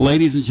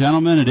Ladies and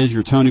gentlemen, it is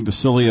your Tony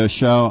Basilio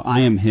show.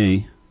 I am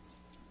he.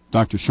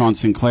 Dr. Sean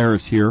Sinclair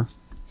is here.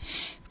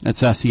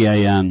 That's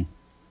S-E-A-N,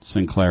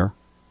 Sinclair.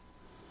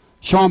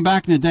 Sean,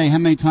 back in the day, how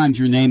many times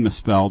your name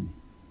misspelled?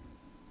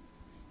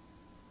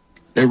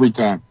 Every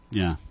time.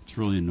 Yeah, it's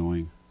really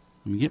annoying.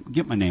 I mean,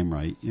 get my name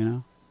right, you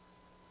know?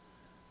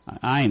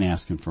 I ain't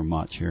asking for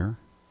much here.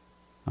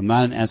 I'm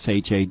not an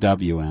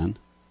S-H-A-W-N.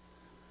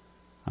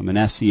 I'm an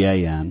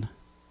S-E-A-N.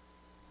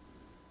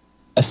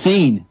 A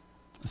scene.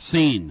 A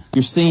scene.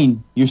 You're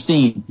seen. You're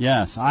seen.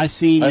 Yes, I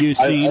seen you.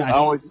 Seen. I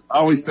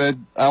always said,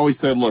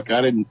 look, I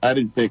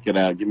didn't pick it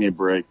out. Give me a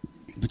break.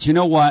 But you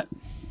know what?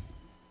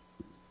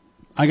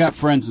 I got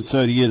friends, and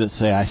so do you, that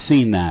say, I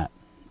seen that.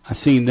 I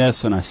seen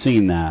this, and I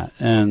seen that.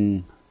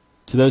 And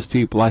to those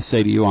people, I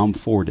say to you, I'm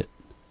for it,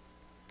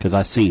 because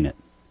I seen it.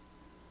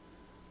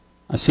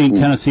 I seen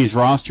Tennessee's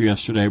roster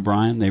yesterday,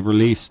 Brian. They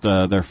released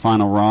their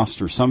final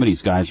roster. Some of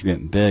these guys are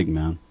getting big,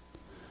 man.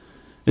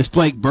 This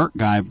Blake Burke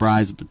guy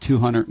rides up to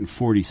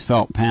 240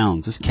 svelte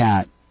pounds. This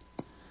cat,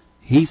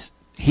 he's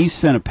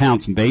finna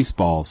pound some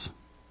baseballs.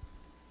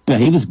 Yeah,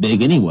 he was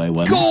big anyway,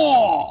 wasn't he?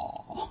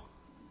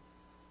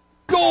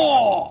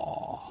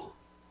 Go!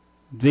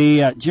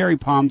 The Jerry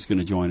Palm's going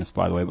to join us,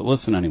 by the way, but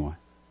listen anyway.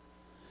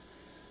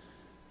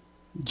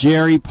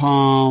 Jerry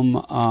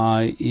Palm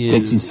is...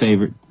 Dixie's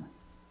favorite.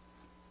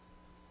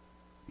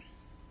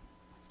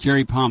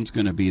 Jerry Palm's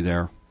going to be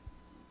there.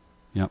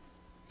 Yep.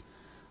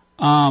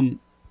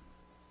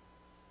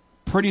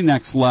 Pretty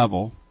next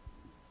level.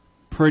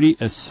 Pretty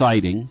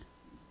exciting.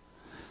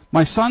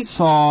 My son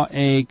saw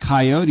a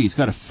coyote. He's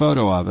got a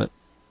photo of it.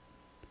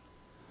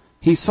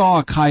 He saw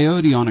a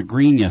coyote on a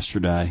green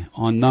yesterday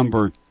on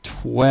number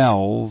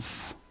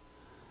 12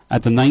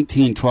 at the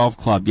 1912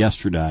 Club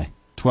yesterday.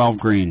 12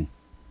 green.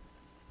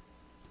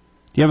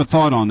 Do you have a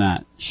thought on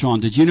that, Sean?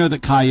 Did you know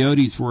that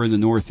coyotes were in the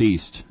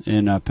Northeast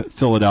in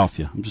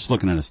Philadelphia? I'm just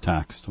looking at his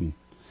text. I'm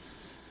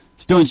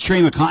doing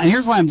stream of and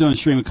here's why I'm doing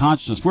stream of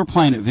consciousness. We're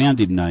playing at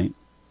Vandy tonight.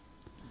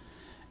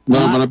 No,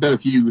 but I bet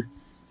if you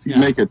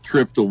make a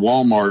trip to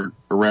Walmart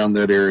around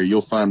that area, you'll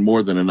find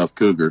more than enough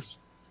cougars.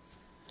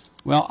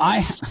 Well, I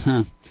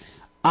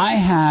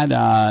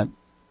had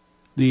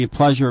the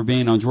pleasure of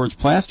being on George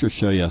Plaster's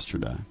show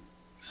yesterday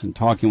and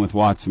talking with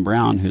Watson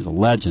Brown, who's a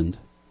legend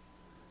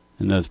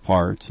in those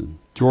parts, and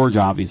George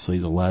obviously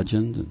is a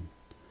legend. And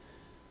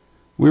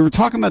we were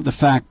talking about the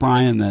fact,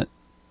 Brian, that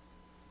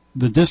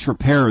the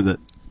disrepair that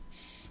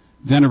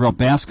Vanderbilt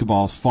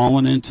basketball has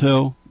fallen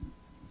into,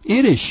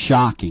 it is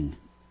shocking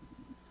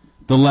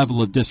the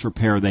level of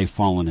disrepair they've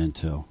fallen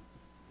into.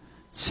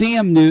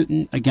 C.M.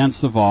 Newton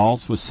against the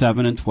Vols was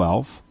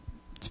 7-12.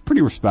 It's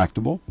pretty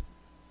respectable.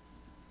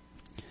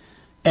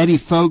 Eddie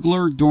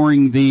Fogler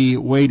during the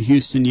Wade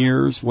Houston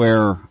years,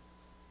 where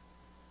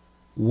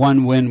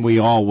one win, we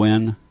all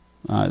win.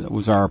 That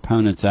was our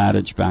opponent's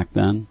adage back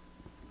then.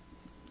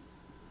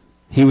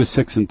 He was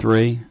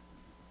 6-3.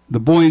 The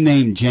boy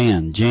named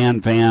Jan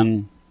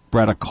Van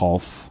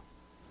Bredekolf,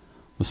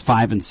 was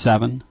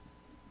 5-7.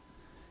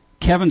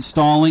 Kevin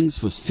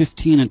Stallings was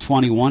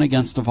 15-21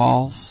 against the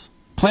Vols.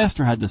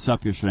 Plaster had this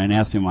up yesterday and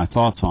asked me my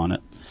thoughts on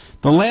it.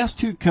 The last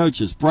two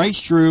coaches,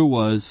 Bryce Drew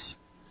was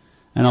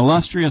an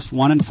illustrious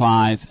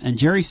 1-5, and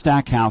Jerry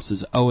Stackhouse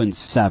is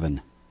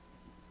 0-7.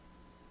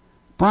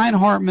 Brian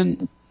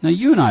Hartman, now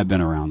you and I have been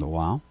around a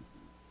while.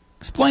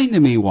 Explain to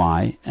me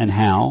why and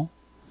how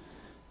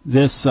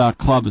this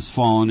club has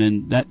fallen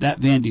in, that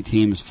Vandy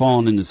team has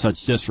fallen into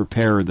such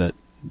disrepair that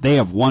they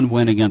have one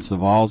win against the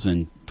Vols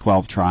in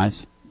 12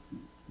 tries.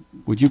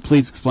 Would you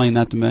please explain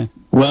that to me?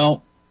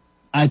 Well,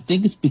 I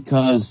think it's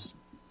because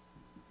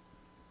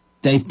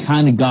they've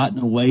kind of gotten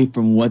away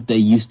from what they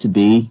used to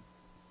be.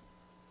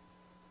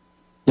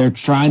 They're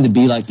trying to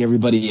be like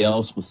everybody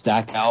else with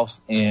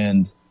Stackhouse,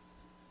 and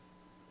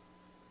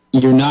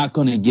you're not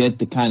going to get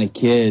the kind of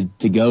kid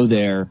to go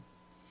there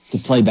to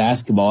play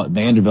basketball at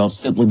Vanderbilt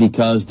simply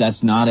because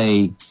that's not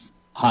a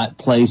hot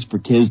place for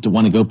kids to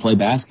want to go play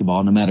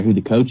basketball, no matter who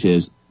the coach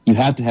is. You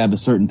have to have a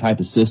certain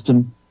type of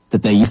system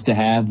that they used to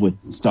have with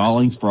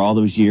Stallings for all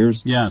those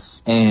years.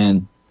 Yes.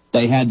 And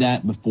they had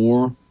that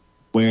before,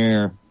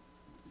 where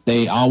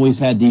they always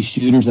had these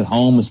shooters at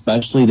home,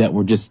 especially, that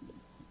were just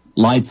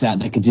lights out.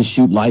 They could just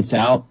shoot lights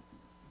out.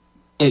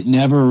 It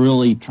never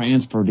really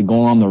transferred to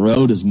going on the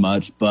road as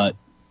much, but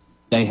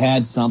they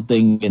had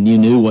something and you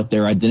knew what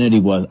their identity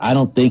was. I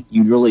don't think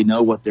you really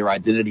know what their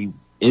identity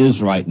is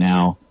right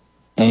now.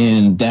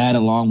 And that,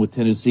 along with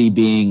Tennessee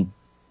being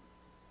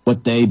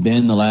what they've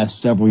been the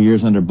last several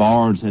years under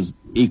Barnes, has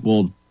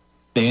equaled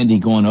Vandy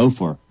going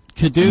over.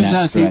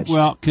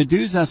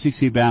 Cadoo's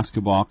SEC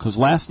basketball, because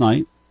last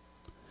night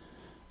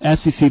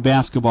SEC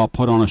basketball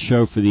put on a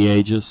show for the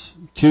ages.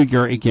 Two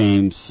great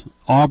games.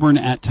 Auburn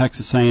at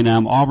Texas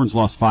A&M. Auburn's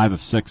lost 5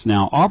 of 6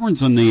 now. Auburn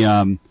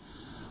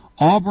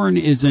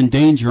is in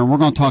danger, and we're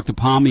going to talk to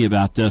Pommy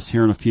about this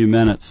here in a few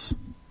minutes.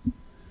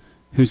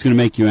 Who's going to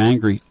make you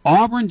angry?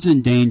 Auburn's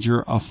in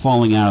danger of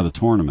falling out of the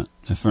tournament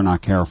if they're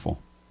not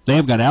careful. They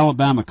have got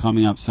Alabama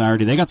coming up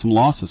Saturday. They got some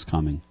losses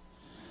coming.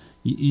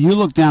 You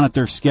look down at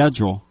their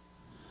schedule,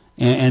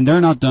 and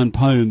they're not done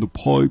paying the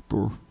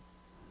piper.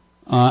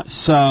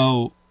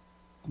 So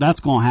that's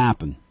going to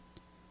happen,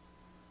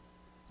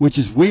 which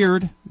is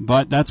weird,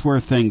 but that's where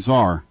things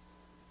are.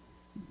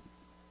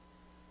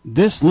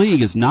 This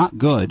league is not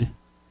good.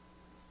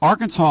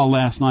 Arkansas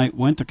last night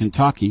went to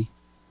Kentucky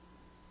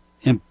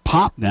and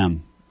popped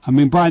them. I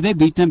mean, Brian, they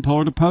beat them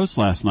pillar to post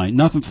last night.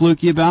 Nothing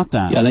fluky about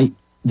that. Yeah,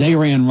 they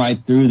ran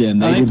right through them.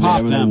 They did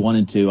popped whatever them. they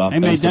wanted to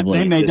offensively.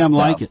 They made them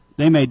like it.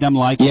 They made them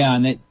like it. Yeah,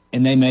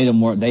 and they made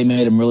them work. They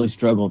made them really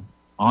struggle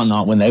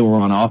when they were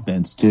on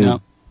offense too.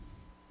 Yep.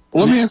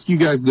 Well, let me ask you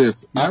guys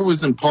this. I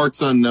was in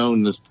parts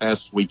unknown this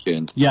past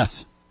weekend.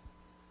 Yes.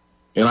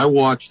 And I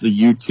watched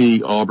the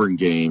UT Auburn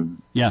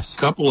game. Yes.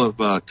 Couple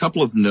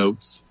of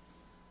notes.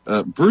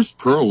 Bruce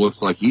Pearl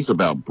looks like he's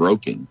about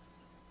broken.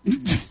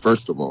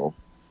 First of all,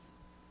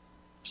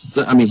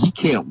 so, I mean, he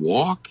can't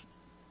walk.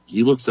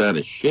 He looks out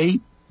of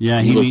shape.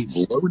 Yeah, he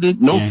looks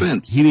bloated. No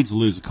offense. He needs to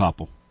lose a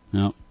couple.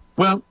 Yep.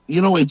 Well,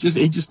 it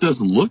just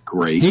doesn't look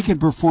great. He could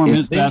perform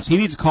his best. He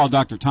needs to call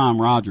Dr. Tom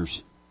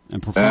Rogers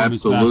and perform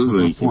his best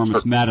with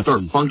performance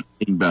medicine. Start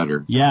functioning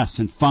better. Yes,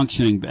 and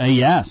functioning.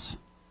 Yes.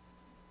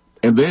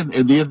 And then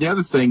the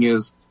other thing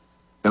is,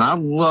 and I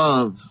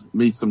love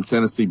me some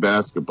Tennessee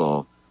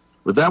basketball,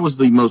 but that was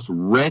the most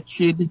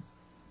wretched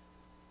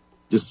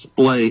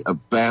display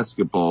of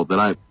basketball that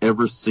I've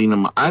ever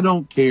seen. I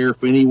don't care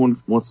if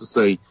anyone wants to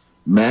say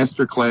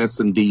masterclass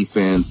in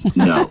defense.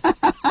 No.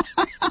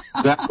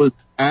 That was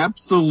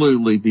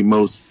absolutely the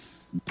most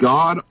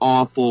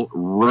god-awful,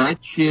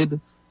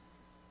 wretched,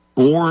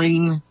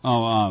 boring,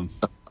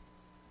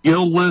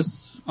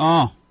 illless,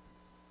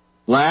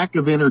 lack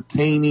of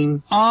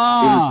entertainment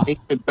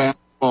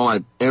basketball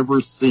I've ever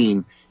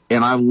seen,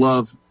 and I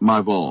love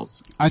my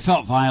Vols. I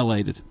felt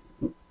violated.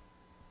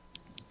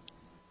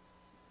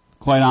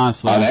 Quite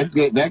honestly.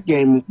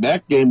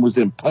 That game was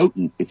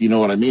impotent, if you know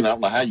what I mean. I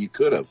don't know how you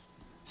could have.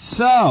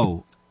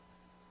 So,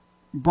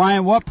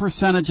 Brian, what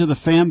percentage of the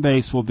fan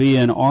base will be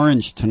in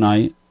orange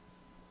tonight?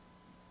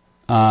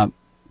 Poor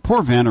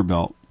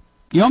Vanderbilt.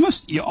 You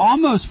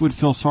almost would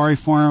feel sorry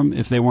for them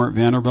if they weren't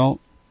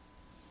Vanderbilt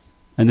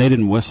and they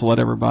didn't whistle at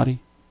everybody.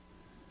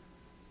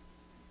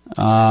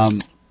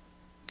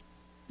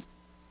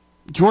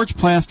 George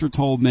Plaster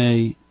told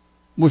me,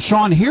 well,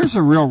 Sean, here's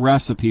a real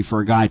recipe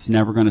for a guy that's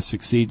never going to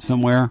succeed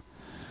somewhere.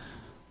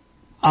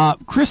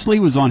 Chris Lee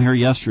was on here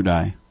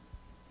yesterday.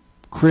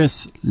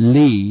 Chris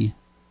Lee,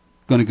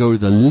 going to go to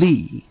the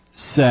Lee,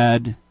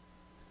 said,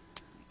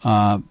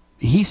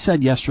 he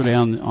said yesterday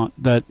on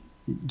that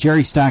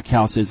Jerry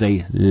Stackhouse is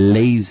a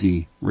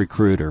lazy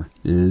recruiter.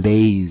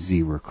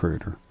 Lazy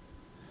recruiter.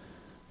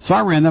 So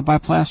I ran that by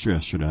Plaster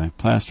yesterday.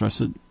 Plaster, I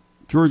said,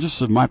 George, this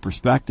is my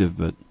perspective,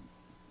 but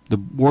the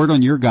word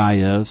on your guy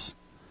is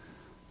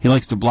he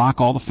likes to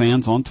block all the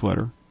fans on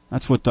Twitter.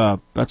 That's what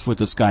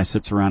this guy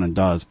sits around and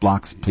does,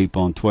 blocks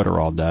people on Twitter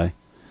all day.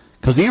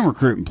 Because he ain't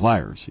recruiting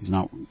players. He's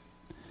not.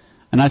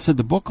 And I said,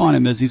 the book on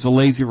him is he's a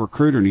lazy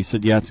recruiter. And he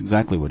said, yeah, that's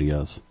exactly what he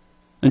is.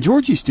 And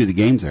George used to do the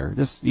games there.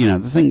 This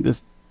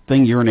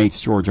thing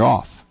urinates George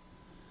off.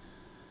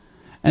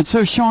 And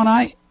so, Sean,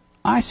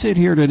 I sit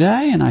here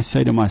today and I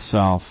say to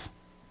myself,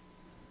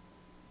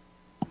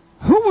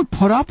 who would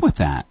put up with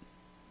that?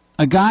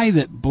 A guy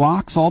that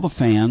blocks all the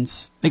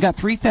fans. They got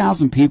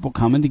 3,000 people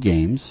coming to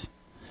games.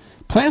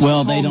 Plaster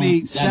told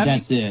me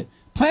that's it.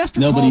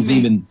 Plaster Nobody's told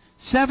me even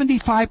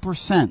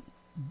 75%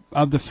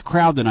 of the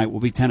crowd tonight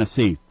will be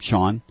Tennessee,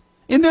 Sean,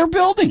 in their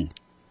building.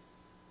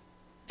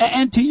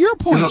 And to your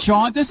point,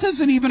 Sean, this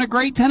isn't even a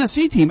great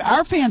Tennessee team.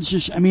 Our fans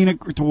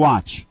to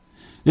watch.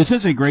 This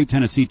is a great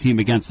Tennessee team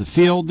against the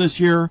field this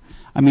year.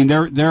 I mean,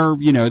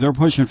 they're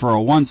pushing for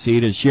a 1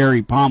 seed, as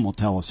Sherry Palm will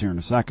tell us here in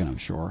a second, I'm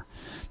sure.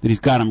 That he's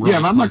got them really. Yeah,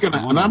 and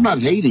I'm not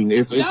hating.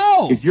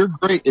 If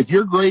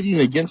you're grading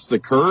against the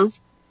curve,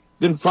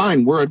 then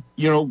fine. We're at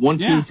 1,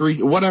 2,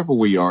 3, whatever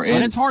we are.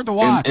 And it's hard to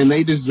watch. And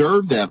they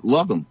deserve that.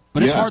 Love them.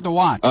 But it's hard to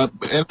watch.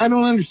 And I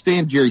don't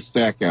understand Jerry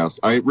Stackhouse.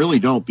 I really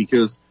don't,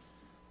 because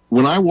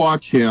when I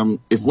watch him,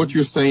 if what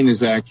you're saying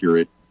is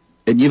accurate,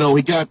 and he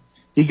got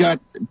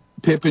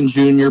Pippen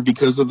Jr.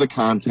 because of the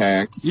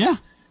contacts. Yeah.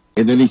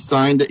 And then he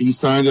signed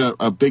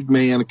a big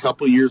man a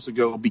couple of years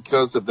ago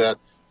because of that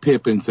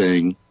Pippen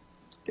thing.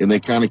 And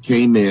they kind of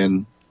came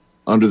in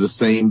under the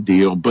same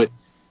deal. But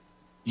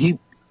we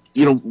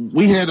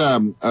had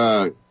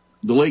the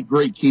late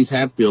great Keith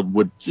Hatfield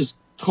would just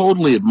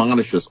totally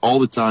admonish us all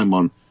the time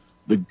on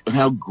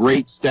how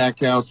great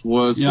Stackhouse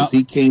was, because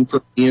he came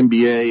from the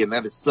NBA, and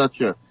that is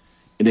such an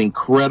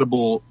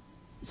incredible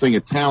thing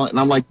of talent. And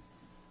I'm like,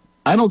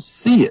 I don't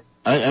see it.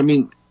 I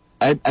mean,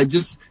 I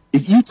just,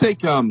 if you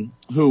take Woody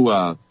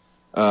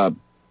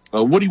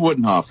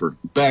Woodenhofer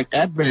back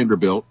at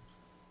Vanderbilt,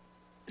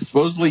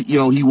 supposedly,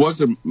 he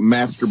was a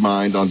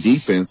mastermind on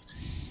defense.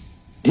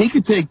 He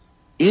could take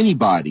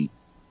anybody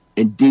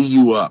and D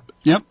you up.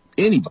 Yep.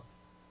 Anybody.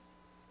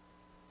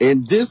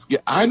 And this guy,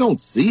 I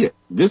don't see it.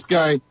 This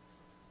guy,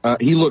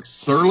 he looks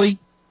surly,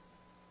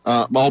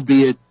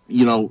 albeit,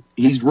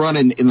 he's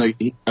running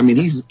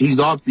he's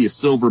obviously a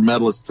silver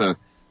medalist to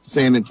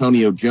San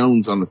Antonio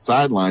Jones on the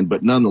sideline,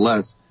 but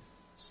nonetheless,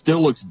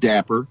 still looks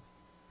dapper.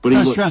 But he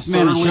looks stress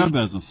man in surly. show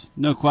business,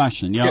 no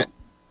question. Yep.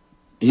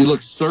 Yeah, he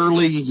looks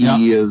surly.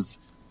 He is,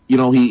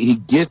 he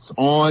gets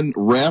on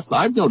refs.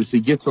 I've noticed he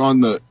gets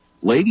on the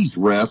ladies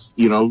refs.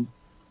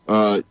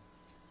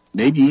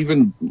 Maybe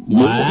even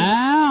more.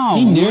 Wow,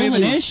 He we have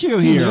an issue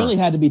He here. nearly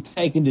had to be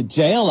taken to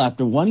jail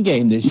after one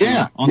game this year.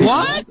 Yeah.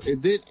 What?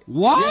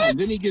 What? Yeah, and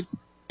then he gets,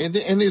 and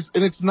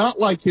it's not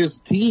like his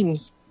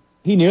teams.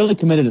 He nearly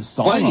committed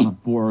assault Play. on a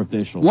poor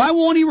official. Why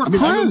won't he I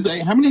recruit?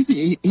 mean, how many?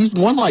 He's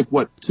won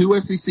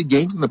 2 SEC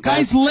games in the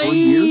past Guy's 3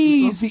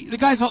 years. lazy. The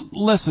guy's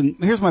listen.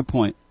 Here's my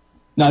point.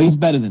 No, he's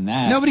better than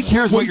that. Nobody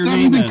cares what He's your not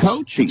name even is.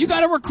 coaching. You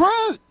got to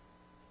recruit.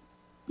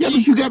 Yeah,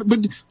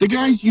 but the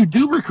guys you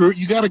do recruit,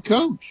 you got to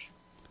coach.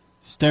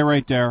 Stay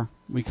right there.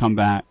 We come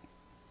back.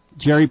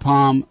 Jerry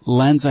Palm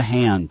lends a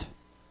hand,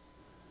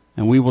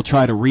 and we will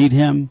try to read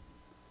him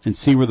and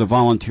see where the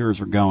volunteers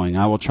are going.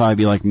 I will try to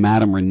be like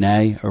Madame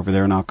Renee over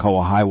there in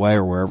Alcoa Highway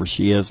or wherever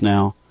she is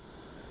now,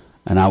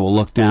 and I will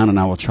look down and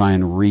I will try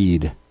and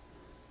read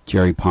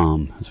Jerry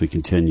Palm as we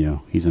continue.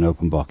 He's an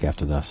open book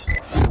after this.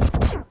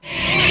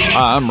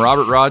 Hi, I'm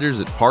Robert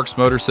Rogers at Parks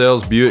Motor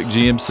Sales Buick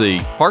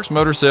GMC. Parks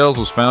Motor Sales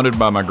was founded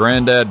by my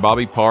granddad,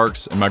 Bobby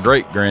Parks, and my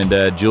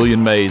great-granddad,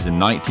 Julian Mays, in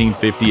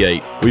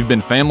 1958. We've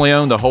been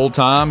family-owned the whole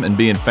time, and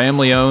being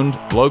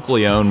family-owned,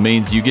 locally-owned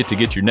means you get to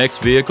get your next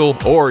vehicle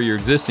or your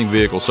existing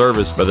vehicle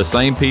serviced by the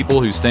same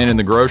people who stand in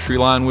the grocery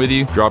line with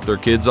you, drop their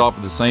kids off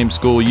at the same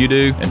school you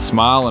do, and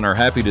smile and are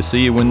happy to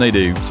see you when they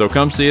do. So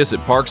come see us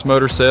at Parks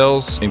Motor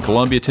Sales in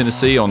Columbia,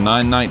 Tennessee on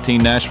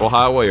 919 Nashville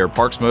Highway or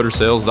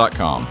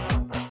parksmotorsales.com.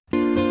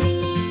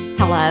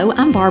 Hello,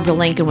 I'm Barbara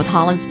Lincoln with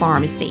Holland's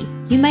Pharmacy.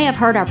 You may have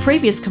heard our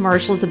previous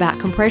commercials about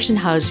compression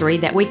hosiery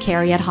that we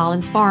carry at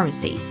Holland's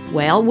Pharmacy.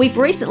 Well, we've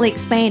recently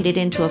expanded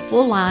into a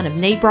full line of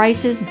knee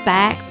braces,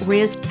 back,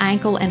 wrist,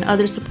 ankle, and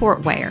other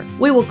support wear.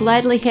 We will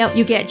gladly help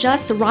you get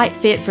just the right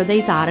fit for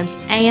these items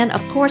and,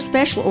 of course,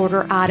 special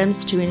order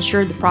items to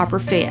ensure the proper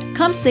fit.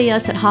 Come see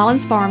us at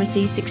Holland's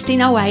Pharmacy,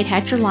 1608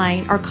 Hatcher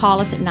Lane, or call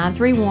us at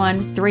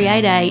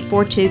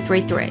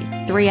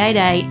 931-388-4233.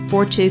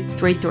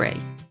 388-4233.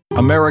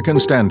 American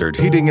Standard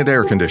Heating and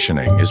Air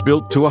Conditioning is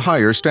built to a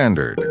higher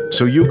standard,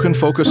 so you can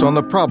focus on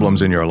the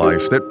problems in your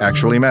life that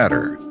actually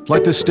matter,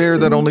 like the stair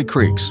that only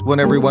creaks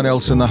when everyone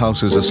else in the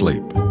house is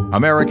asleep.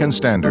 American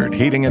Standard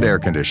Heating and Air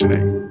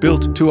Conditioning,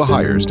 built to a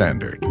higher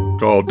standard.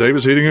 Call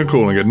Davis Heating and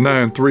Cooling at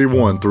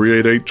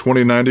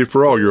 931-388-2090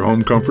 for all your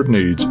home comfort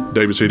needs.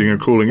 Davis Heating and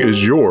Cooling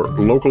is your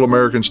local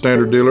American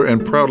Standard dealer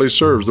and proudly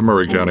serves the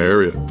Murray County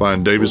area.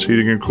 Find Davis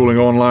Heating and Cooling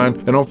online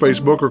and on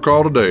Facebook or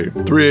call today,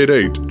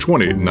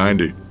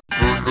 388-2090.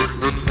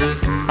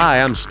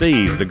 Hi, I'm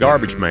Steve, the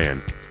Garbage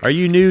Man. Are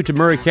you new to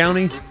Murray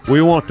County?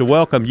 We want to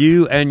welcome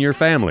you and your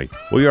family.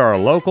 We are a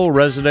local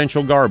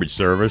residential garbage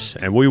service,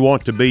 and we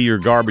want to be your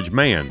garbage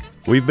man.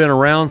 We've been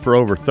around for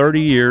over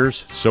 30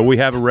 years, so we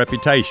have a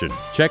reputation.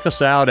 Check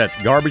us out at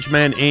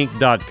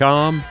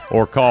garbagemaninc.com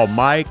or call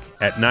Mike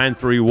at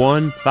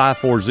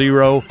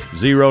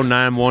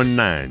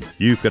 931-540-0919.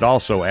 You could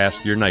also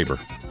ask your neighbor.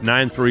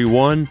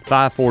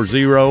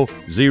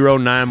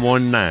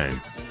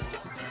 931-540-0919.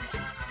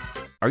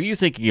 Are you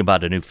thinking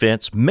about a new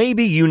fence?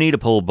 Maybe you need a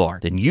pole barn.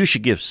 Then you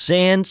should give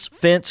Sands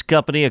Fence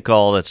Company a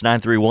call. That's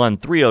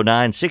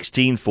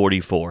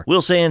 931-309-1644.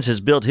 Will Sands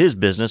has built his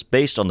business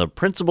based on the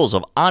principles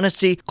of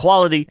honesty,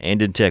 quality,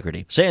 and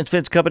integrity. Sands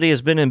Fence Company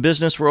has been in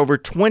business for over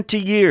 20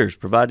 years,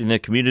 providing the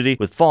community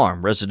with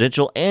farm,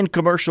 residential, and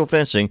commercial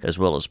fencing, as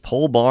well as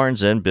pole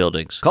barns and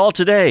buildings. Call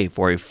today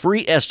for a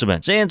free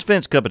estimate. Sands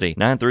Fence Company,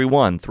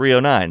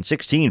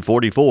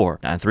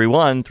 931-309-1644.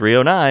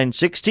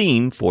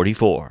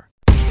 931-309-1644.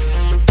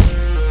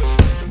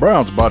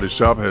 Brown's Body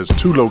Shop has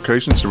 2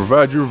 locations to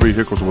provide your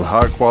vehicles with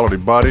high-quality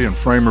body and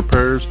frame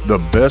repairs, the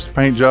best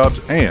paint jobs,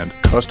 and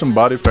custom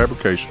body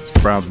fabrications.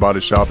 Brown's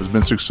Body Shop has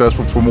been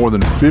successful for more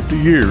than 50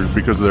 years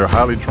because of their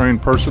highly trained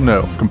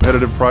personnel,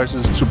 competitive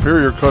prices,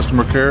 superior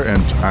customer care,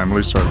 and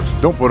timely service.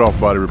 Don't put off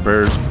body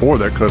repairs or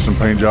that custom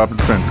paint job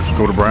at Fenders.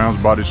 Go to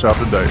Brown's Body Shop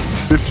today,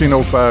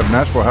 1505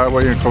 Nashville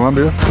Highway in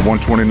Columbia, or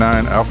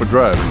 129 Alpha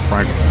Drive in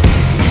Franklin.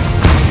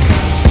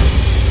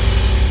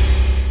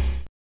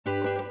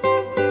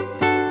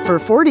 For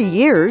 40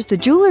 years, the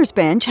Jewelers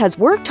Bench has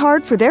worked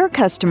hard for their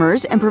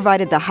customers and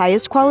provided the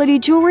highest quality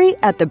jewelry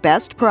at the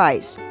best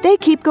price. They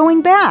keep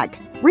going back.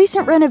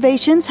 Recent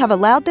renovations have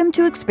allowed them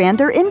to expand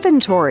their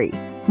inventory.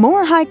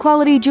 More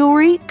high-quality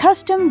jewelry,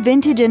 custom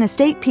vintage and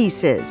estate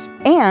pieces,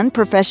 and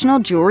professional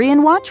jewelry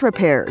and watch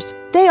repairs.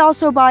 They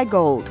also buy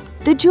gold.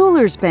 The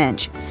Jewelers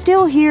Bench,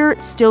 still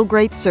here, still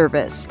great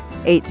service.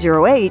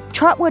 808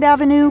 Trotwood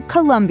Avenue,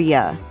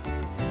 Columbia.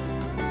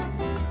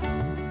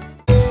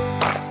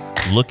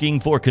 Looking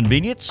for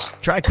convenience?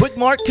 Try Quick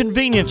Mart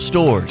convenience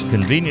stores,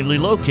 conveniently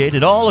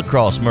located all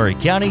across Murray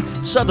County,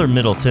 southern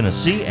Middle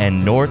Tennessee,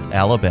 and North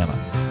Alabama.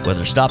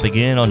 Whether stopping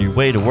in on your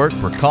way to work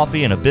for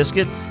coffee and a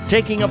biscuit,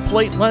 taking a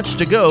plate lunch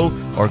to go,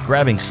 or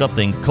grabbing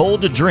something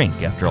cold to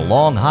drink after a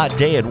long hot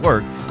day at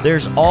work,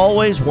 there's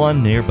always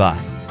one nearby.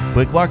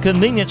 Quick Mart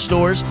convenience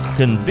stores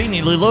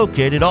conveniently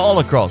located all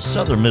across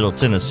southern Middle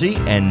Tennessee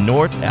and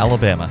North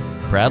Alabama.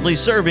 Proudly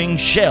serving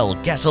Shell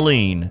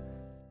gasoline.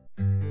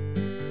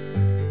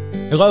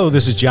 Hello,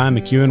 this is John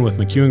McEwen with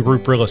McEwen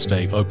Group Real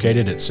Estate,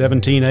 located at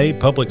 17A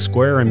Public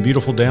Square in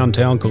beautiful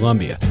downtown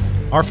Columbia.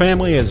 Our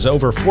family has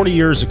over 40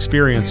 years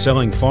experience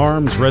selling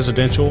farms,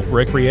 residential,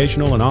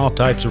 recreational, and all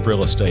types of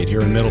real estate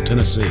here in Middle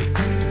Tennessee.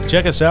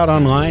 Check us out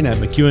online at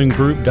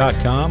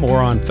McEwenGroup.com or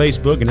on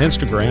Facebook and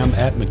Instagram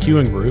at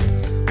McEwen Group,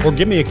 or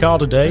give me a call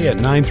today at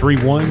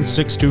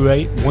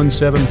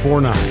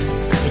 931-628-1749.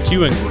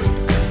 McEwen Group.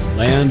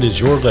 Land is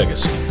your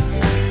legacy.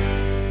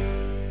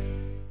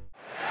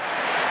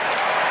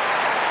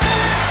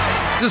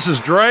 This is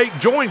Drake.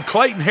 Join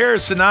Clayton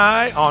Harris and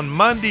I on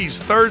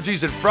Mondays,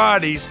 Thursdays, and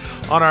Fridays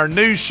on our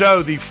new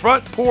show, the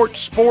Front Porch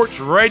Sports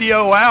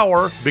Radio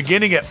Hour,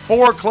 beginning at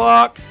 4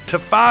 o'clock to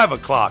 5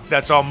 o'clock.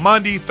 That's on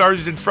Monday,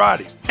 Thursdays, and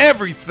Fridays.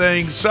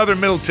 Everything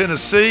Southern Middle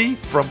Tennessee,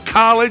 from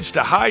college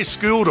to high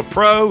school to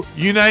pro,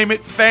 you name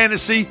it,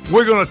 fantasy,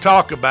 we're going to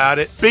talk about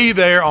it. Be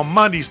there on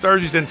Mondays,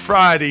 Thursdays, and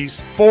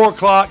Fridays, 4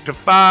 o'clock to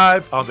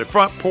 5 on the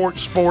Front Porch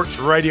Sports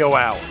Radio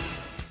Hour.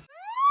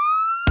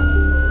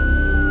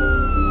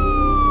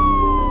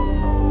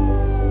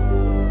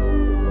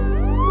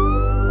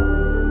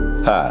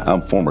 Hi,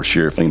 I'm former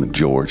Sheriff Lena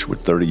George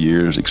with 30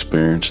 years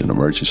experience in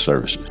emergency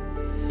services.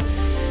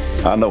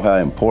 I know how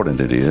important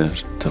it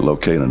is to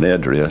locate an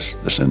address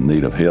that's in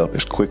need of help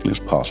as quickly as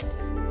possible.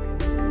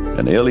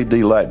 An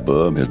LED light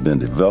bulb has been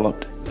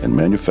developed and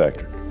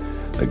manufactured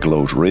that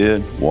glows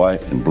red,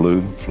 white, and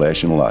blue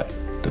flashing light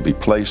to be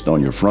placed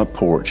on your front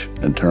porch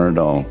and turned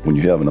on when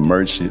you have an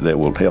emergency that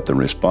will help the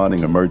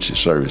responding emergency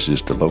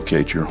services to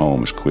locate your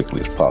home as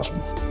quickly as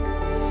possible.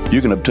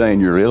 You can obtain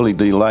your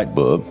LED light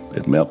bulb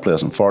at Mount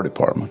Pleasant Fire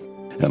Department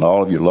and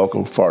all of your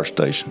local fire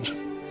stations.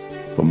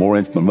 For more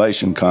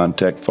information,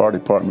 contact Fire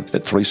Department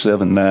at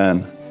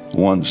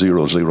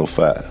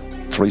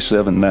 379-1005.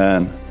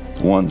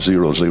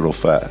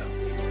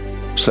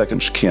 379-1005.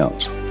 Seconds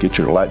counts. Get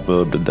your light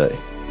bulb today.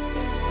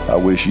 I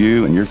wish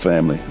you and your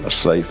family a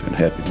safe and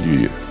happy New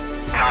Year.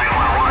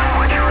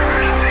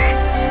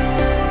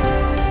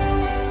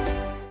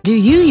 Do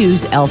you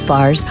use Elf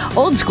Bars?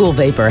 Old School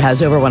Vapor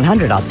has over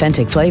 100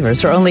 authentic flavors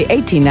for only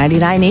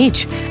 $18.99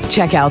 each.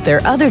 Check out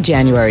their other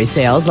January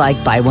sales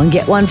like buy one,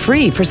 get one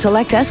free for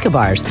select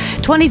Escobars,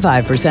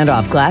 25%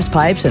 off glass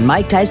pipes and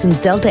Mike Tyson's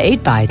Delta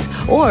 8 Bites,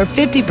 or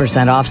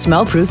 50% off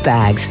smell-proof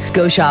bags.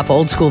 Go shop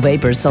Old School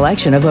Vapor's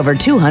selection of over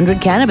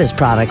 200 cannabis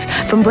products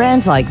from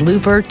brands like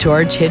Looper,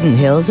 Torch, Hidden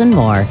Hills, and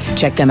more.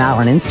 Check them out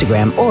on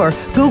Instagram or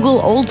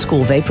Google Old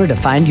School Vapor to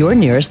find your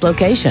nearest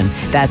location.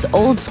 That's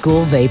Old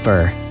School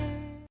Vapor.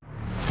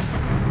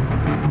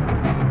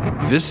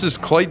 This is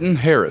Clayton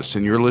Harris,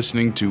 and you're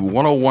listening to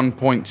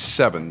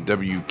 101.7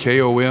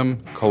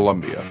 WKOM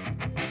Columbia.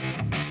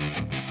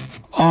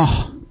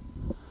 Oh,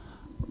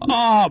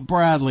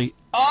 Bradley.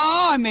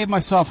 Oh, I made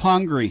myself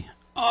hungry.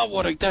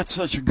 Oh, that's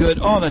such a good.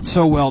 Oh, that's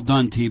so well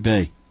done,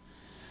 TB.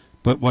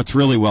 But what's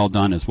really well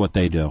done is what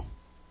they do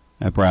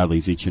at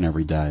Bradley's each and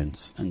every day.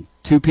 And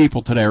two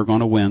people today are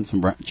going to win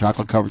some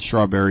chocolate-covered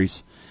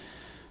strawberries,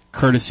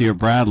 courtesy of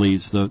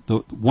Bradley's.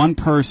 The one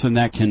person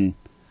that can,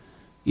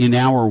 in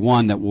hour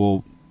one, that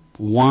will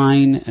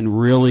whine and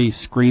really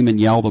scream and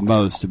yell the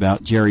most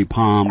about Jerry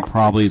Palm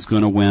probably is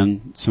going to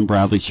win some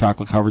Bradley's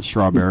chocolate-covered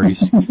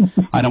strawberries.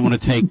 I don't want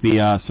to take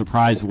the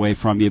surprise away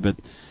from you, but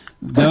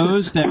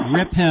those that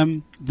rip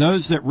him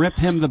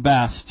the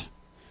best.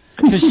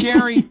 Because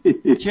Jerry,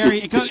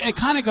 it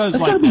kind of goes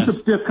like this. It's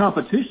a stiff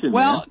competition.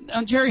 Well,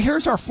 Jerry,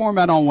 here's our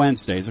format on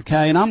Wednesdays,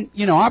 okay? And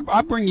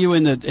I bring you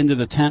into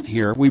the tent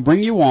here. We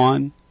bring you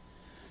on,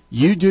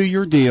 you do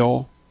your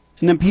deal,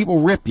 and then people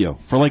rip you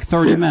for like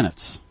 30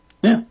 minutes.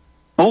 Yeah.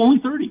 Oh, only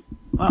 30.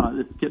 Wow,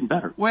 it's getting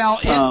better. Well,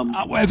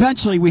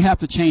 eventually we have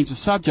to change the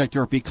subject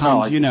or it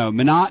becomes,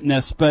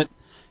 monotonous. But,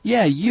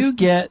 yeah, you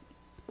get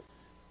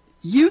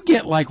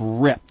like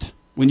ripped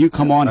when you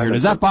come on here.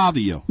 Does that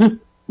bother you?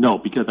 No,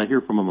 because I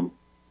hear from them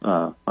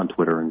on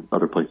Twitter and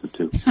other places,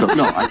 too. So,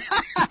 no,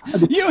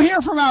 You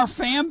hear from our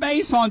fan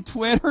base on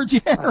Twitter,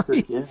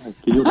 Jerry? Yeah, can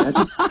you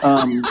imagine?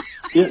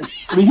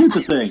 Here's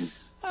the thing.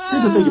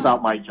 Here's the thing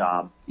about my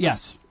job.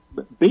 Yes.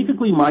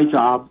 Basically, my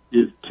job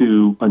is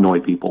to annoy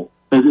people,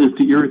 is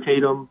to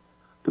irritate them,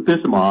 to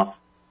piss them off,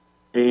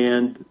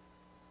 and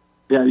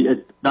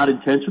it's not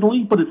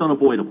intentionally, but it's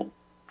unavoidable,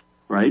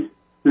 right?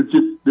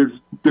 There's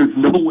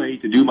no way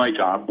to do my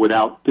job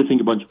without pissing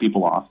a bunch of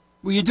people off.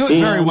 Well, you do it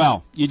very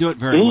well.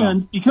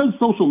 And because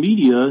social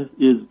media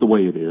is the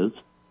way it is,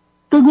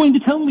 they're going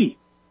to tell me.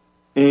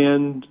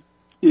 And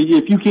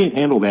if you can't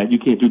handle that, you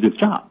can't do this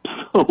job.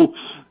 So,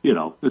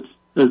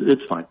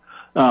 it's fine.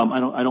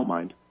 I don't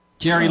mind.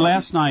 Jerry,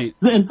 last night.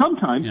 And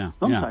sometimes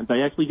I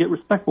actually get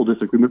respectful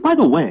disagreement. By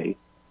the way,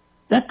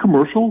 that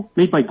commercial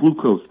made my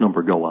glucose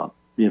number go up.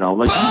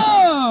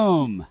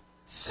 Boom!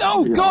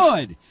 So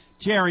good,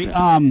 Jerry.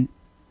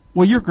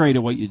 Well, you're great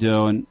at what you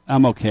do, and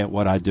I'm okay at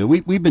what I do.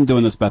 We've been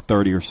doing this about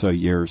 30 or so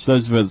years.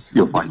 Those of us,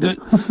 You'll find it.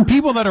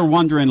 People that are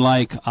wondering,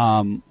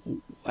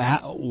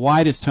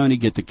 why does Tony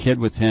get the kid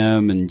with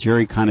him, and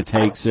Jerry kind of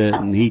takes it,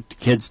 and he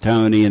kids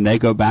Tony, and they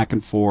go back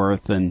and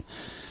forth, and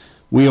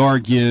we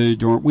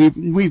argued, or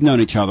we've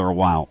known each other a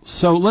while.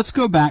 So let's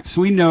go back.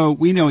 So we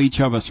know each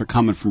of us are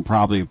coming from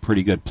probably a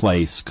pretty good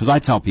place, because I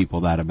tell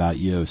people that about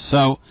you.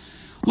 So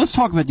let's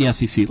talk about the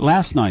SEC.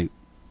 Last night,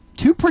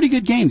 2 pretty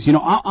good games.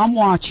 I'm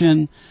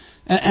watching,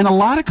 and a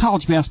lot of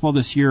college basketball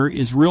this year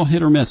is real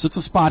hit or miss. It's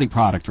a spotty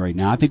product right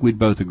now. I think we'd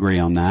both agree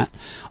on that.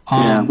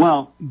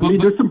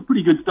 There's some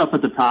pretty good stuff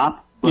at the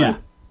top, but yeah.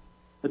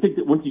 I think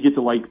that once you get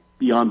to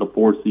beyond the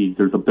 4 seeds,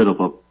 there's a bit of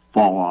a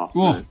fall off.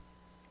 Well,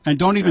 and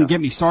don't even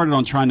get me started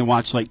on trying to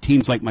watch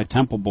teams like my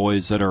Temple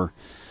boys that are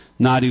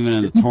not even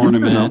in the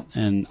tournament.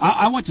 And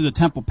I went to the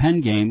Temple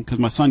Penn game because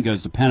my son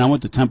goes to Penn. I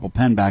went to Temple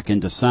Penn back in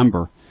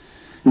December,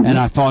 and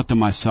I thought to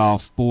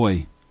myself,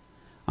 boy,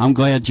 I'm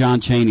glad John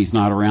Chaney's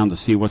not around to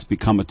see what's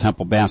become of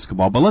Temple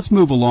basketball. But let's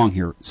move along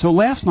here. So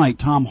last night,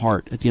 Tom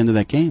Hart, at the end of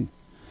that game,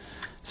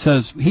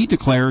 says, he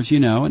declares,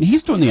 and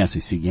he's doing the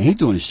SEC game. He's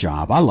doing his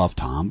job. I love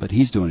Tom, but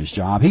he's doing his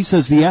job. He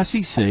says the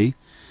SEC,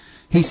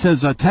 he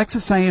says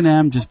Texas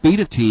A&M just beat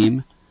a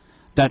team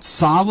that's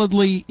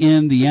solidly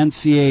in the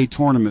NCAA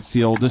tournament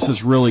field. This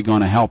is really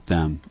going to help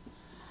them.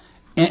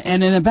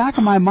 And in the back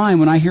of my mind,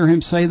 when I hear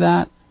him say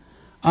that,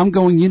 I'm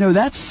going,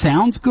 that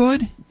sounds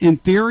good in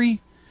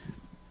theory,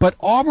 but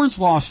Auburn's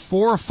lost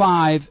 4 or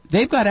 5.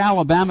 They've got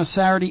Alabama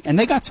Saturday, and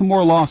they got some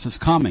more losses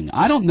coming.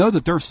 I don't know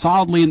that they're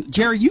solidly in.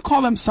 Jerry, you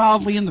call them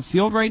solidly in the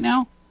field right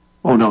now?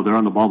 Oh, no, they're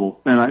on the bubble.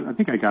 And I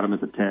think I got them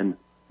as a 10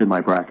 in my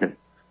bracket.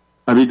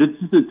 I mean,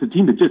 it's a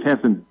team that just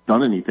hasn't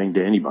done anything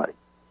to anybody.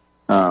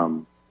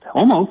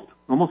 Almost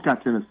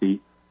got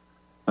Tennessee.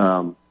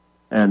 I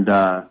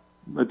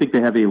think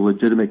they have a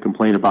legitimate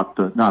complaint about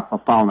a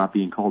foul not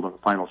being called on the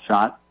final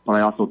shot, but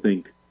I also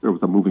think there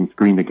was a moving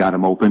screen that got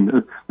him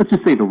open. Let's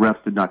just say the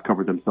refs did not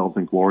cover themselves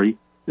in glory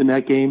in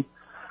that game,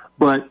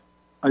 but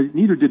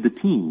neither did the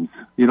teams.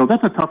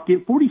 That's a tough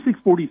game.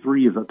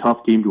 46-43 is a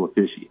tough game to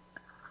officiate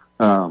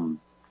because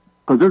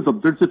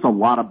there's just a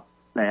lot of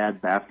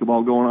bad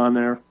basketball going on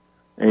there,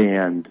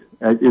 and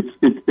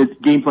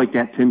it's games like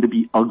that tend to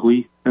be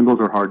ugly, and those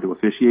are hard to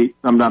officiate.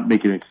 I'm not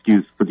making an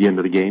excuse for the end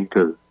of the game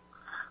because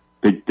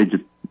they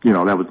just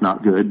that was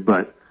not good,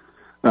 but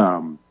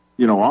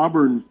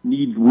Auburn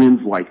needs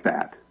wins like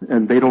that,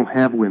 and they don't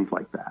have wins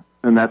like that.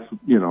 And that's,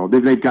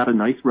 they've got a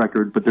nice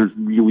record, but there's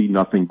really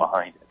nothing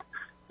behind it.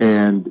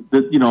 And,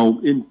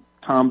 in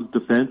Tom's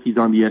defense, he's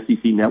on the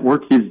SEC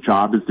network. His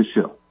job is to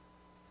show.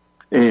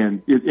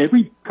 And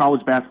every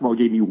college basketball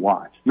game you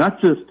watch,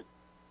 not just,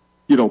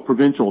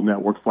 provincial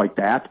networks like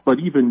that, but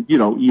even,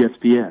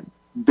 ESPN,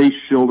 they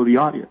show to the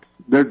audience.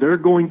 They're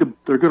going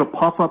to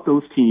puff up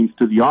those teams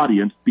to the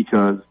audience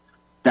because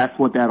that's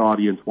what that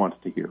audience wants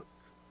to hear.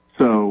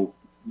 So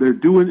they're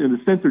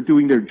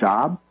doing their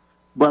job,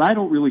 but I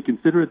don't really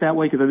consider it that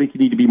way because I think you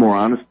need to be more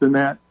honest than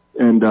that.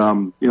 And,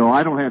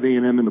 I don't have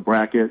A&M in the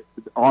bracket.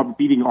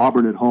 Beating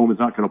Auburn at home is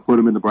not going to put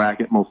them in the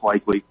bracket, most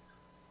likely,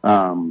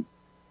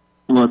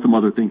 unless some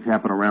other things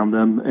happen around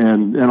them.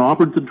 And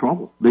Auburn's in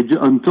trouble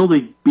until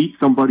they beat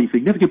somebody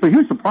significant. But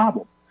here's the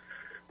problem.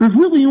 There's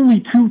really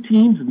only 2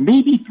 teams,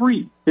 maybe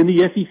 3, in the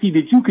SEC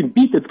that you can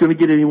beat that's going to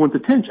get anyone's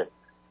attention.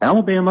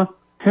 Alabama,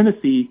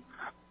 Tennessee,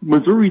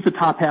 Missouri's the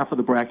top half of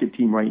the bracket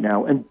team right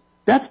now, and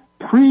that's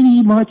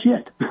pretty much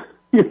it.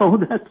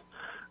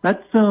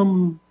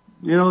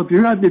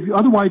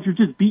 Otherwise you're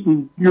just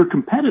beating your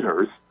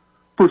competitors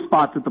for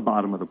spots at the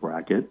bottom of the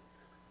bracket.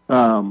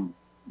 And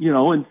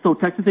so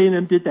Texas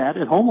A&M did that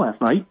at home last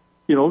night,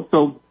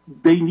 so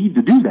they need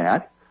to do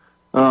that.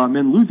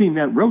 And losing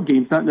that road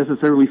game is not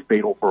necessarily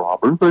fatal for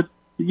Auburn, but,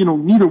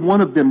 neither one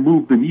of them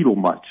moved the needle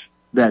much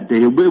that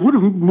day. It would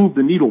have moved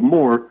the needle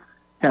more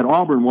had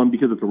Auburn won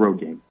because it's a road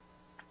game.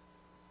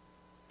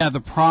 Yeah,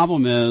 the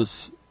problem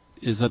is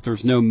that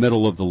there's no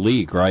middle of the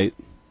league, right?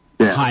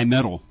 Yeah. High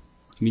middle.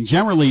 I mean,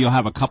 generally you'll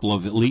have a couple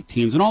of elite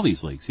teams in all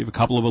these leagues. You have a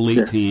couple of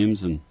elite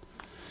teams, and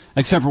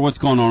except for what's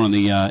going on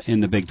in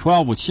the Big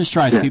 12, which just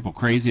drives people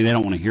crazy. They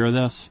don't want to hear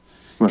this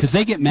because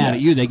they get mad at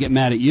you. They get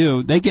mad at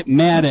you. They get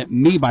mad at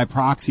me by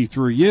proxy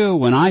through you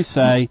when I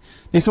say,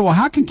 they say, well,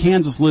 how can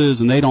Kansas lose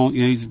and they don't?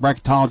 He's a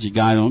bracketology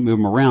guy. Don't move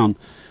him around.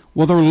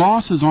 Well, their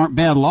losses aren't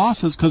bad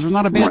losses because there's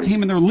not a bad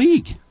team in their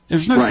league.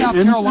 There's no South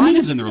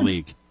Carolinas in their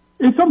league.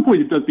 At some point,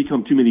 it does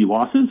become too many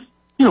losses,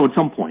 at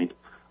some point.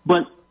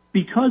 But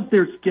because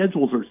their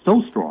schedules are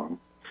so strong,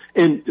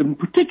 and in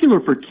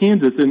particular for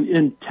Kansas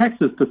and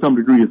Texas to some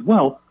degree as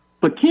well,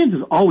 but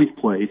Kansas always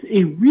plays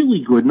a really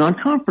good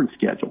non-conference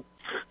schedule.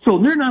 So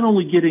they're not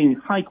only getting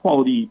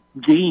high-quality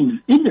games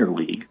in their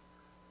league,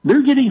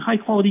 they're getting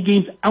high-quality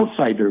games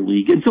outside their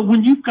league. And so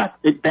when you've got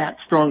that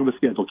strong of a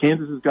schedule,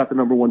 Kansas has got the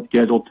number 1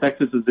 schedule,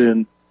 Texas is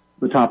in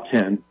the top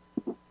 10,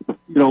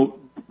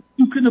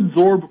 you can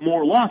absorb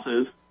more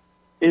losses,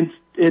 and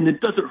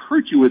it doesn't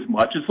hurt you as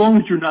much as long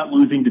as you're not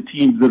losing to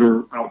teams that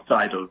are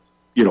outside of,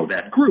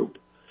 that group.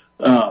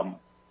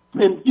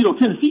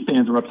 Tennessee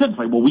fans are upset. It's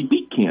like, well, we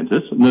beat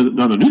Kansas on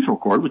the neutral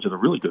court, which is a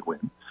really good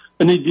win.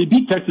 And they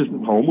beat Texas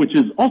at home, which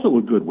is also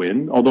a good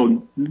win,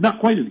 although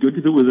not quite as good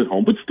because it was at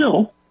home, but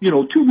still,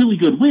 two really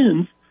good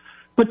wins.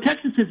 But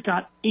Tennessee has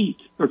got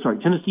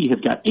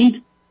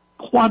 8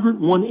 quadrant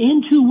 1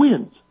 and 2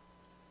 wins.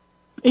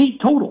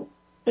 8 total.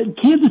 And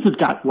Kansas has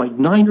got like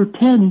 9 or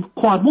 10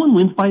 quad 1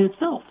 wins by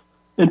itself.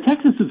 And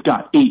Texas has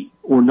got 8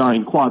 or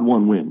 9 quad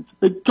 1 wins.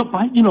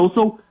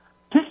 So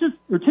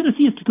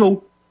Tennessee has to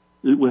go,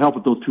 it would help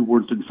if those two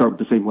words didn't start with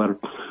the same letter.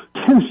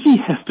 Tennessee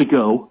has to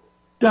go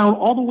down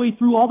all the way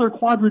through all their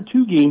quadrant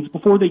 2 games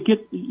before they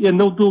get, and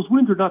those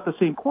wins are not the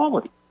same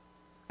quality.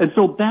 And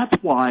so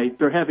that's why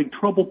they're having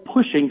trouble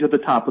pushing to the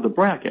top of the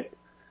bracket.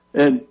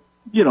 And,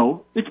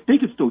 they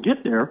can still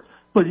get there,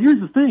 but here's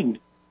the thing.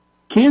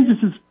 Kansas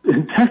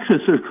and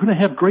Texas are going to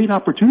have great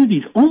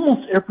opportunities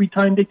almost every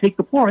time they take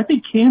the floor. I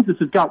think Kansas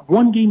has got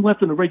 1 game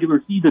left in the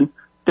regular season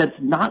that's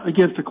not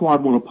against a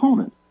quad 1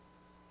 opponent.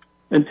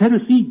 And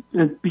Tennessee,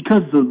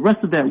 because the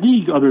rest of that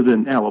league, other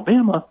than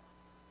Alabama,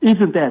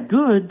 isn't that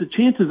good, the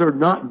chances are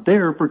not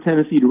there for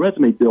Tennessee to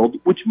resume build,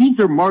 which means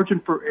their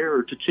margin for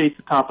error to chase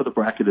the top of the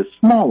bracket is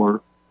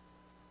smaller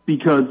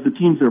because the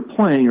teams they're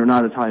playing are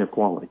not as high of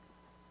quality.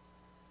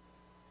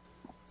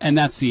 And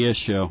that's the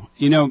issue.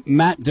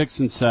 Matt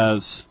Dixon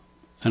says,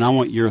 and I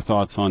want your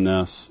thoughts on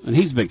this, and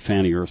he's a big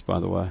fan of yours, by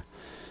the way.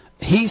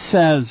 He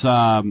says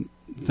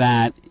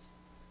that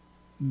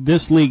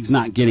this league's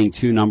not getting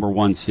 2 number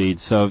 1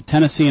 seeds. So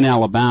Tennessee and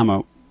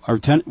Alabama,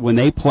 when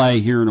they play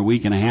here in a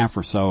week and a half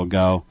or so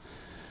ago,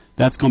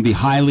 that's going to be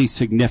highly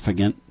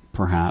significant,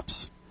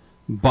 perhaps.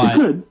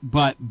 But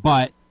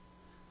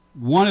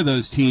one of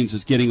those teams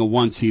is getting a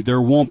 1 seed.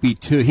 There won't be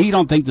 2. He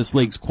don't think this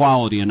league's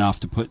quality enough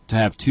to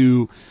have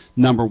 2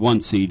 number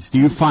 1 seeds. Do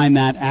you find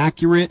that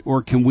accurate,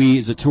 or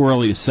is it too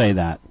early to say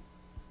that?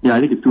 Yeah,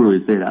 I think it's too early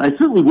to say that. I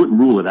certainly wouldn't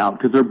rule it out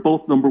because they're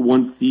both number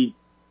 1 seed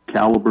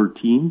caliber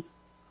teams.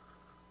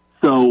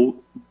 So,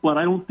 but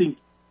I don't think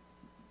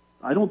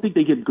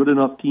they get good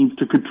enough teams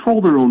to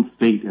control their own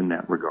fate in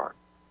that regard.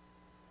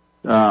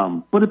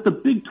 But if the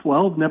Big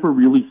 12 never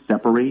really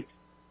separates,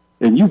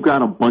 and you've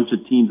got a bunch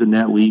of teams in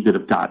that league that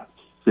have got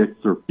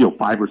 6 or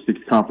 5 or 6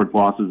 conference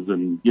losses,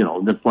 and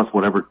then plus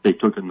whatever they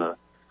took in the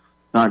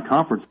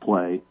non-conference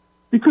play,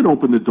 it could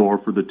open the door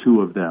for the 2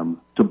 of them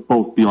to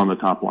both be on the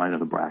top line of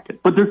the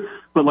bracket. But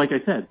like I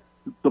said,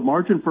 the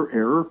margin for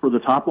error for the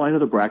top line of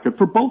the bracket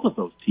for both of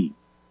those teams,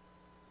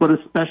 but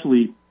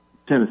especially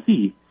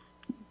Tennessee,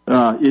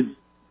 is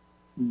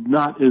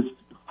not as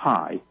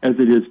high as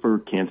it is for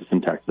Kansas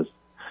and Texas.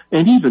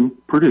 And even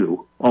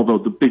Purdue, although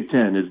the Big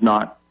Ten is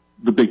not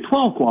the Big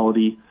 12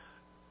 quality,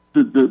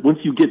 once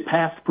you get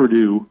past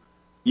Purdue,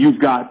 you've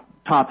got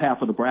top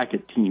half of the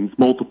bracket teams,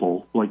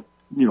 multiple, 3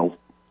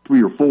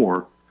 or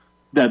 4,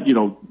 that,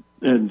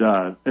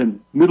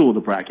 and middle of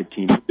the bracket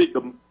teams.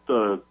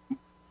 The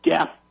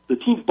gap, the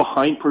teams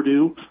behind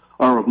Purdue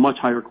are of much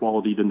higher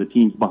quality than the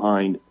teams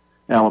behind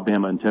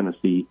Alabama and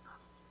Tennessee,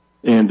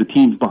 and the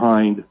teams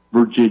behind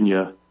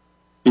Virginia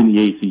in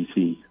the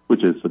ACC,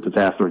 which is a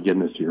disaster again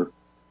this year.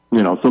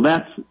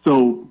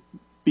 So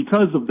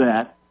because of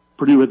that,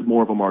 Purdue has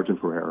more of a margin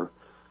for error.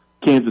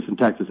 Kansas and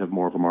Texas have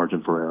more of a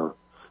margin for error.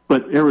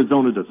 But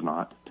Arizona does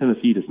not.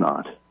 Tennessee does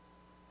not.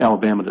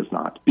 Alabama does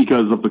not.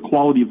 Because of the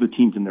quality of the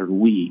teams in their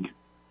league,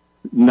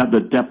 the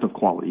depth of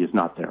quality is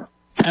not there.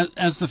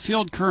 As the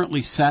field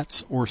currently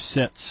sets or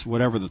sits,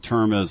 whatever the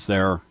term is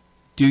there,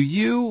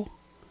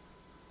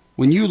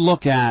 when you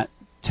look at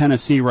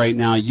Tennessee right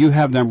now, you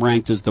have them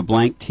ranked as the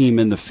blank team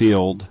in the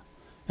field,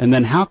 and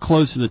then how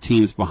close are the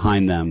teams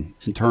behind them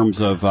in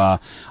terms of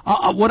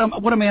what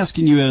I'm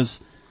asking you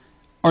is,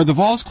 are the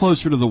Vols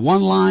closer to the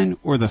 1 line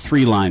or the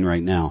 3 line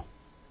right now?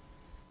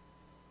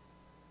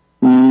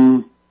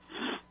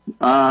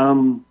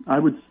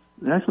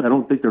 I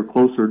don't think they're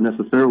closer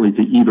necessarily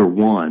to either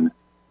one.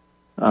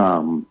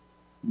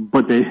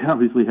 But they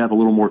obviously have a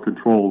little more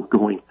control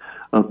going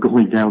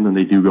down than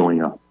they do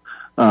going up.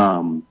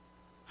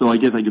 So I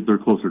guess they're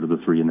closer to the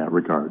 3 in that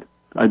regard.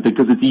 I think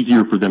because it's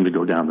easier for them to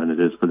go down than it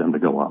is for them to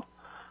go up.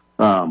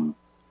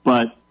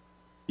 But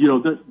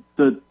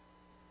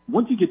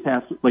once you get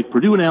past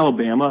Purdue and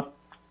Alabama,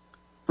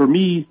 for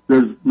me,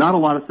 there's not a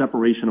lot of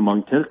separation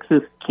among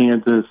Texas,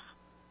 Kansas,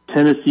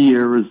 Tennessee,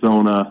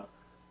 Arizona,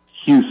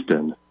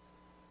 Houston,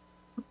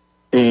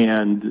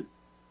 and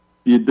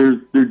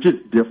they're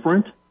just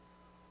different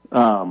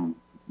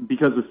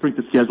because the strength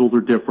of schedules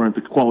are different,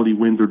 the quality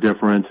wins are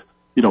different.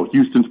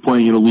 Houston's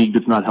playing in a league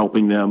that's not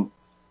helping them.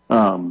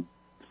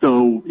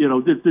 So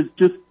there's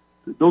just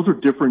those are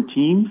different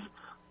teams,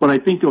 but I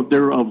think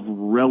they're of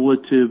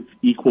relative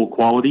equal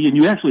quality, and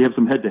you actually have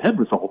some head-to-head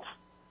results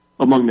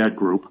among that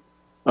group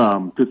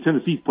because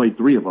Tennessee's played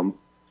 3 of them.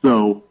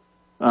 So,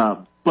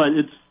 but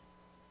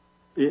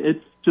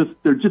it's just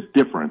they're just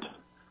different,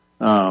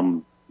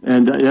 and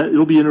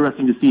it'll be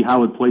interesting to see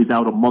how it plays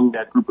out among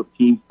that group of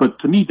teams. But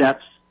to me,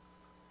 that's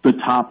the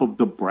top of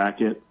the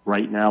bracket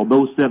right now.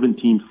 Those 7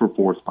 teams for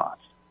 4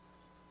 spots.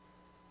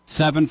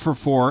 7 for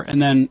 4,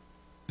 and then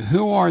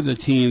who are the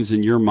teams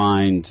in your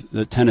mind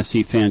that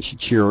Tennessee fans should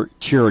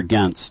cheer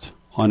against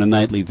on a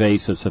nightly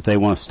basis if they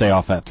want to stay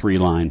off that 3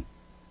 line?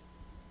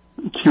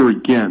 cheer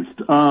against.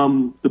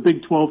 The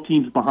Big 12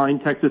 teams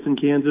behind Texas and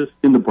Kansas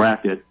in the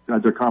bracket,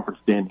 their conference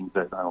standings,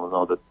 I don't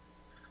know that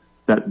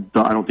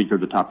I don't think they're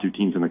the top 2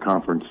 teams in the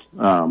conference.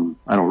 I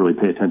don't really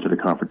pay attention to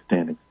conference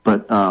standings,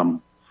 but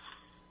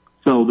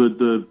so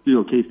the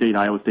K-State,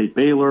 Iowa State,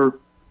 Baylor,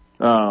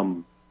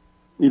 like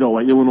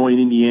Illinois and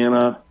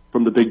Indiana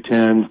from the Big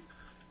 10,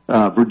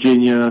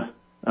 Virginia,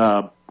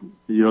 the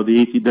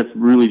AC. That's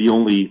really the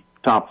only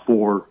top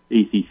 4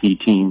 ACC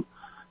team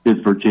is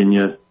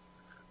Virginia.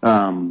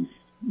 Some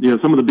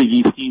of the Big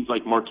East teams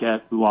like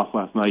Marquette, who lost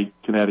last night,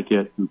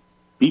 Connecticut, who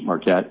beat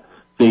Marquette,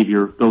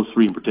 Xavier, those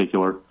 3 in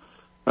particular.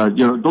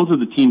 Those are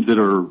the teams that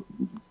are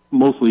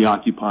mostly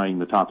occupying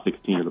the top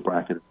 16 of the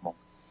bracket at the moment.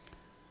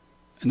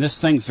 And this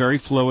thing's very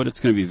fluid. It's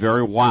going to be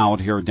very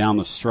wild here down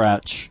the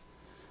stretch.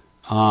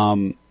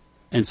 And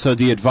so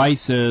the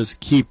advice is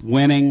keep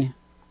winning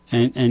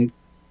and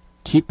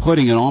keep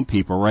putting it on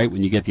people, right,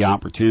 when you get the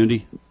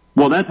opportunity.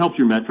 Well, that helps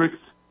your metrics,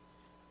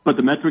 but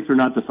the metrics are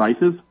not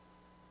decisive.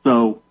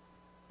 So,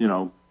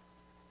 you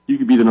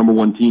could be the number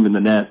 1 team in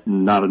the net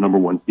and not a number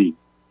 1 seed.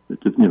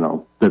 It's just,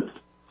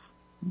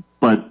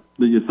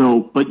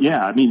 but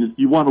yeah, I mean,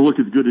 you want to look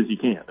as good as you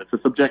can. It's a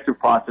subjective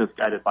process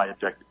guided by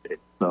objective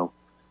data. So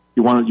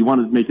you want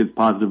to make as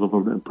positive of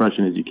an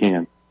impression as you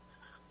can.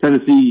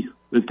 Tennessee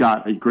has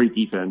got a great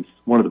defense,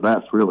 one of the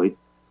best, really.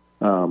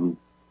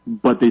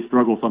 But they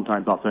struggle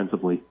sometimes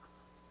offensively.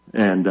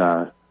 And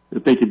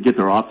if they could get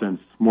their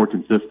offense more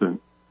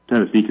consistent,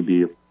 Tennessee could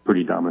be a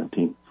pretty dominant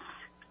team.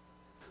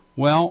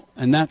 Well,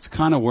 and that's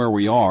kind of where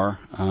we are,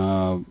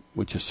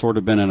 which has sort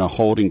of been in a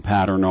holding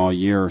pattern all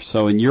year.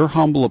 So in your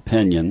humble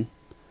opinion,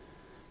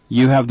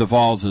 you have the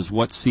Vols as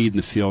what seed in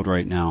the field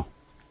right now?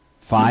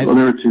 5? Well,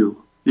 there are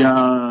 2.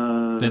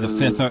 Yeah. They're the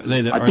 5th.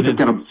 I think I've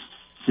got them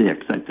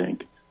 6, I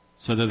think.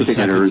 So they're the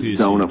second 2 seed.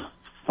 Arizona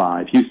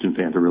 5. Houston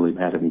fans are really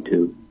mad at me,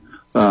 too.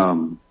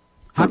 How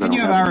can you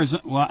have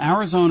Arizona? Well,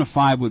 Arizona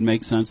 5 would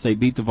make sense. They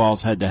beat the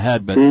Vols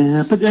head-to-head. But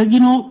yeah, but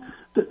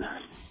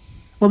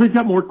well, they've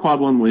got more quad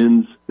 1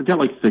 wins. They've got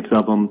like 6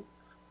 of them,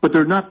 but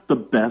they're not the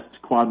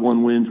best quad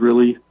 1 wins,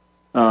 really.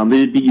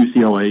 They beat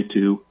UCLA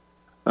too,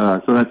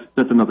 so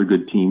that's another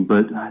good team.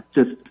 But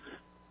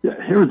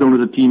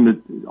Arizona's a team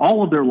that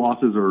all of their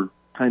losses are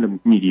kind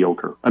of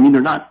mediocre. I mean,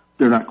 they're not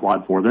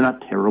quad 4. They're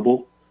not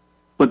terrible,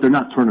 but they're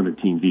not tournament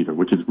teams either,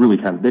 which is really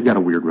they've got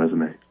a weird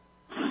resume.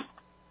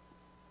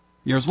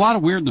 There's a lot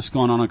of weirdness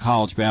going on in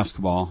college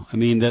basketball. I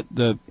mean, that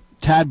the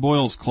Tad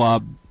Boyle's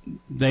club,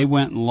 they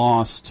went and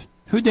lost.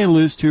 Who'd they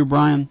lose to,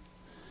 Brian?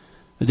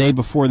 The day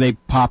before they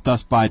popped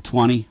us by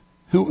 20.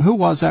 Who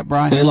was that,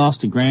 Brian? They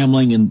lost to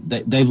Grambling, and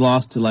they've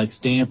lost to like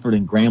Stanford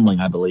and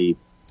Grambling, I believe.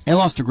 They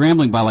lost to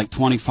Grambling by like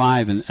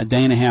 25, and a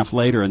day and a half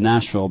later in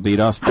Nashville beat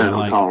us by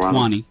like Colorado.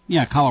 20.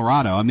 Yeah,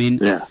 Colorado. I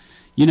mean,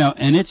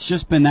 and it's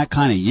just been that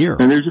kind of year.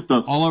 And there's just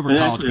all over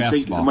college basketball. I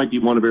think it might be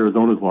one of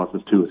Arizona's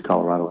losses too, is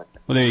Colorado.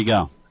 Well, there you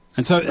go.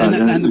 And so,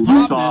 and the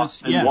problem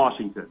is,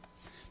 Washington.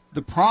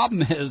 The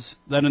problem is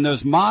that in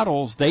those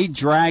models, they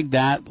drag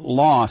that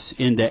loss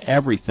into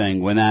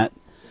everything when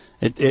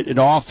it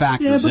all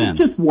factors in.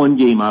 It's just one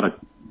game out of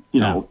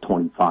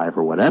 25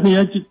 or whatever.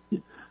 I mean,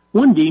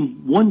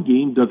 one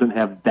game doesn't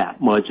have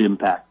that much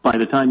impact. By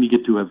the time you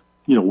get to have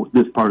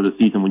this part of the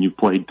season when you've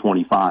played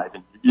 25,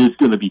 and it's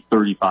going to be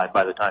 35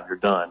 by the time you're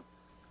done.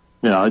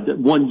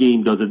 One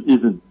game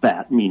isn't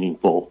that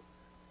meaningful,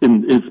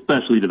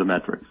 especially to the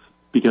metrics,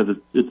 because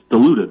it's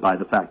diluted by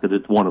the fact that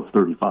it's one of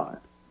 35.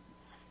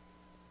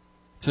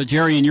 So,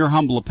 Jerry, in your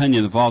humble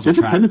opinion, the Vols are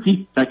tracking. Isn't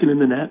Tennessee second in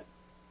the net?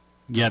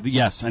 Yeah,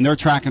 yes, and they're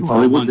tracking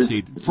for a 1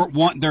 seed.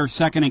 They're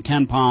second in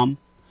Ken Palm.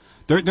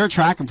 They're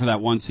tracking for that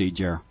 1 seed,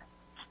 Jerry.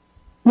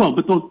 Well,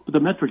 but the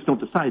metrics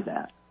don't decide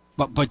that.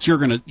 But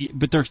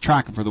they're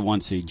tracking for the 1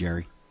 seed,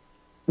 Jerry.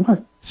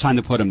 Okay. It's time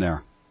to put them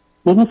there.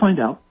 Well, we'll find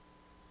out.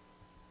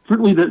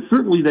 Certainly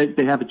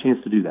they have a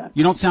chance to do that.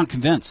 You don't sound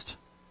convinced.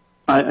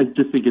 I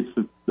just think it's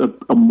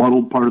a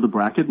muddled part of the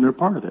bracket, and they're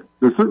part of it.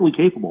 They're certainly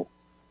capable.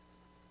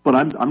 But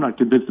I'm not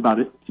convinced about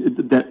it.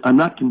 I'm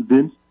not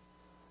convinced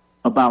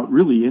about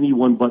really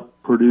anyone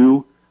but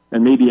Purdue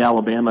and maybe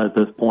Alabama at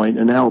this point.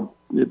 And now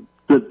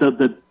those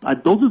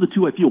are the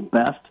 2 I feel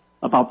best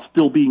about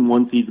still being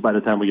 1 seeds by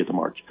the time we get to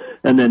March.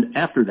 And then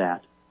after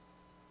that,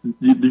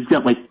 you've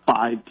got like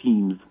 5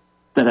 teams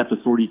that have to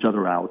sort each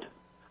other out.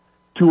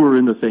 2 are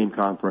in the same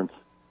conference.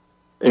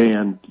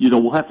 And,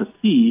 we'll have to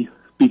see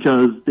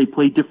because they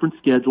play different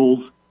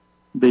schedules.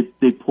 They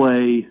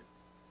play...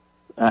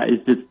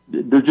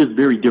 they're just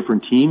very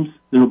different teams.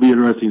 It'll be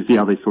interesting to see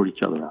how they sort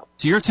each other out.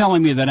 So you're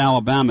telling me that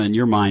Alabama, in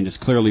your mind, is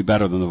clearly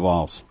better than the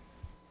Vols?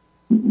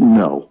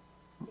 No.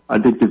 I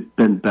think they've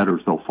been better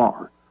so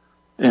far.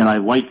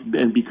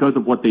 And because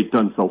of what they've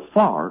done so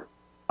far,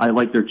 I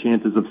like their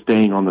chances of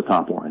staying on the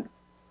top line.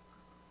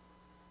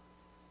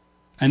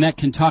 And that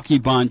Kentucky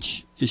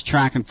bunch is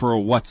tracking for a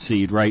what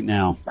seed right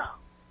now?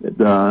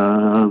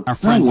 Our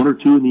friends, 1 or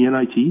 2 in the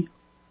NIT.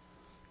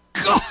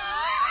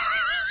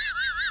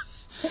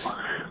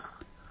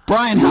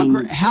 Brian,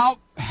 how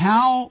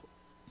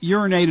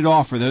urinated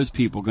off are those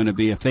people going to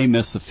be if they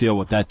miss the field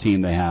with that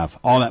team they have,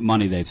 all that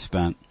money they've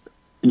spent?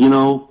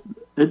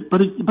 But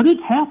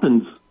it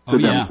happens to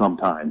them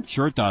sometimes.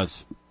 Sure it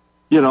does.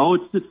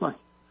 It's just like,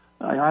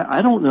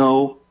 I don't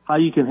know how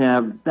you can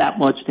have that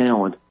much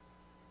talent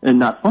and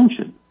not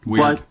function.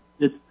 Weird. But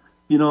it's,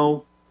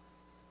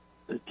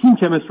 team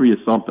chemistry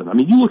is something. I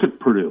mean, you look at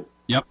Purdue.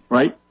 Yep.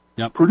 Right?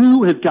 Yep.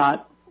 Purdue has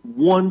got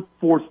one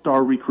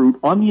 4-star recruit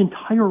on the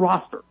entire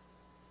roster,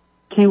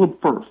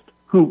 Caleb First,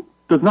 who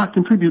does not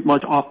contribute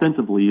much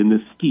offensively in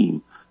this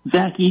scheme.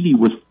 Zach Edey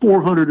was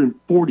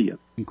 440th.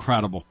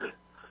 Incredible.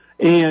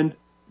 And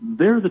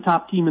they're the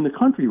top team in the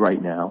country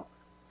right now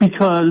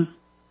because,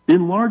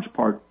 in large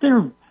part,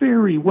 they're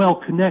very well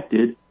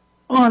connected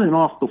on and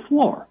off the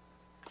floor.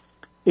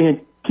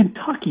 And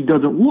Kentucky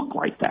doesn't look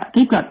like that.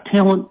 They've got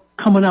talent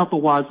coming out the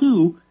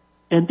wazoo,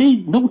 and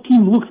no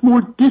team looks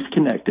more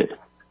disconnected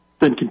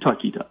than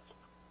Kentucky does.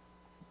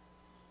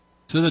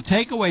 So the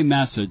takeaway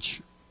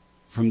message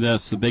from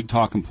this, the big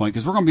talking point,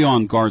 because we're going to be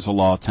on Garza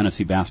Law,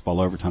 Tennessee basketball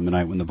overtime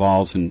tonight when the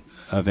Vols and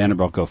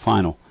Vanderbilt go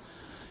final.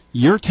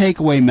 Your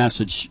takeaway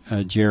message,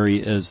 Jerry,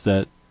 is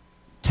that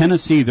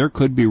Tennessee, there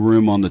could be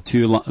room on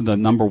the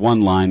number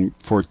one line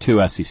for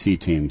 2 SEC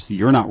teams.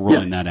 You're not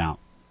ruling that out.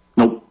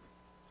 Nope.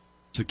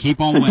 So keep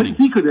on winning.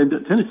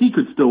 Tennessee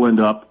could still end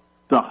up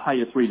the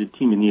highest rated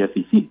team in the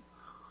SEC.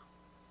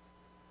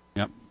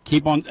 Yep.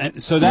 Keep on.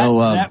 So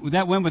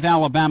that win with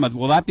Alabama,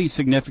 will that be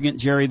significant,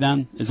 Jerry?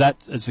 Then is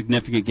that a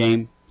significant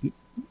game?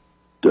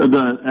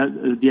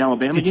 The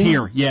Alabama it's game?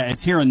 Here. Yeah,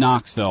 it's here in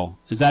Knoxville.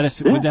 Is that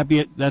would that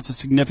be that's a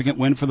significant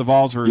win for the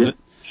Vols, or is it?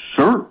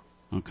 Sure.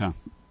 Okay.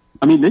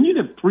 I mean, then you'd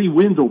have 3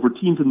 wins over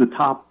teams in the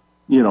top,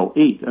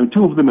 8, and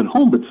 2 of them at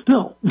home, but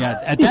still. Yeah.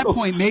 At that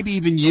point, maybe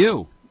even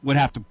you would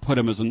have to put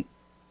them as an.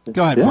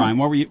 Go ahead, Brian.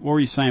 What were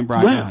you saying,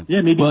 Brian? Yeah, Go ahead.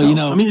 Yeah, maybe. Well,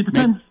 so. I mean, it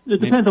depends.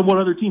 It depends on what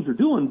other teams are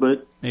doing,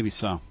 but maybe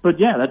so. But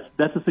yeah,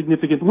 that's a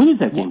significant. When is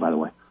that game, by the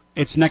way?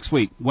 It's next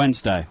week,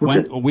 Wednesday.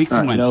 A week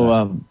from Wednesday.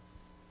 So,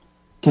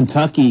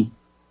 Kentucky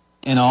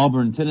and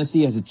Auburn,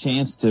 Tennessee has a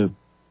chance to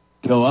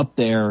go up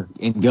there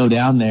and go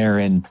down there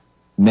and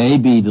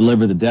maybe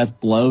deliver the death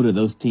blow to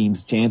those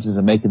teams' chances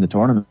of making the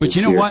tournament. But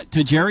you know what?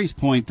 To Jerry's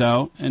point,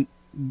 though, and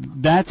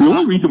that's the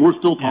only reason we're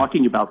still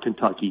talking about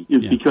Kentucky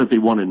is because they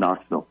won in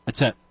Knoxville.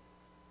 That's it.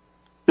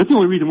 That's the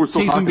only reason we're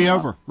still talking about it. Season would be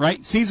over,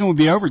 right? Season would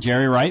be over,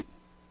 Jerry, right?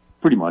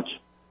 Pretty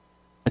much.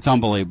 It's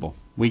unbelievable.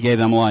 We gave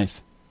them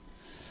life.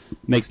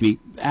 Makes me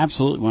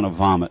absolutely want to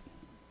vomit.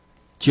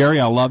 Jerry,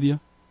 I love you.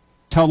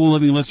 Tell the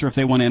living listener if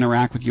they want to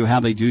interact with you how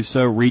they do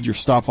so. Read your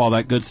stuff, all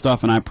that good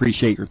stuff, and I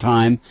appreciate your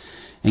time.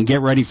 And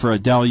get ready for a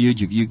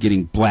deluge of you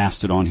getting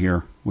blasted on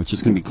here, which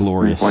is going to be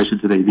glorious. Why should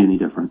today be any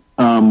different?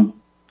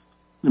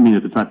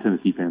 If it's not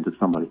Tennessee fans, it's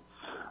somebody.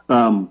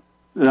 I'm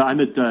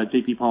at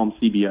JP Palm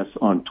CBS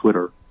on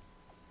Twitter,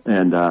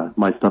 and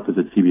my stuff is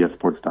at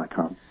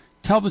cbssports.com.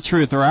 Tell the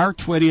truth. Are our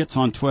Twidiots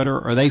on Twitter?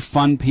 Are they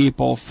fun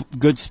people,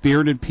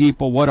 good-spirited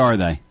people? What are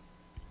they?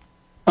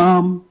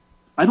 I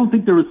don't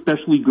think they're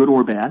especially good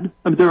or bad.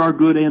 I mean, there are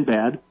good and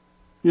bad,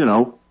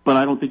 but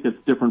I don't think that's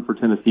different for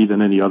Tennessee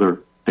than any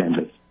other fan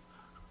base.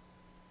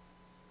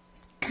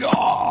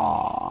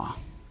 Gah.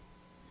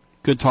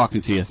 Good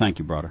talking to you. Thank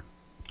you, brother.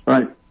 All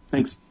right.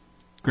 Thanks.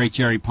 Great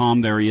Jerry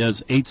Palm. There he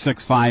is.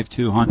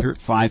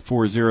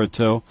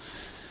 865-200-5402.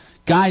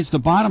 Guys, the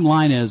bottom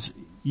line is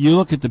you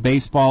look at the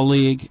baseball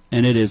league,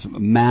 and it is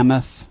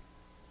mammoth.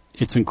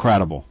 It's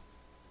incredible.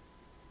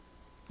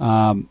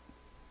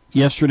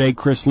 Yesterday,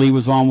 Chris Lee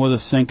was on with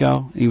us,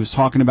 Cinco. He was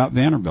talking about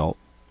Vanderbilt.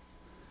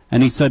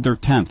 And he said they're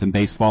 10th in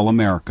Baseball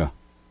America.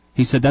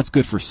 He said that's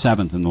good for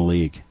 7th in the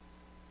league.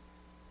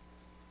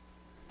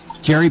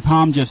 Jerry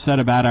Palm just said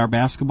about our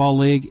basketball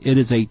league, it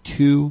is a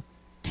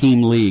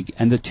 2-team league,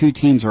 and the 2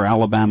 teams are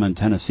Alabama and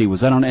Tennessee. Was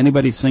that on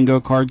anybody's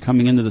Cinco card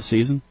coming into the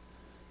season?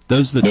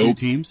 Those are the 2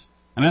 teams?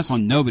 I mean, that's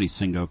on nobody's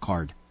Cinco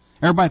card.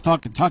 Everybody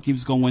thought Kentucky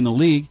was going to win the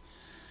league.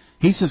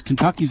 He says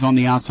Kentucky's on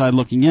the outside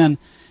looking in.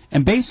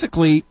 And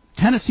basically,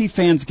 Tennessee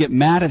fans get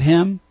mad at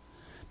him,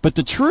 but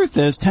the truth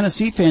is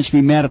Tennessee fans should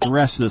be mad at the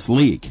rest of this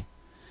league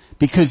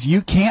because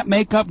you can't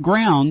make up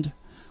ground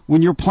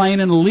when you're playing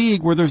in a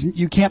league where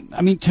you can't.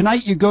 I mean,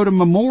 tonight you go to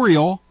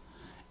Memorial,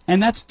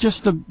 and that's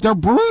just they're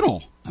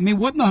brutal. I mean,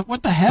 what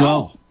the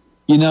hell?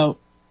 Well,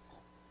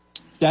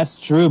 that's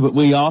true, but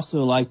we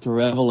also like to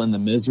revel in the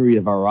misery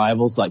of our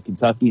rivals like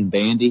Kentucky and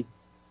Vandy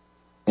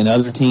and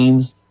other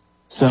teams.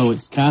 So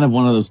it's kind of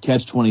one of those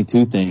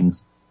catch-22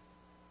 things.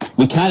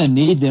 We kind of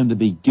need them to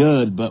be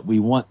good, but we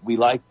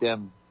like their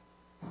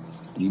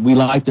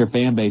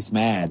fan base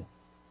mad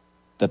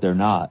that they're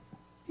not.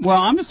 Well,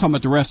 I'm just talking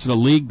about the rest of the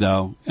league,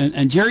 though.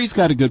 And Jerry's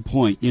got a good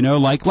point.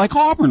 Like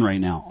Auburn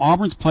right now.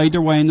 Auburn's played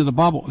their way into the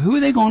bubble. Who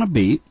are they going to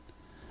beat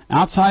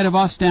outside of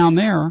us down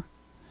there?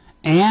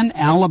 And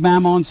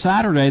Alabama on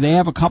Saturday. They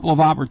have a couple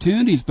of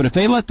opportunities, but if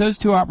they let those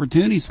 2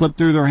 opportunities slip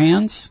through their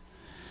hands,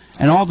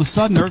 and all of a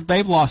sudden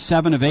they've lost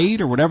 7 of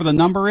 8 or whatever the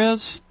number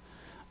is,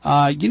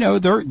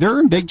 they're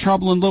in big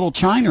trouble in Little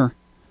China.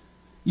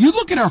 You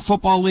look at our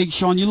football league,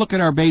 Sean, you look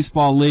at our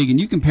baseball league,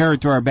 and you compare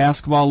it to our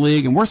basketball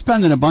league, and we're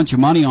spending a bunch of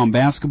money on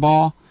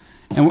basketball,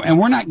 and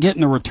we're not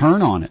getting a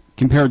return on it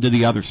compared to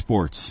the other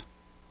sports.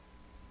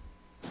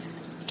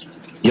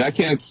 Yeah, I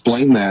can't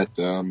explain that.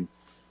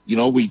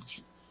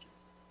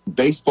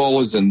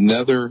 Baseball is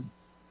another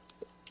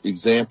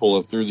example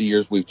of, through the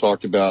years we've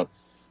talked about,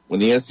 when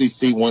the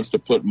SEC wants to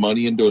put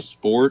money into a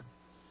sport,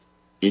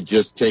 it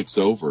just takes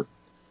over.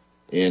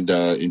 And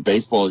in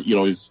baseball,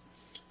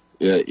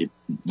 the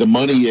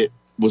money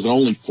was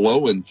only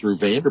flowing through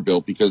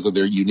Vanderbilt because of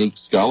their unique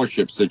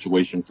scholarship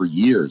situation for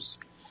years.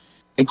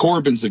 And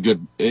Corbin's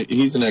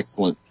he's an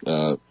excellent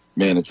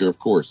manager, of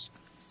course.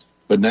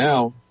 But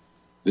now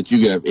that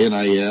you have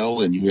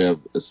NIL and you have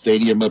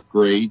stadium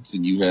upgrades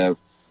and you have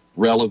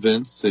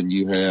relevance and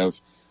you have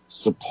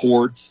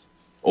support,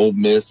 Ole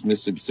Miss,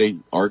 Mississippi State,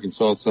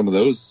 Arkansas, some of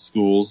those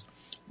schools,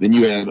 then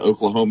you add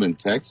Oklahoma and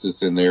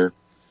Texas in there.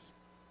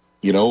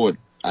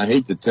 I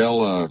hate to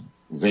tell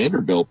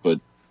Vanderbilt, but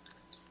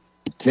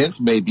 10th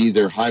may be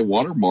their high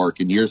water mark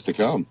in years to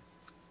come.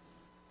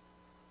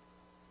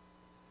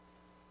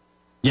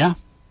 Yeah.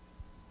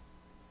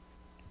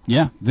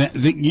 Yeah. You're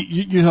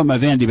talking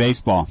about Vandy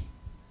baseball.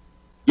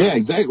 Yeah,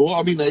 exactly. Well,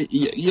 I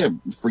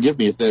mean, forgive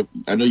me if that,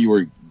 I know you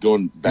were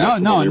going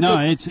back. No.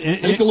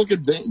 Take a look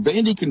at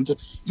Vandy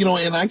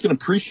and I can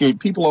appreciate,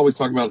 people always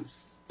talk about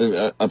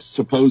a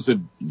supposed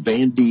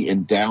Vandy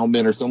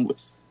endowment or something.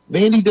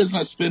 Vandy does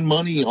not spend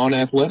money on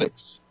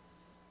athletics.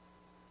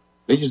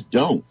 They just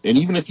don't. And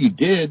even if you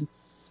did,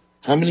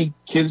 how many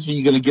kids are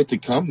you going to get to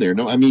come there?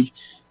 No, I mean,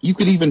 you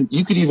could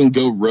even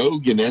go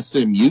rogue and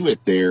SMU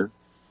it there,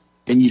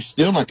 and you're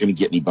still not going to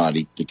get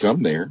anybody to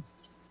come there.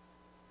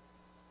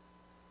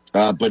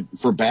 But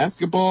for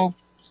basketball,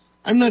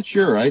 I'm not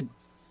sure. I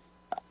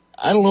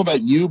don't know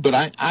about you, but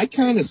I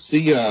kind of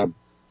see a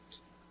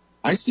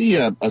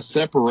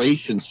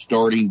separation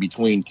starting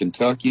between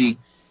Kentucky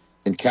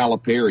and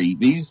Calipari.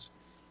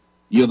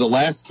 The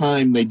last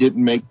time they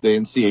didn't make the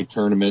NCAA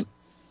tournament,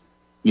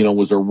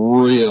 was a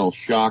real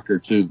shocker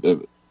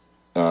to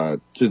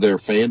their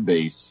fan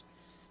base.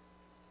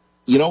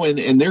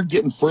 And they're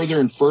getting further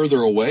and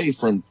further away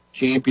from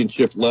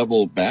championship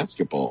level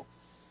basketball.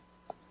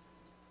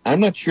 I'm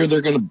not sure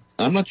they're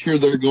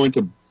going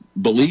to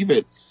believe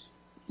it.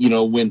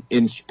 When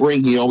in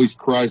spring he always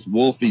cries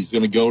wolf, he's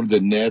going to go to the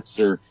Nets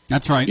or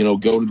that's right.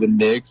 Go to the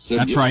Knicks.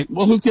 That's right.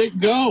 Well, who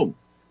can't go?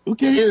 Who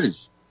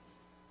cares?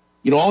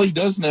 All he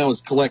does now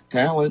is collect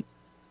talent.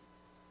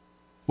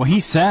 Well,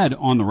 he said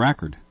on the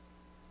record,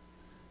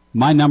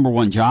 my number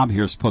one job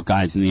here is to put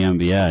guys in the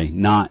NBA,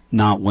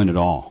 not win it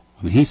all.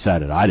 I mean, he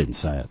said it. I didn't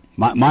say it.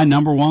 My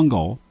number one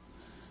goal.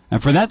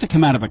 And for that to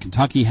come out of a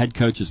Kentucky head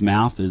coach's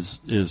mouth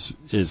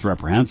is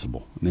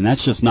reprehensible. I mean,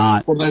 that's just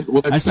not.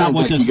 That's not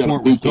what this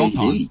sport was built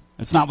on.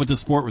 That's not what this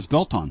sport was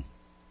built on.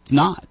 It's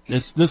not.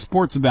 This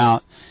sport's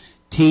about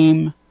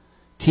team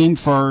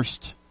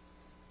first.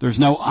 There's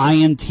no I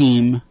in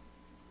team.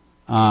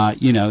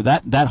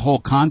 That whole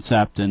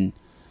concept, and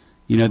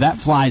that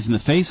flies in the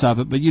face of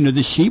it. But the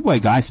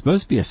Sheboy guy's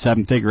supposed to be a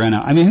 7-figure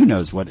NL. I mean, who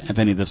knows if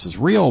any of this is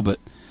real? But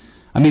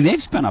I mean,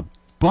 they've spent a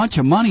bunch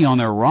of money on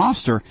their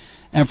roster.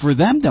 And for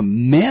them to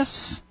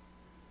miss,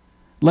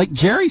 like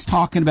Jerry's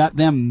talking about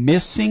them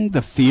missing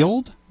the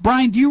field,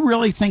 Brian, do you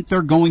really think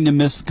they're going to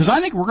miss? Because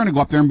I think we're going to go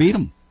up there and beat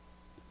them.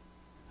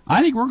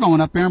 I think we're going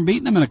up there and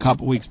beating them in a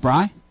couple weeks,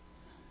 Brian.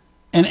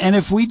 And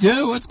if we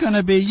do, it's going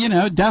to be,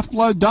 death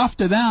blow duff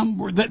to them.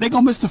 They going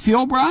to miss the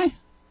field, Brian?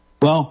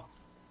 Well,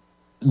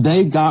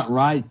 they got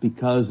right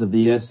because of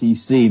the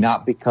SEC,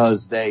 not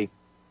because they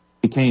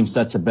became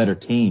such a better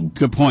team.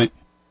 Good point.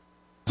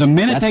 The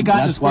minute they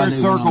got in the squared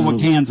circle with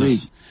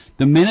Kansas,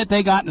 the minute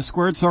they got in the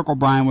squared circle,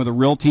 Brian, with a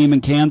real team in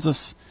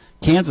Kansas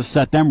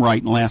set them right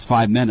in the last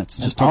 5 minutes.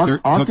 Just took their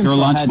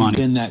lunch hadn't money.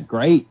 Been that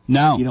great?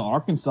 No.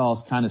 Arkansas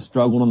has kind of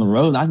struggled on the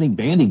road. I think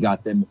Vandy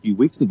got them a few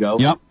weeks ago.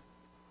 Yep.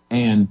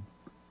 And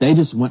they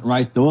just went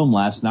right through them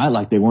last night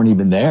like they weren't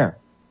even there.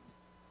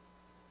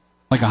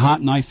 Like a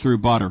hot knife through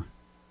butter.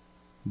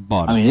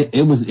 I mean,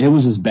 it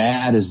was as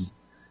bad as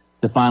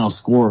the final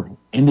score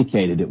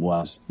indicated it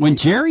was. When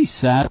Jerry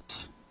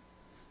sets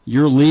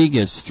your league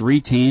is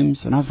 3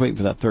 teams, and I was waiting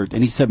for that third,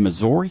 and he said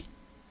Missouri,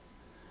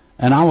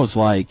 and I was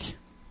like,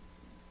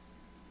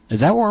 is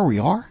that where we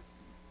are?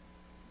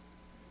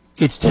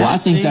 It's Tennessee, I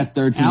think that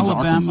third team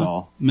Alabama,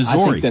 Arkansas. Missouri.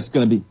 I think that's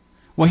going to be.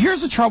 Well,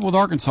 here's the trouble with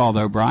Arkansas,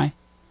 though, Bri.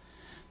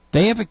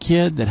 They have a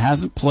kid that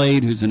hasn't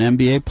played who's an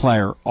NBA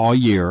player all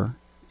year,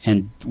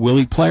 and will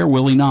he play or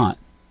will he not?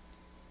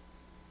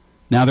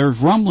 Now, there's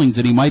rumblings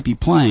that he might be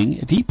playing.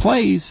 If he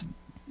plays,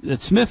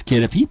 that Smith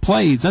kid, if he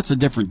plays, that's a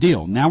different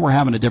deal. Now we're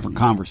having a different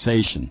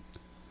conversation.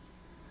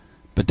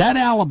 But that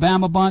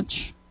Alabama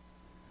bunch,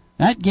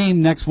 that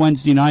game next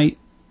Wednesday night,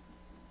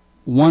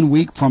 1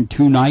 week from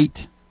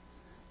tonight,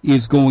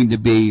 is going to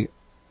be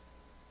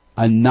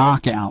a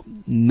knockout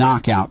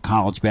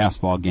college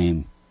basketball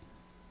game.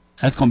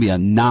 That's going to be a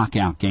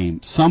knockout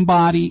game.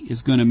 Somebody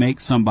is going to make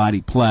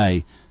somebody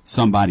play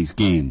somebody's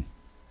game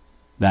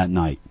that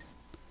night.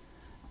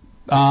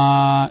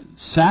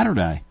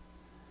 Saturday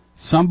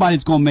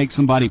somebody's going to make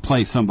somebody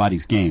play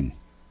somebody's game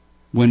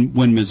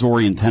when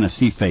Missouri and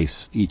Tennessee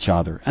face each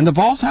other. And the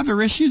Vols have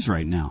their issues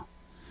right now.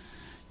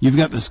 You've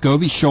got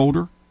Vescovi's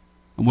shoulder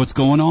and what's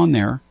going on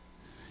there.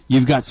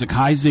 You've got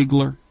Zakai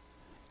Ziegler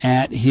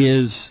at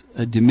his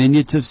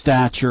diminutive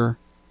stature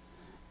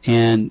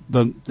and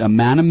the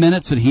amount of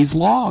minutes that he's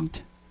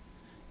logged.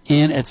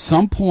 And at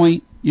some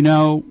point,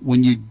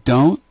 when you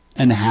don't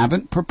and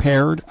haven't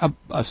prepared a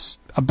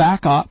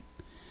backup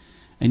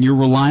and you're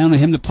relying on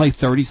him to play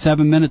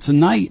 37 minutes a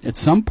night, at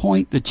some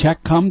point the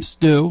check comes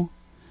due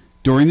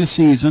during the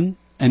season.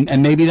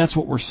 And maybe that's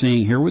what we're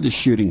seeing here with the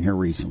shooting here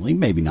recently.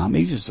 Maybe not.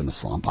 Maybe he's just in a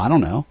slump. I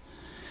don't know.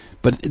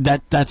 But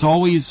that's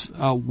always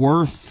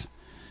worth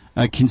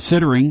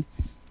considering.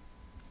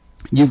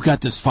 You've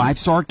got this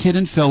 5-star kid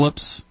in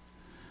Phillips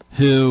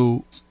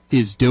who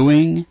is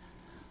doing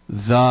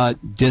the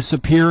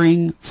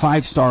disappearing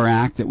 5-star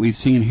act that we've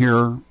seen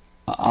here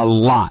a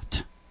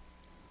lot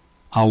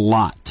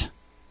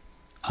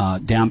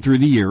down through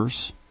the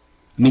years.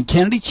 I mean,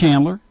 Kennedy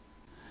Chandler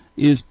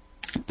is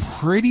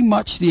pretty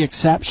much the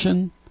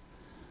exception.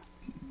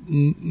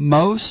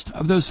 Most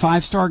of those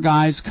 5-star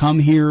guys come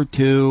here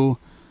to,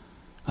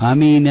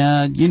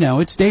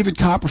 it's David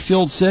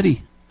Copperfield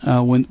City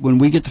when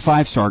we get the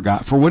 5-star guy,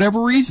 for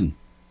whatever reason.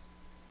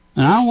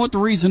 And I don't know what the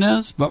reason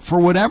is, but for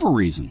whatever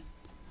reason.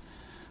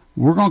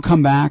 We're going to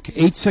come back,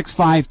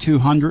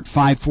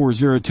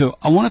 865-200-5402.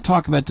 I want to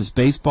talk about this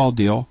baseball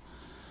deal.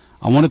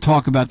 I want to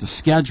talk about the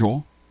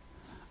schedule.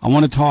 I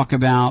want to talk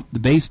about the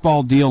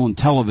baseball deal and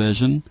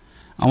television.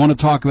 I want to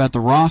talk about the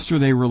roster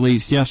they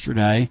released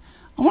yesterday.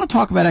 I want to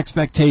talk about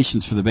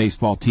expectations for the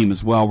baseball team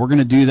as well. We're going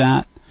to do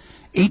that.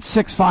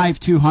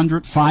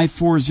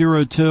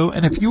 865-200-5402.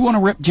 And if you want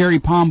to rip Jerry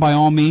Palm, by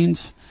all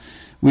means,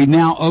 we've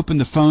now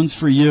opened the phones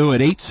for you at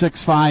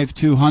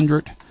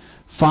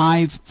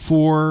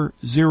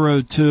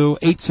 865-200-5402.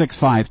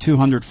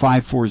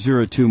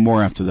 865-200-5402.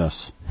 More after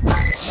this.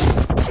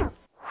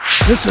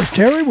 This is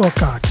Terry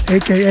Wilcox,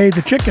 a.k.a.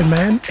 the Chicken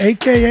Man,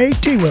 a.k.a.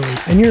 T-Willie,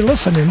 and you're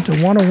listening to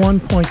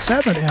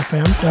 101.7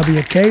 FM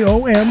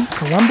WKOM,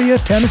 Columbia,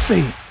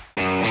 Tennessee.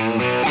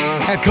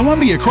 At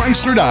Columbia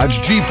Chrysler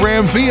Dodge Jeep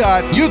Ram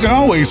Fiat, you can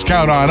always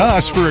count on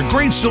us for a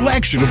great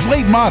selection of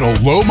late model,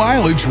 low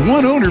mileage,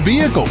 one owner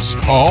vehicles.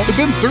 All have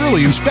been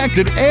thoroughly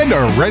inspected and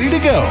are ready to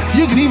go.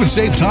 You can even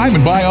save time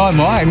and buy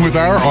online with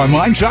our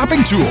online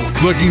shopping tool.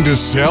 Looking to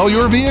sell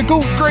your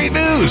vehicle? Great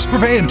news! We're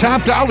paying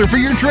top dollar for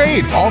your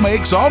trade. All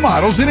makes, all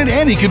models, and in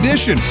any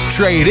condition.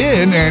 Trade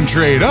in and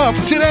trade up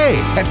today.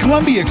 At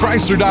Columbia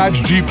Chrysler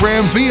Dodge Jeep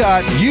Ram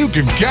Fiat, you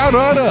can count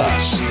on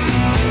us.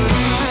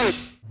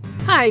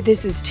 Hi,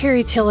 this is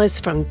Terry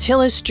Tillis from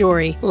Tillis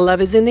Jewelry.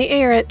 Love is in the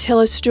air at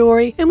Tillis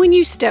Jewelry, and when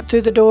you step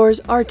through the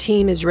doors, our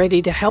team is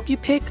ready to help you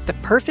pick the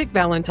perfect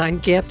Valentine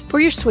gift for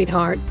your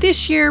sweetheart.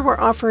 This year, we're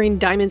offering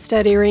diamond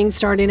stud earrings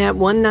starting at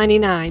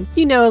 $199.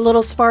 You know, a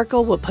little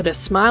sparkle will put a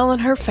smile on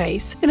her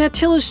face, and at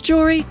Tillis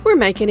Jewelry, we're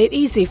making it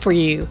easy for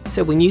you.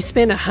 So when you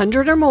spend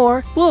 $100 or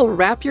more, we'll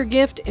wrap your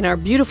gift in our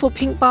beautiful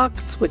pink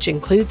box, which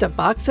includes a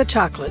box of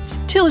chocolates.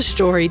 Tillis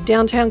Jewelry,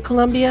 downtown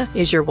Columbia,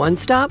 is your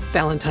one-stop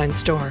Valentine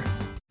store.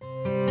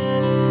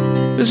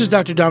 This is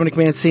Dr. Dominic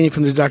Mancini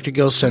from the Dr.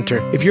 Gill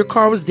Center. If your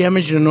car was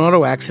damaged in an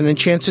auto accident,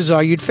 chances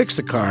are you'd fix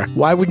the car.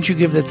 Why wouldn't you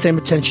give that same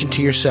attention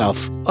to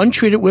yourself?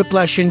 Untreated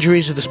whiplash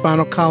injuries of the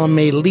spinal column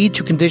may lead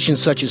to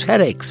conditions such as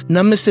headaches,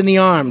 numbness in the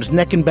arms,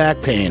 neck and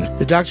back pain.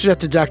 The doctors at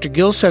the Dr.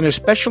 Gill Center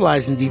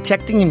specialize in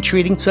detecting and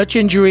treating such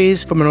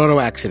injuries from an auto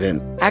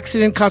accident.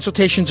 Accident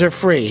consultations are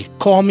free.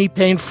 Call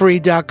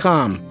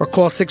mepainfree.com or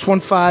call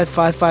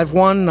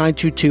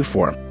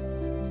 615-551-9224.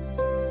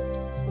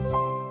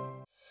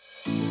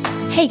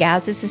 Hey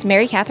guys, this is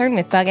Mary Catherine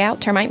with Bug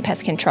Out Termite and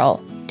Pest Control.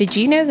 Did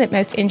you know that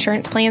most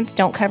insurance plans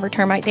don't cover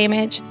termite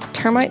damage?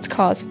 Termites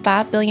cause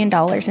 $5 billion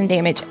in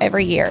damage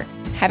every year.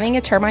 Having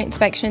a termite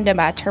inspection done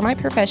by a termite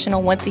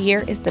professional once a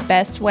year is the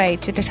best way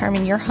to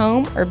determine your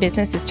home or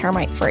business is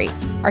termite-free.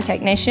 Our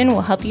technician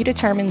will help you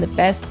determine the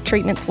best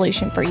treatment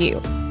solution for you.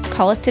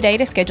 Call us today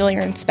to schedule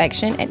your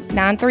inspection at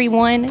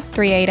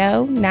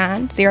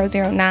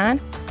 931-380-9009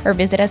 or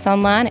visit us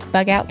online at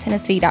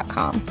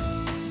bugouttennessee.com.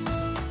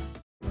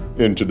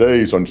 In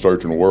today's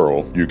uncertain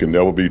world, you can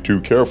never be too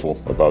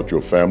careful about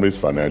your family's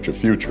financial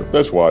future.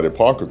 That's why the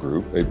Parker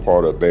Group, a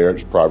part of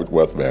Baird's Private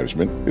Wealth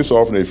Management, is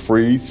offering a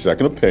free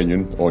second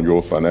opinion on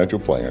your financial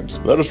plans.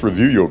 Let us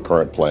review your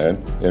current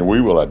plan, and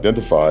we will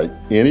identify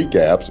any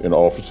gaps and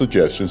offer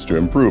suggestions to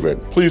improve it.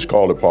 Please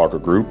call the Parker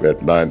Group at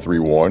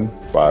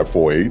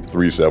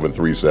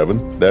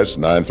 931-548-3737. That's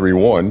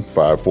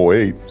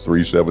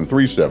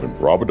 931-548-3737.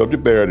 Robert W.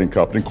 Baird &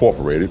 Company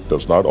Incorporated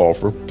does not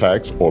offer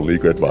tax or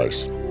legal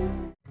advice.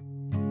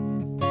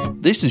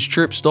 This is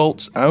Trip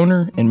Stoltz,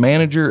 owner and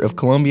manager of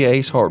Columbia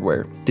Ace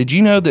Hardware. Did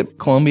you know that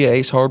Columbia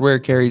Ace Hardware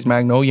carries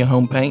Magnolia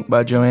Home Paint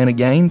by Joanna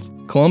Gaines?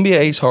 Columbia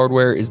Ace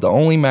Hardware is the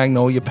only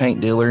Magnolia paint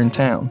dealer in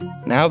town.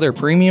 Now their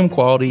premium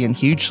quality and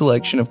huge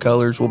selection of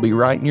colors will be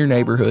right in your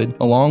neighborhood,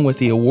 along with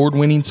the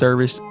award-winning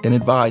service and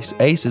advice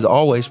Ace has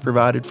always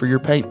provided for your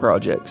paint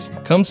projects.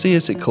 Come see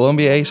us at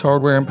Columbia Ace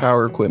Hardware and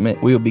Power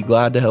Equipment. We will be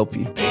glad to help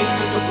you.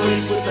 Ace is the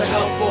place with the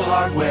helpful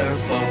hardware,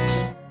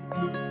 folks.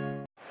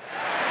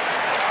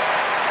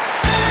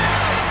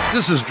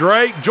 This is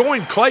Drake.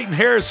 Join Clayton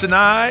Harris and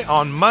I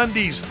on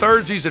Mondays,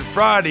 Thursdays, and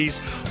Fridays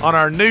on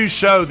our new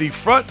show, the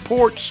Front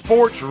Porch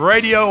Sports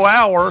Radio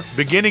Hour,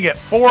 beginning at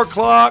 4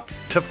 o'clock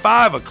to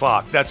 5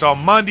 o'clock. That's on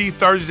Monday,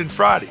 Thursdays, and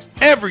Fridays.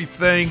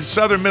 Everything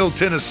Southern Middle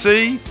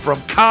Tennessee,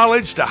 from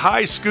college to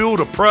high school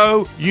to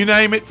pro, you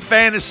name it,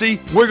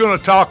 fantasy, we're going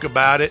to talk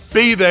about it.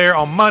 Be there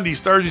on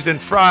Mondays, Thursdays, and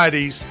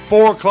Fridays,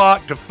 4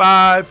 o'clock to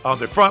 5 on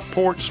the Front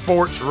Porch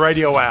Sports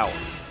Radio Hour.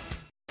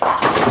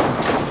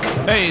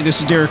 Hey, this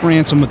is Derek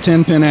Ransom with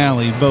 10 Pin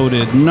Alley,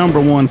 voted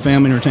 #1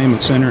 family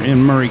entertainment center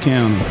in Murray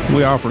County.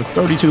 We offer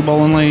 32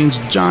 bowling lanes,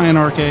 giant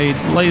arcade,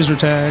 laser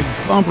tag,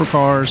 bumper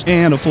cars,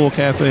 and a full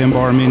cafe and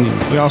bar menu.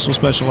 We also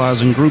specialize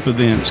in group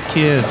events,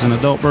 kids and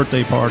adult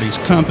birthday parties,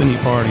 company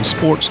parties,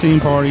 sports team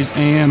parties,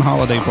 and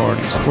holiday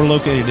parties. We're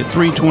located at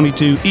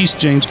 322 East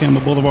James Campbell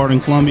Boulevard in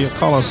Columbia.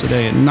 Call us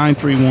today at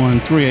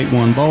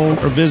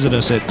 931-381-BOWL or visit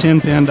us at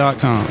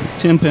 10pin.com.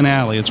 10 Pin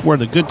Alley, it's where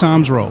the good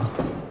times roll.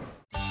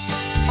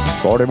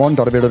 Come to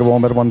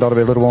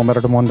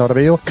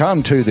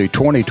the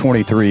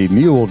 2023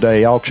 Mule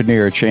Day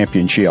Auctioneer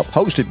Championship,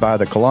 hosted by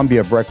the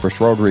Columbia Breakfast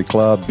Rotary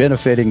Club,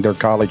 benefiting their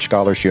college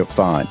scholarship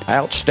fund.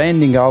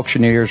 Outstanding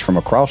auctioneers from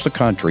across the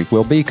country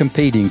will be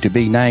competing to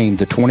be named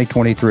the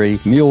 2023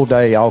 Mule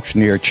Day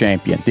Auctioneer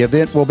Champion. The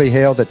event will be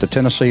held at the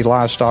Tennessee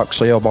Livestock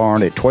Sale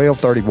Barn at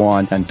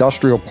 1231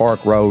 Industrial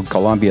Park Road,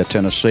 Columbia,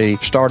 Tennessee,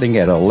 starting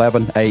at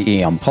 11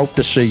 a.m. Hope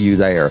to see you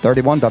there.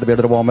 31.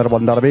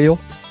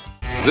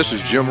 This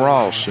is Jim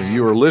Ross, and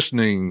you are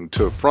listening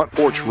to Front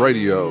Porch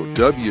Radio,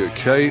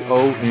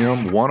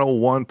 WKOM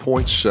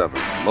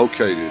 101.7,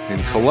 located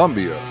in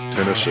Columbia,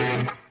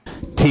 Tennessee.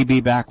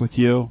 TB back with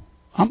you.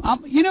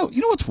 You know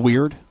what's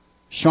weird?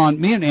 Sean,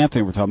 me and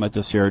Anthony were talking about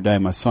this the other day,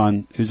 my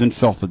son, who's in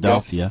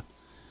Philadelphia.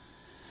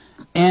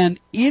 And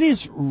it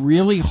is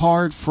really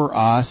hard for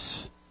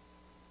us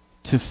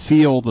to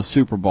feel the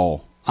Super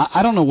Bowl.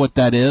 I don't know what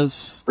that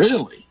is.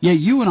 Really? Yeah,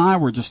 you and I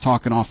were just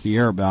talking off the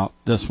air about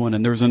this one,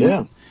 and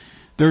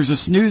there's a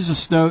snooze, a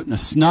snout, and a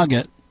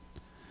snugget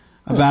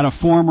about a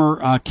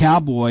former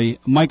Cowboy,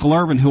 Michael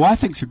Irvin, who I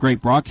think is a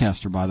great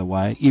broadcaster, by the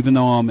way, even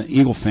though I'm an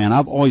Eagle fan.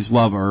 I've always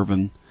loved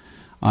Irvin,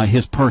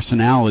 his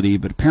personality,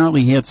 but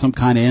apparently he had some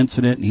kind of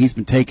incident, and he's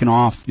been taken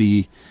off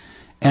the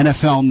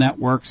NFL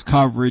Network's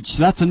coverage.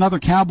 So that's another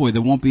Cowboy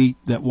that won't be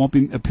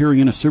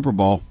appearing in a Super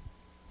Bowl.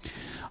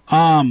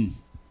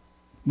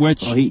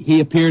 Which he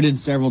appeared in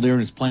several during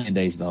his playing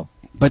days, though.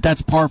 But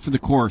that's par for the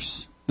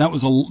course. That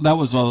was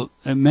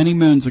many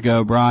moons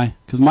ago, Bri.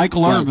 Because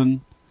Michael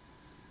Irvin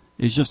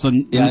is just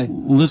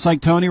just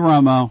like Tony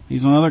Romo.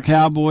 He's another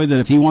Cowboy that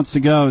if he wants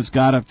to go, has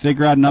got to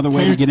figure out another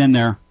way to get in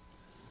there.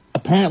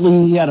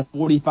 Apparently, he had a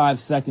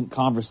 45-second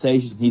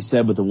conversation, he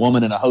said, with a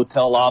woman in a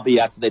hotel lobby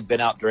after they'd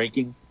been out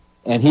drinking.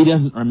 And he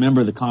doesn't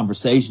remember the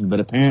conversation, but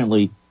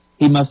apparently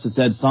he must have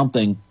said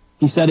something.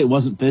 He said it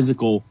wasn't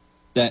physical,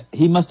 that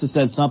he must have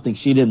said something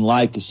she didn't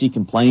like because she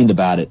complained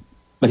about it.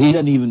 But he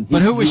doesn't even.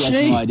 But who was he she?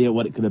 has no idea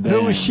what it could have been.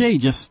 Who was she?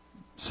 Just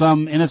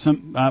some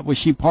innocent? Was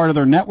she part of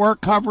their network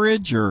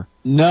coverage or?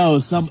 No,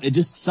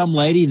 just some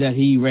lady that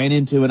he ran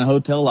into in a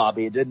hotel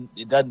lobby.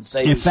 It doesn't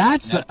say. If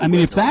that's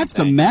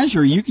the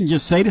measure, you can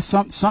just say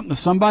something to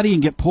somebody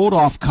and get pulled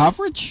off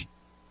coverage.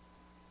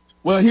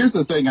 Well, here's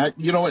the thing.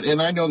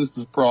 And I know this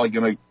is probably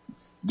going to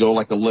go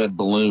like a lead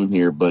balloon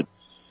here, but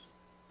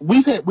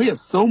we have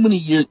so many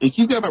years. If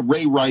you got a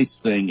Ray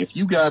Rice thing, if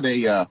you got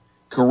a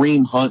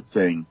Kareem Hunt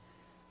thing,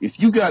 if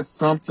you got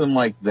something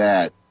like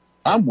that,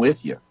 I'm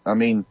with you. I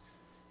mean,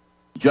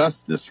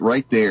 justice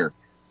right there.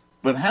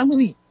 But how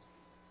many?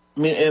 I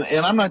mean,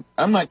 and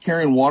I'm not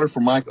carrying water for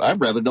Michael. I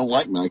rather don't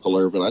like Michael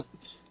Irvin. I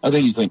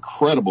think he's an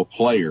incredible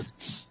player,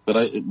 but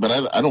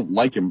I don't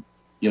like him.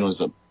 As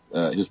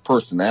his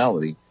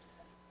personality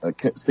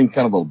seemed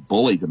kind of a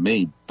bully to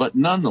me. But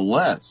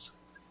nonetheless,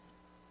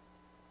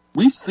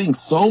 we've seen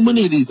so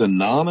many of these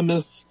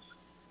anonymous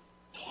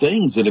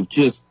things that have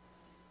just.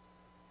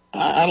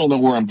 I don't know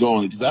where I'm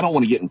going because I don't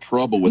want to get in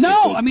trouble with it.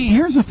 No, I mean,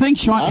 here's the thing,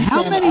 Sean.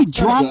 How many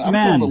drunk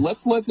men?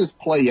 Let's let this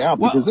play out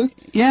because these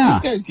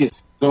guys get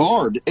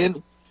scarred.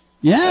 And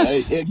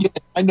yes, again,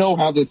 I know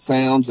how this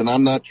sounds, and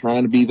I'm not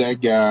trying to be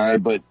that guy,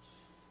 but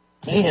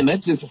man,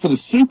 that just for the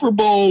Super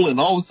Bowl, and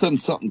all of a sudden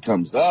something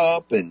comes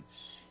up, and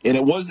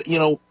it was,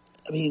 I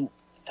mean,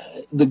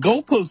 the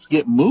goalposts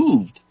get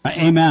moved.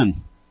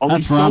 Amen. On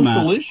That's these where I'm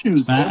social at.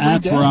 issues.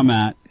 That's where I'm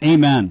at.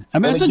 Amen. I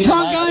mean, it's a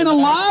drunk guy in a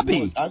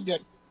lobby.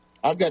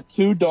 I've got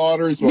two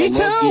daughters who I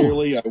love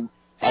dearly. I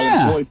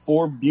enjoy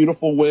 4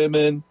 beautiful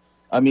women.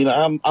 I mean,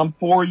 I'm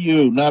for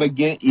you, not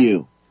against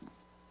you.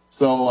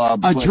 So a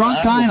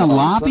drunk guy in a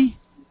lobby?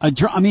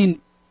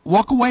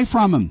 Walk away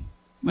from him.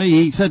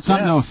 He said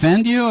something to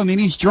offend you. I mean,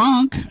 he's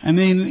drunk. I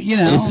mean,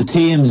 It's a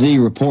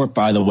TMZ report,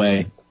 by the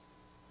way.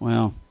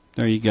 Well,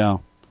 There you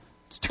go.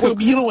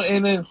 Well, you know,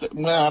 and then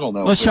I don't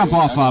know. Let's jump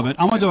off of it.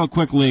 I'm gonna do a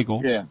quick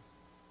legal. Yeah.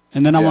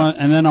 And then I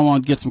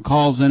want to get some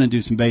calls in and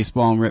do some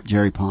baseball and rip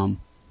Jerry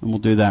Palm, and we'll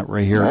do that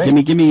right here. Right.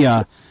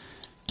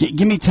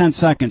 Give me 10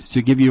 seconds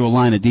to give you a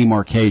line of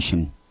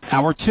demarcation.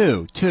 Hour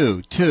two,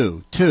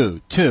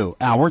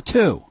 hour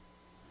two,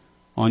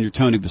 on your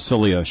Tony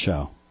Basilio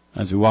show.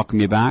 As we welcome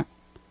you back,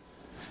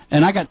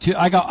 and I got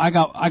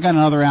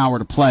another hour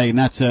to play, and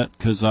that's it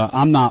because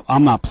I'm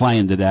not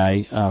playing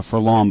today for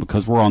long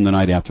because we're on the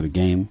night after the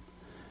game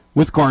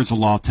with Guards of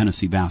Law,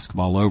 Tennessee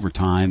basketball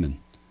overtime, and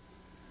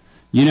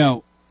you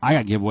know. I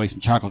got to give away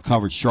some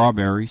chocolate-covered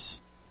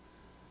strawberries.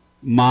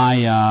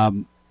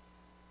 Sean,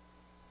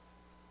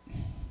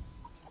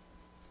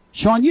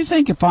 you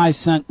think if I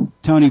sent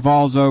Tony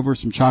Valls over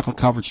some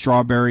chocolate-covered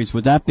strawberries,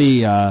 would that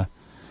be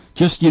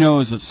just,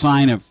 as a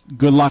sign of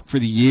good luck for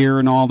the year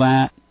and all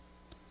that?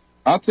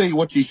 I'll tell you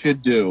what you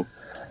should do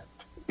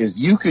is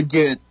you could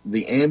get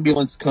the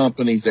ambulance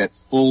companies at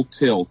full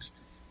tilt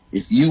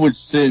if you would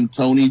send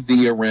Tony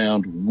V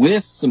around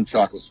with some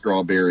chocolate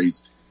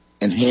strawberries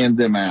and hand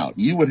them out.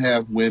 You would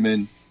have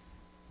women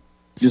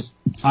just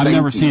I've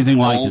never seen anything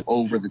like it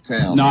over the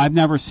town. No, I've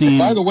never seen. And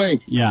by the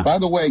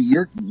way,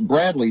 you're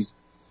Bradley's.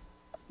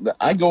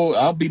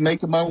 I'll be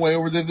making my way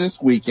over there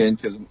this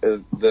weekend because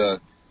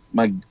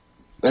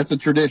that's a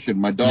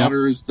tradition. My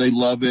daughters, they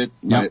love it.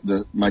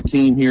 My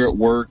team here at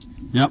work.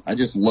 Yep. I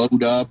just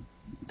load up,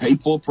 pay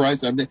full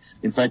price. In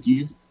fact,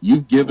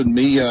 you've given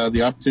me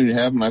the opportunity to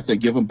have them. I say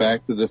give them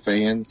back to the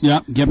fans.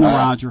 Yep. Give them to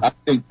Roger. I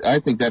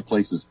think that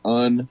place is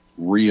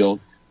unreal.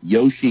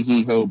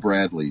 Yoshi-Hee-Ho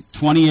Bradley's.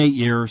 28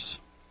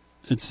 years.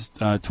 It's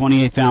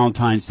 28th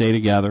Valentine's Day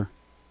together.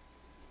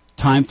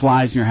 Time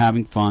flies and you're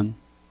having fun.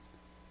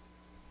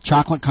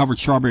 Chocolate-covered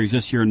strawberries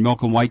this year in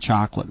milk and white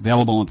chocolate.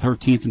 Available on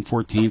 13th and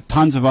 14th.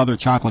 Tons of other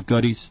chocolate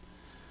goodies.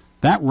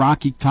 That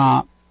Rocky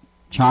Top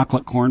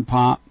chocolate corn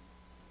pop.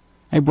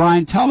 Hey,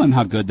 Brian, tell them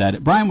how good that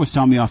is. Brian was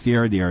telling me off the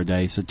air the other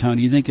day. He said,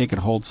 Tony, you think they could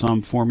hold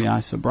some for me? I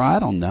said, Brian, I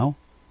don't know.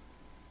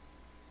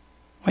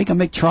 Why you going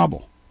to make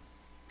trouble?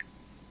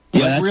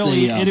 Yeah, it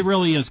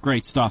really is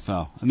great stuff,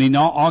 though. I mean,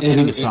 all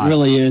kidding aside. It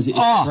really is.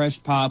 It's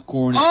fresh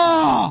popcorn. It's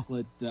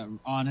chocolate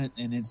on it,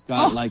 and it's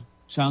got like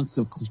chunks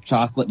of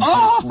chocolate and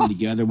popcorn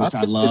together, which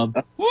I love.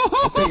 Do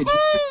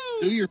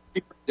your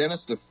favorite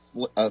dentist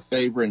a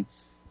favor and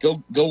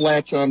go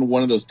latch on to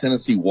one of those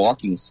Tennessee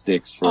walking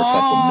sticks for a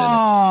couple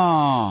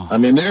minutes. I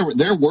mean,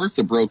 they're worth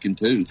a broken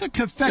tooth. It's a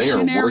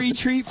confectionery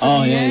treat for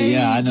the ages.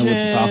 Yeah, I know what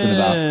you're talking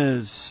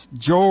about.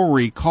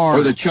 Jewelry,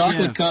 cards, or the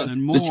chocolate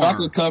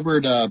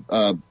covered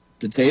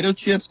potato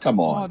chips. Come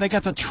on. Oh, they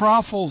got the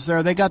truffles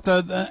there. They got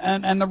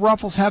and the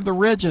ruffles have the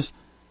ridges.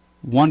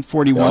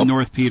 141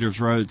 North Peters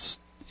Road,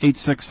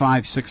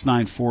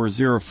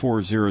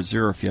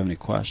 865-694-0400 if you have any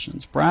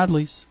questions.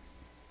 Bradley's.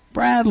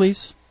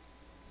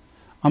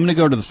 I'm going to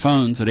go to the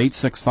phones at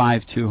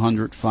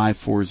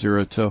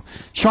 865-200-5402.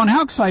 Sean,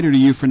 how excited are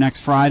you for next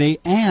Friday?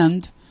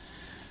 And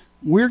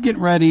we're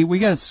getting ready. We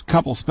got a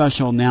couple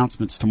special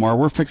announcements tomorrow.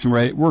 We're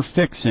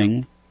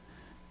fixing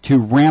to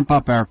ramp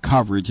up our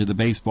coverage of the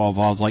baseball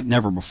Vols like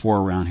never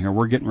before around here.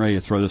 We're getting ready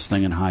to throw this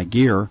thing in high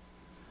gear.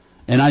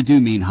 And I do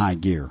mean high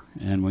gear.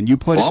 And when you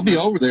put I'll be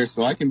over there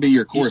so I can be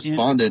your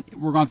correspondent.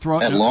 We're going to throw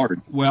it at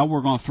large. Well,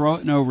 we're going to throw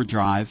it in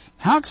overdrive.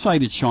 How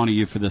excited, Sean, are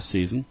you for this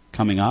season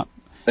coming up?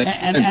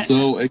 I'm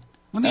so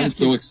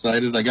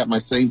excited. I got my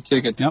same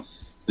tickets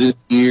this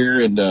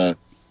year, and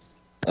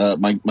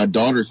my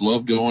daughters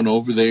love going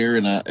over there.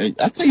 And I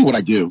tell you what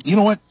I do. You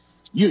know what?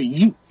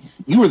 You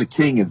are the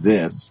king of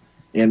this,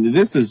 and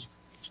this is.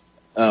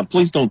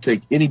 Please don't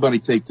take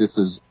this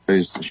as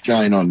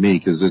shine on me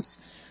because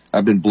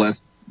I've been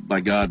blessed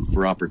by God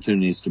for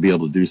opportunities to be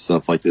able to do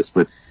stuff like this.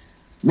 But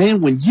man,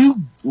 when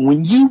you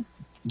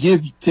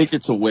give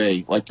tickets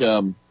away, like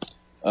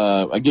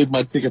I gave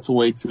my tickets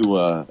away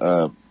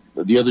to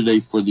the other day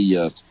for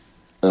the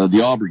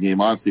Auburn game.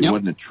 Obviously, it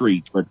wasn't a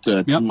treat, but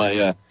to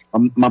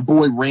my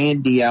boy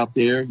Randy out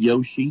there,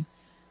 Yoshi,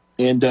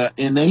 and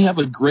they have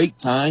a great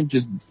time.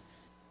 Just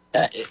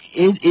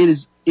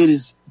it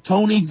is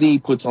Tony V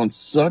puts on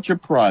such a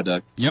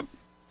product. Yep,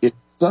 it's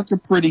such a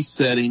pretty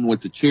setting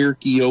with the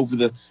Cherokee over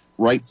the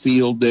right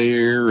field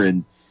there,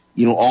 and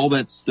all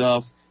that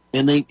stuff.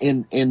 And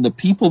the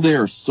people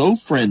there are so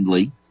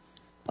friendly.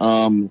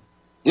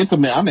 It's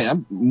amazing.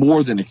 I'm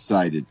more than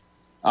excited.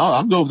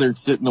 I'll go over there and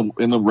sit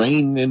in the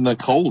rain, in the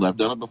cold. I've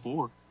done it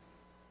before.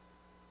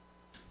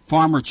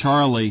 Farmer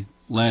Charlie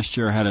last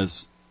year had a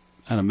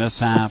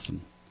mishap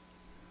and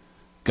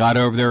got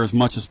over there as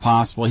much as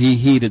possible. He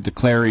heeded the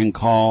clarion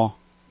call.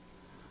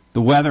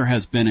 The weather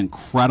has been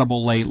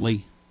incredible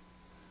lately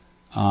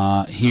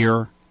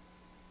here.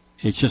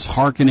 It's just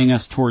hearkening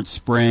us towards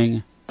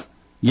spring.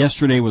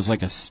 Yesterday was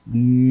like a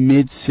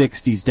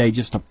mid-60s day,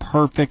 just a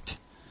perfect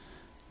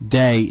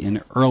day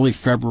in early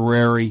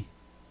February.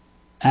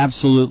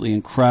 Absolutely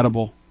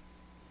incredible.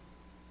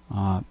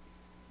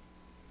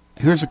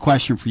 Here's a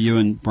question for you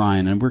and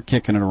Brian, and we're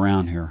kicking it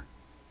around here.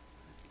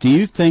 Do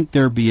you think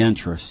there'd be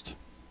interest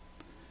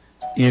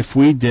if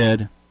we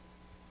did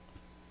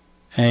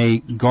a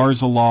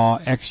Garza Law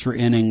extra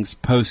innings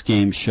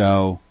post-game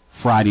show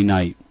Friday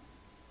night.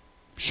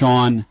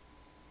 Sean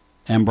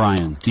and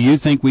Brian, do you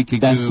think we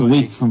could That's a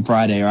week from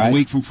Friday, right? A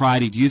week from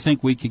Friday. Do you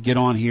think we could get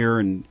on here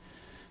and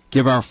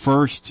give our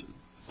first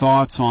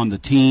thoughts on the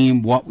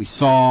team, what we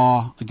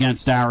saw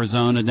against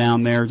Arizona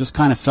down there, just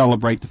kind of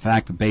celebrate the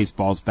fact that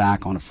baseball's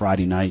back on a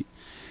Friday night?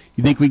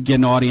 You think we could get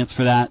an audience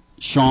for that?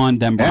 Sean,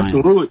 then Brian.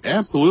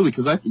 Absolutely.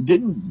 Because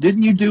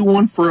didn't you do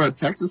one for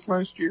Texas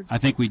last year? I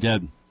think we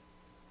did.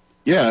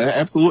 Yeah,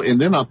 absolutely.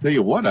 And then I'll tell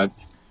you what,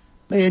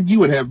 man, you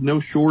would have no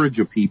shortage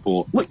of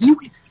people. Look,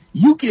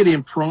 you get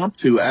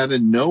impromptu out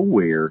of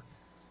nowhere,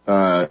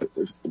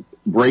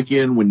 break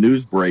in when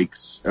news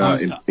breaks,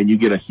 and you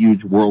get a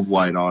huge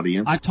worldwide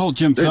audience. I told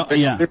Jim,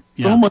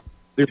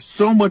 there's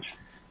so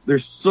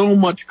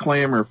much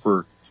clamor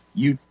for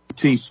UT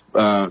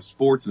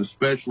sports, and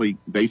especially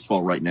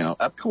baseball right now.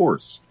 Of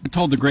course, I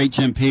told the great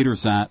Jim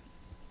Peters that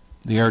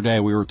the other day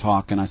we were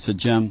talking. I said,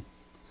 Jim,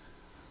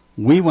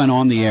 we went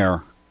on the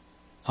air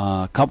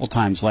a couple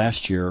times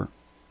last year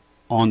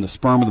on the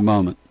sperm of the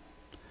moment.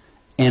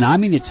 And I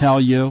mean to tell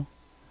you,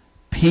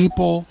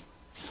 people,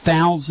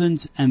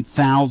 thousands and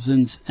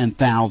thousands and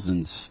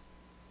thousands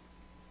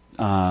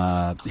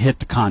hit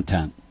the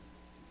content.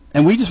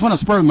 And we just went on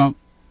spur of the moment.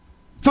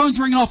 Phone's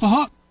ringing off the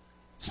hook.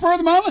 Spur of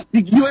the moment.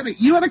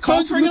 You had a call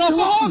Phone's ringing off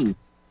the hook.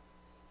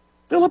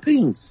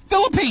 Philippines.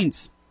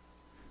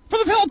 For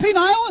the Philippine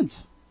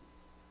Islands.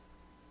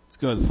 Let's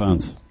go to the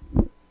phones.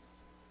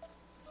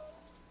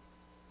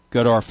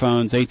 Go to our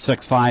phones,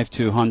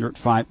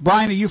 865-200-5.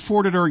 Brian, are you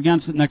for it or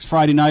against it next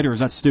Friday night, or is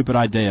that a stupid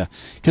idea?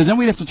 Because then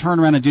we'd have to turn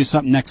around and do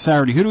something next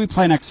Saturday. Who do we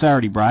play next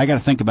Saturday, Brian? I got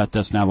to think about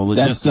this now, the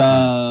logistics.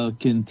 That's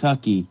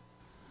Kentucky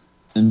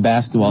in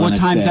basketball. What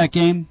time's that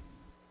game?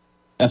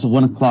 That's a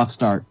 1 o'clock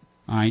start.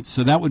 All right,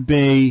 so that would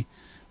be,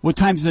 what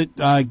time's the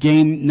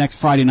game next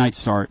Friday night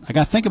start? I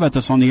got to think about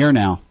this on the air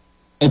now.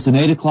 It's an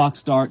 8 o'clock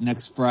start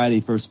next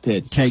Friday, first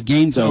pitch. Okay,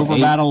 game's over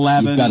about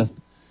 11.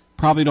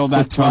 Probably till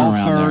about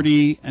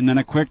 12:30, and then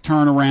a quick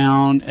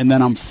turnaround, and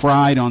then I'm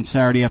fried on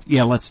Saturday.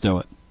 Yeah, let's do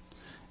it.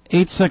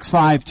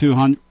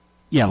 865-200.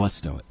 Yeah, let's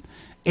do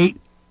it.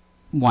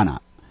 Why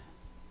not?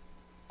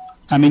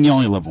 I mean, you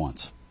only live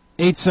once.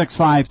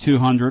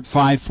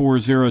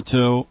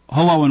 865-200-5402.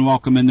 Hello and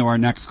welcome into our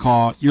next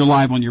call. You're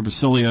live on your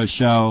Basilio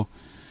show.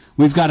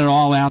 We've got it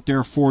all out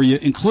there for you,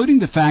 including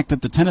the fact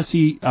that the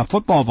Tennessee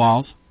football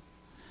Vols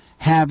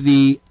have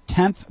the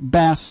 10th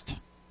best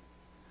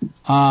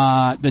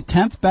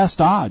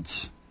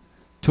odds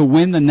to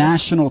win the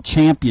national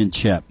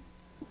championship,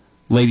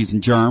 ladies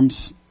and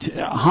germs.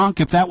 Honk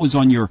if that was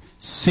on your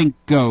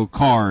Cinco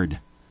card.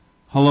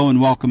 Hello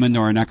and welcome into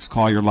our next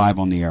call. You're live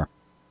on the air.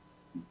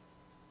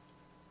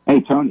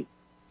 Hey, Tony.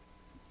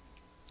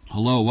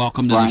 Hello,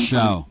 welcome to the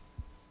show.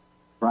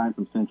 Brian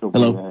from Central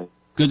Hello. PA.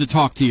 Good to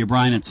talk to you,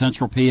 Brian, in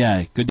Central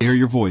PA. Good to hear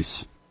your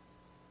voice.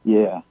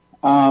 Yeah.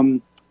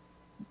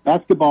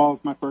 Basketball is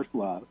my first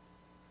love.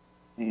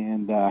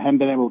 And I haven't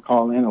been able to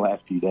call in the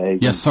last few days.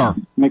 Yes, sir.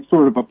 Make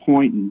sort of a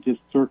point and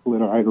just circle it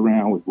right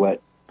around with what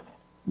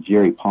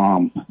Jerry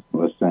Palm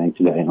was saying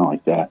today and all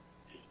like that.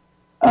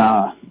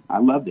 I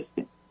love this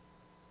thing.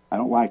 I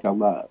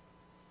love.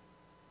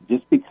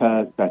 Just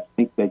because I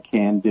think they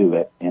can do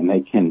it and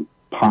they can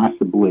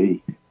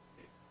possibly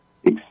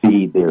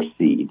exceed their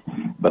seed.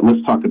 But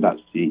let's talk about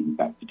seed.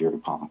 Back to Jerry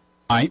Palm.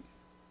 All right.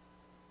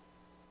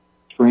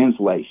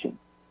 Translation.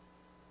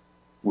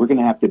 We're going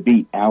to have to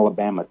beat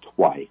Alabama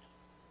twice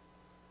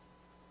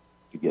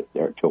to get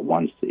there to a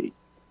 1 seed.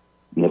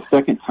 And the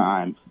second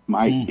time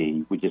might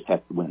be we just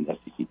have to win the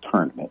SEC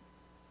tournament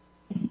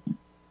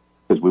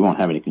because we won't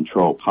have any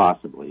control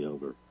possibly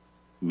over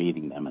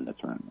meeting them in the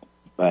tournament.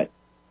 But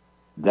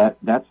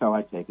that's how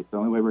I take it. It's the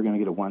only way we're going to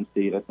get a 1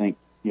 seed. I think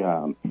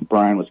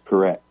Brian was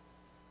correct.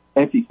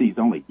 SEC is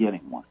only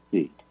getting 1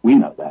 seed. We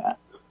know that,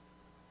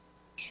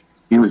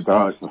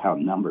 irregardless of how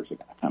numbers are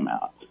going to come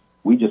out.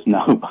 We just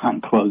know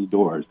behind closed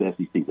doors the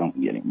SEC is only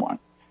getting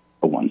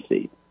a 1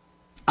 seed.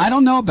 I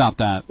don't know about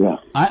that. Yeah.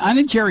 I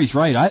think Jerry's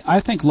right. I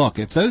think, look,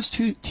 if those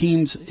two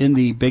teams in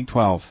the Big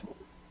 12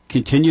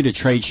 continue to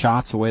trade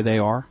shots the way they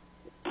are,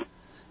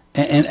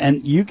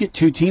 and you get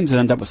two teams that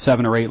end up with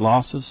 7 or 8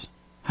 losses,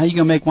 how are you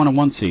going to make one a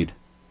 1 seed?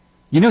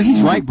 You know,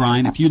 he's right,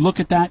 Brian. If you look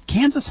at that,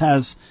 Kansas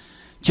has,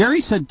 Jerry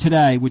said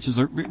today, which is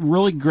a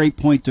really great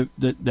point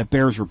that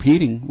bears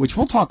repeating, which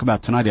we'll talk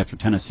about tonight after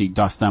Tennessee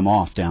dusts them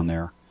off down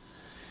there.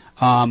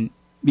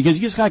 Because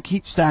you just got to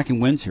keep stacking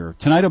wins here.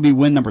 Tonight will be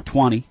win number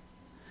 20.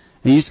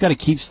 And you just got to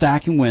keep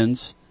stacking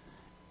wins.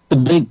 The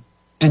Big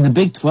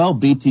 12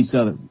 beats each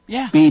other.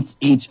 Yeah. Beats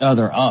each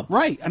other up.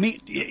 Right. I mean,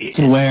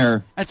 to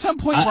where at some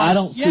point I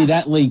don't see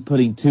that league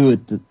putting two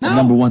at the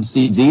number 1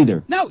 seeds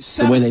either. No,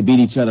 the way they beat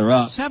each other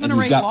up. 7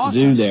 or 8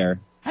 losses. To do there.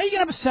 How are you going to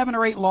have a 7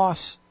 or 8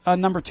 loss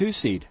number 2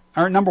 seed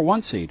or number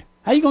 1 seed?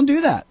 How are you going to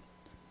do that?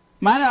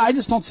 Man, I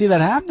just don't see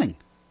that happening.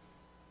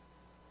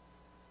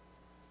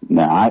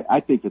 No, I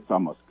think it's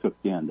almost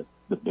cooked in that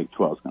the Big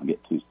 12 is going to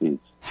get 2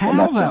 seeds.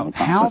 How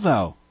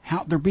though?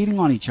 How they're beating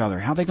on each other?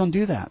 How are they going to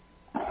do that?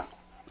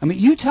 I mean,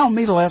 you tell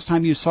me the last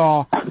time you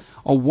saw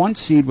a 1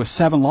 seed with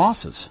 7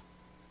 losses.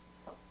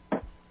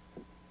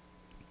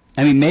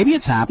 I mean, maybe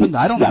it's happened.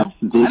 I don't know.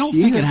 I don't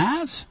think it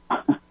has.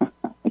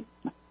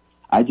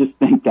 I just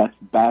think that's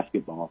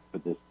basketball for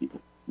this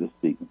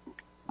season.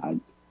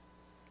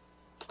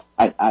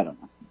 I don't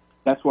know.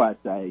 That's why I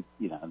say,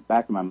 in the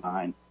back of my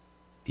mind,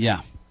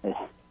 yeah,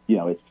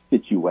 it's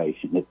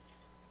situation. It's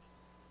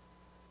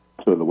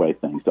sort of the way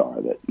things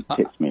are that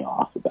ticks me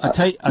off about.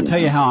 I'll tell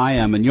you how I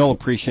am, and you'll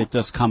appreciate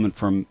this coming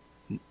from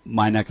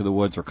my neck of the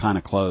woods are kind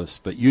of close,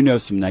 but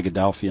some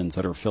Negadelphians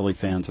that are Philly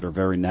fans that are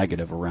very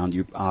negative around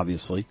you,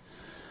 obviously.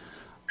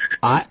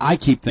 I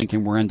keep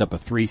thinking we'll end up a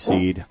 3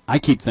 seed. I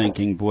keep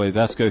thinking, boy,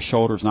 Vesco's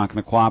shoulder's not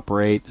going to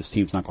cooperate. This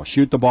team's not going to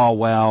shoot the ball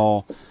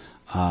well.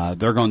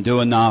 They're going to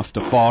do enough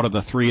to fall to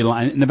the 3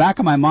 line. In the back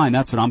of my mind,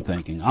 that's what I'm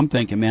thinking. I'm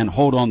thinking, man,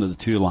 hold on to the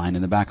 2 line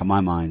in the back of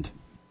my mind.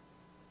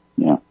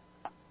 Yeah.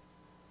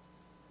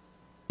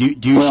 Do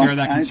you share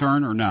that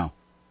concern or no?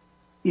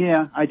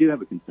 Yeah, I do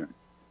have a concern.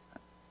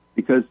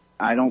 Because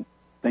I don't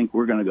think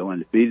we're going to go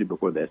undefeated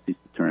before the SEC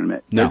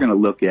tournament. No. They're going to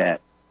look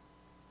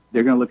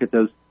at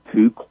those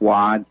 2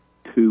 quad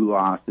 2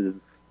 losses.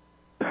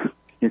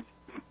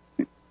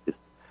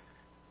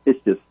 It's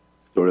just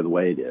sort of the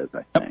way it is,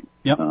 I think.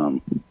 Yep.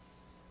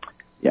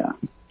 Yeah.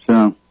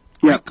 So,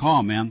 great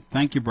call, man.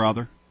 Thank you,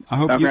 brother. I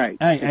hope you. Right.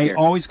 Hey,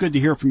 always good to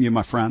hear from you,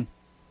 my friend.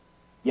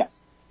 Yeah.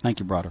 Thank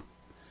you, brother.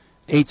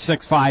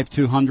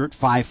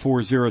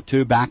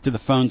 865-200-5402. Back to the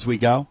phones we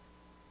go.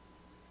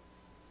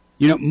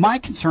 My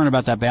concern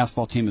about that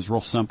basketball team is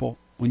real simple.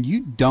 When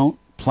you don't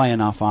play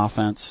enough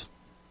offense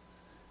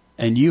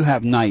and you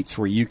have nights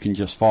where you can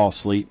just fall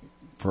asleep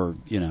for,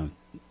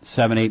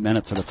 7-8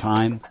 minutes at a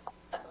time,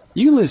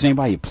 you can lose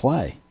anybody you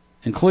play,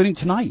 including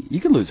tonight. You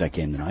can lose that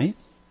game tonight.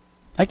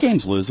 That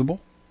game's losable.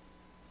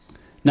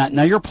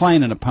 Now you're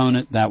playing an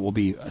opponent that will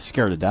be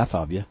scared to death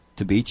of you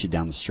to beat you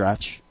down the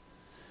stretch.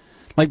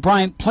 Like,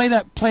 Brian, play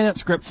that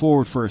script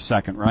forward for a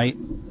second, right?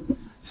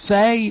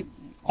 Say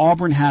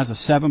Auburn has a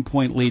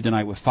 7-point lead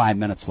tonight with 5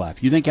 minutes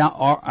left. You think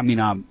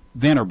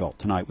Vanderbilt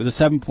tonight with a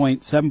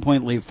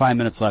 7-point lead, 5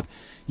 minutes left.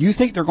 You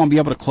think they're going to be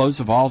able to close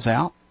the Vols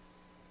out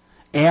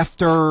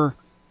after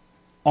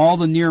all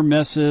the near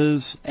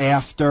misses?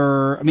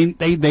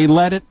 They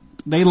let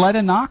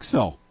in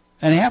Knoxville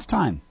at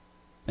halftime.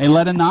 They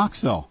let in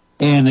Knoxville,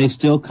 and they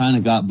still kind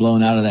of got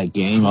blown out of that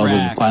game. Correct.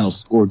 Although the final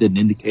score didn't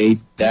indicate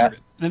that.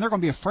 Then they're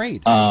going to be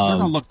afraid. They're going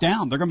to look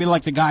down. They're going to be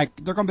like the guy.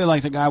 They're going to be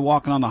like the guy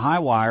walking on the high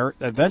wire.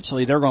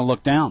 Eventually, they're going to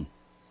look down.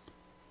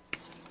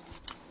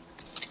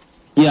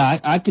 Yeah,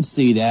 I could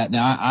see that.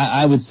 Now,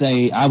 I would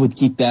say I would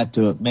keep that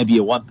to maybe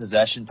a 1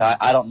 possession tie.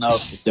 I don't know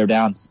if they're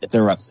down, if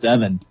they're up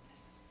 7,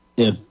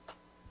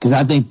 because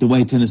I think the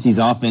way Tennessee's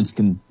offense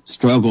can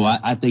struggle,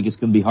 I think it's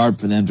going to be hard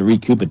for them to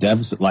recoup a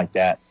deficit like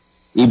that,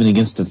 even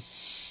against a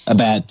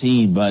bad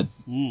team. But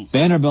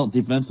Vanderbilt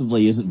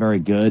defensively isn't very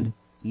good.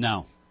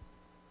 No.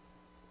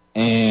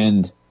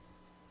 And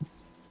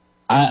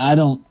I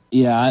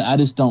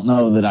just don't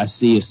know that I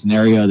see a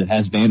scenario that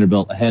has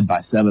Vanderbilt ahead by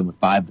 7 with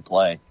 5 to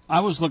play. I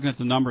was looking at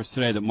the numbers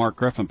today that Mark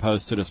Griffin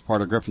posted as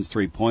part of Griffin's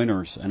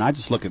 3-pointers, and I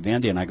just look at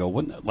Vandy and I go,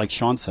 like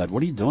Sean said,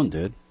 what are you doing,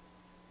 dude?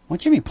 Why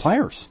don't you have any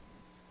players?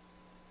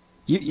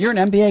 You're an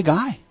NBA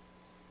guy.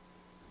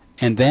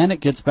 And then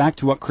it gets back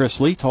to what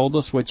Chris Lee told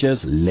us, which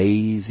is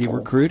lazy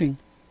recruiting.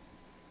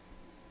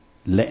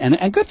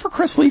 And good for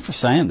Chris Lee for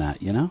saying that,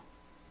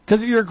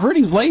 Because if your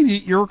recruiting's lazy.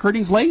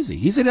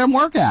 He said he didn't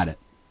work at it.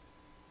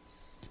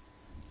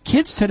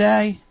 Kids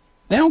today,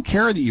 they don't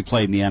care that you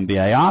played in the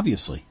NBA,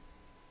 obviously.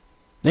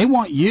 They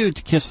want you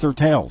to kiss their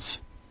tails.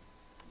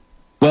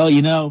 Well,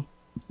 how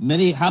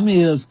many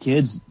of those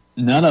kids,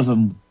 none of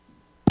them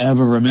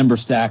ever remember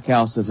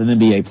Stackhouse as an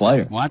NBA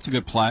player? Well, that's a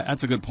good play.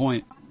 That's a good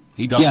point.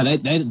 He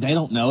doesn't. Yeah, they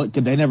don't know it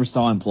because they never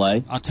saw him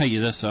play. I'll tell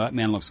you this, though. That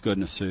man looks good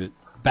in a suit.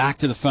 Back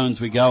to the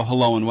phones we go.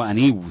 Hello, and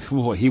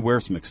he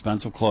wears some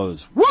expensive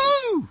clothes.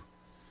 Woo!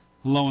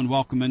 Hello, and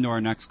welcome into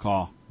our next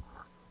call.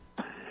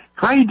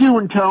 How you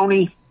doing,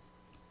 Tony?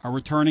 A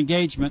return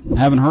engagement.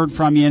 Haven't heard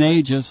from you in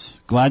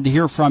ages. Glad to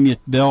hear from you,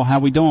 Bill. How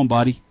we doing,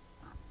 buddy?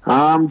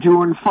 I'm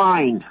doing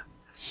fine.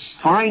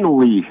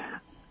 Finally,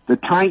 the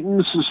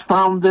Titans has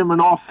found them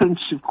an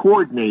offensive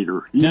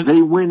coordinator.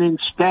 They went in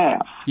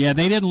staff. Yeah,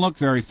 they didn't look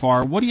very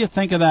far. What do you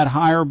think of that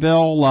hire,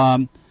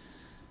 Bill?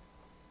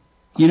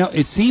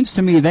 It seems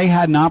to me they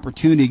had an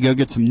opportunity to go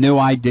get some new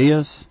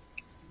ideas,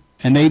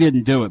 and they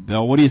didn't do it,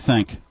 Bill. What do you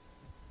think?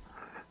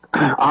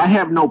 I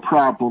have no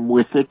problem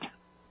with it.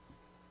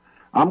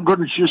 I'm going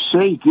to just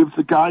say, give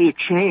the guy a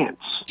chance.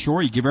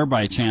 Sure, you give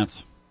everybody a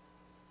chance.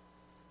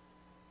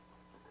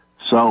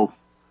 So,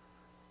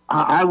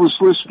 I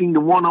was listening to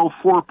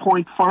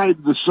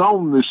 104.5 The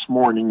Zone this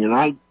morning,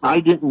 and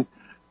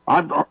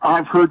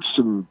I've heard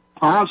some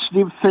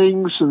positive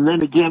things, and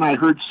then again I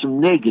heard some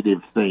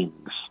negative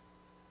things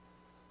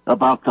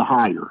about the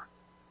hire.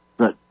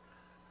 But,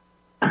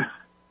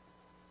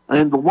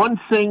 and the one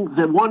thing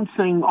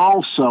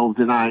also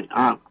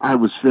that I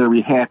was very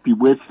happy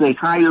with, they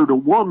hired a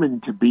woman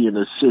to be an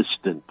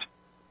assistant.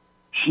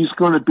 She's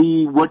going to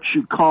be what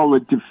you call a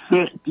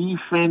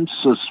defense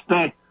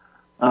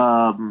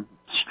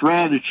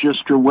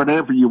strategist or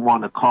whatever you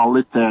want to call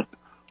it, that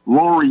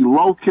Lori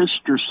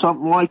Locust or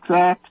something like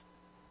that.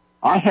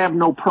 I have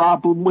no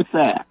problem with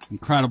that.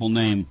 Incredible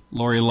name,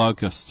 Lori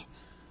Locust.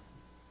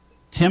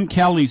 Tim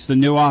Kelly's the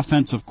new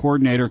offensive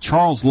coordinator.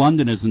 Charles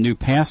London is the new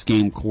pass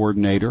game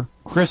coordinator.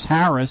 Chris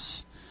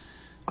Harris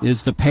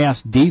is the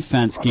pass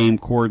defense game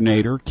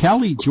coordinator.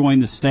 Kelly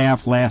joined the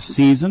staff last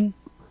season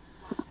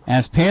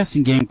as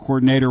passing game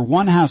coordinator.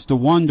 One has to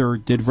wonder,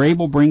 did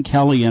Vrabel bring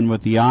Kelly in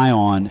with the eye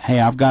on, hey,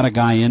 I've got a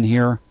guy in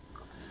here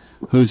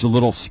who's a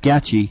little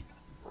sketchy?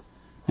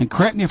 And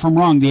correct me if I'm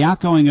wrong, the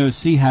outgoing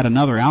OC had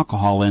another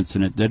alcohol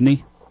incident, didn't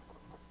he?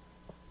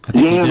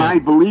 Yeah, and I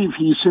believe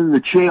he's in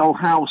the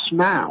jailhouse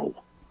now.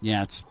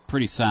 Yeah, it's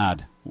pretty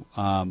sad.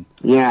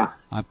 Yeah.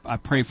 I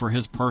pray for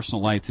his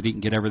personal life that he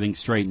can get everything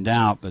straightened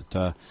out.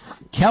 But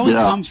Kelly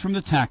comes from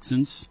the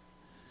Texans,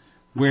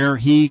 where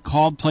he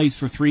called plays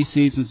for 3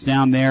 seasons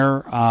down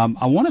there.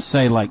 I want to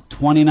say like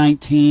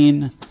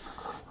 2019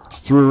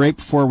 through right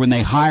before when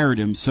they hired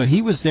him. So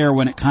he was there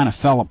when it kind of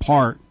fell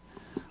apart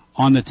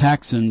on the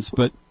Texans.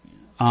 But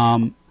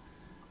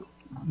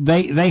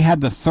they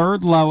had the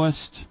third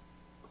lowest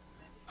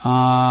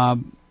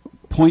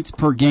points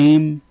per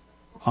game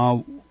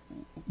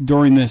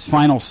during this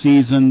final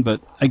season, but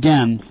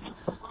again,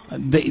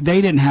 they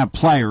didn't have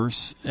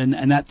players, and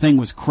that thing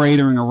was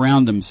cratering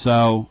around them.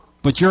 So,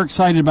 but you're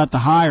excited about the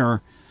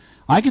hire.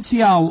 I could see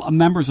how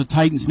members of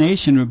Titans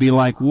Nation would be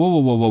like,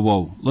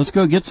 whoa, let's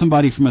go get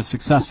somebody from a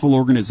successful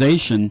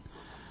organization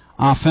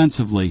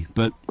offensively.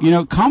 But,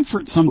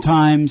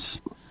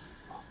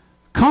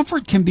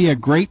 comfort can be a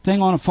great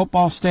thing on a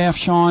football staff,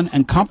 Sean,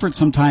 and comfort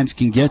sometimes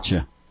can get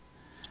you.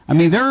 I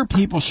mean, there are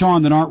people,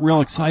 Sean, that aren't real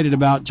excited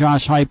about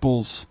Josh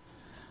Heupel's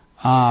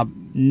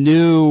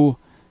new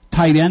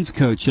tight ends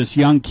coach, this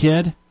young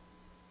kid,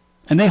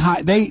 and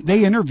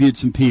they interviewed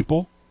some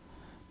people,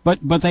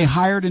 but they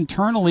hired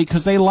internally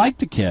because they liked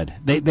the kid.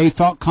 They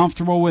felt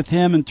comfortable with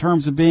him in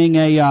terms of being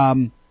they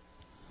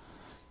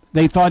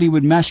thought he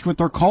would mesh with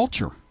their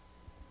culture.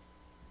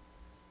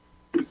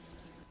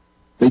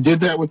 They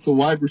did that with the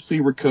wide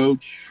receiver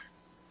coach,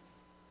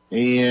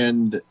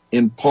 and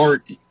in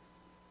part,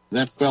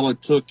 that fella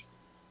took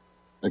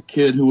a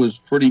kid who was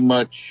pretty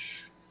much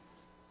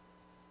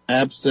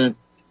absent,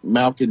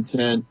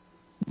 malcontent,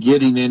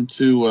 getting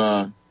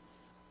into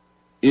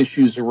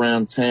issues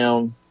around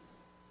town,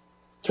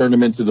 turned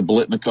him into the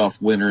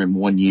Blitnikoff winner in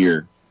 1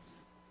 year.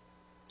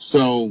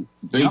 So,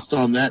 based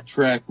on that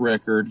track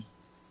record,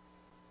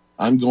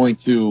 I'm going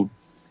to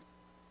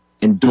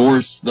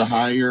endorse the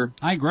hire.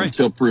 I agree.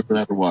 Until proven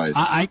otherwise.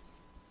 I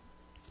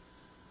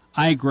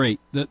agree.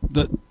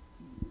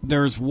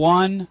 There's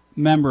one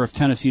member of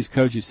Tennessee's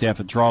coaching staff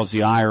that draws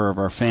the ire of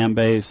our fan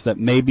base that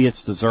maybe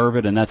it's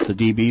deserved, and that's the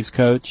DB's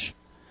coach.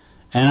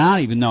 And I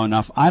don't even know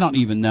enough. I don't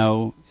even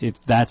know if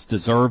that's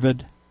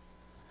deserved.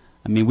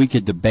 I mean, we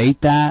could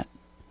debate that.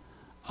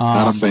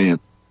 Not a fan.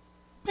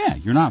 Yeah,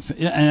 you're not. And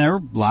there are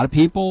a lot of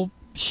people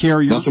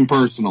share your... Nothing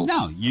personal.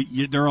 No,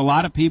 there are a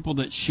lot of people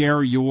that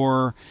share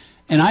your...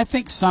 And I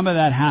think some of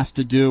that has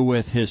to do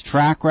with his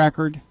track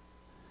record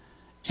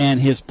and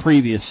his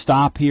previous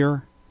stop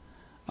here.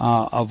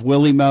 Of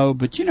Willie Moe,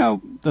 but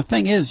the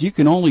thing is, you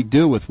can only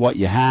do with what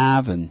you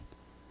have, and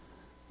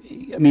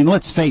I mean,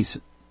 let's face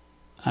it.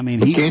 I mean,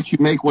 but can't you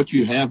make what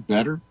you have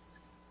better?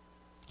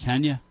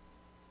 Can you?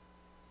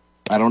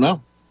 I don't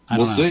know.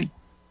 We'll see.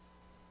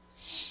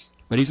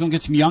 But he's going to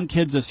get some young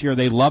kids this year.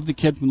 They love the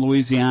kid from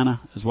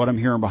Louisiana, is what I'm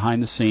hearing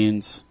behind the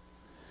scenes.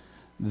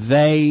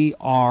 They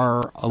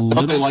are a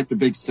little. They like the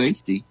big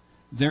safety.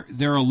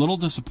 They're a little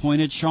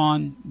disappointed,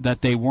 Sean,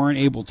 that they weren't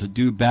able to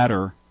do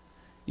better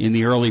in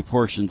the early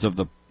portions of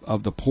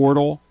the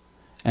portal,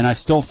 and I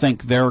still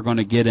think they're going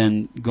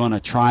to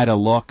try to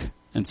look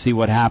and see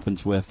what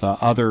happens with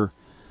other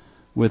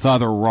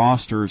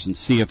rosters and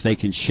see if they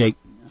can shake.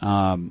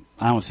 I don't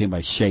want to see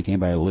anybody shake,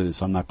 anybody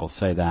lose. I'm not going to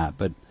say that,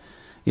 but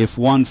if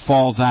one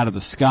falls out of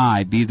the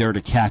sky, be there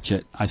to catch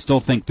it. I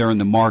still think they're in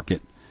the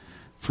market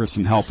for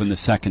some help in the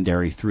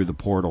secondary through the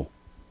portal.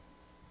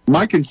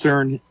 My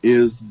concern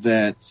is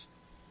that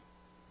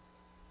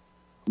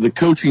the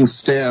coaching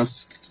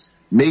staff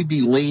may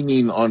be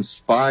leaning on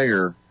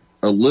Spire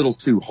a little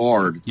too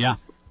hard. Yeah.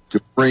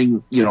 To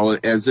bring,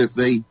 as if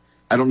I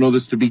don't know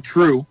this to be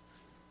true,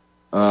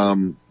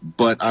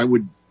 but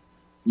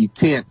you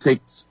can't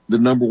take the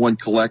number one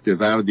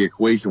collective out of the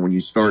equation when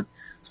you start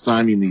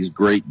signing these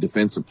great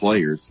defensive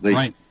players.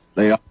 They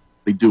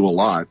do a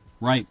lot.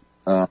 Right.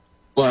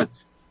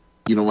 But,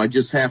 I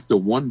just have to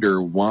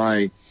wonder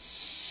why,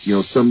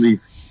 some of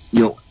these,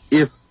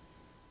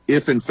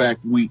 if in fact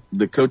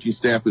the coaching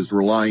staff is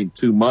relying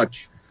too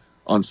much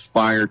on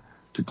Spire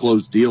to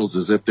close deals,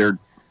 as if they're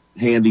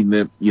handing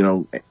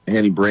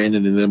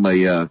Brandon and them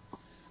a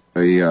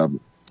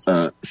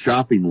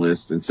shopping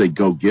list and say,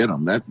 go get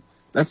them.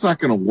 That's not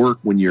going to work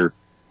when you're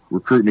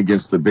recruiting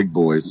against the big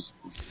boys.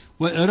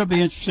 Well, it'll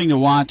be interesting to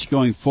watch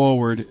going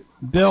forward.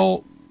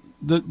 Bill,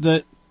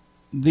 the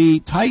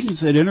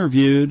Titans had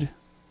interviewed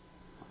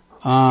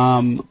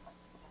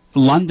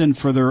London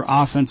for their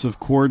offensive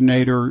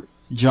coordinator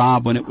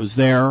job when it was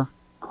there.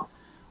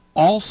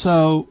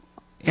 Also,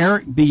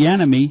 Eric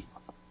Bieniemy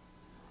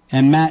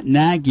and Matt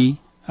Nagy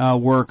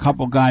were a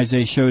couple guys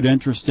they showed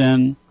interest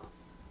in.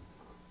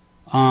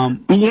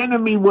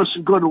 Bieniemy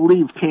wasn't going to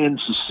leave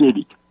Kansas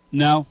City.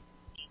 No.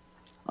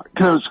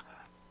 Because,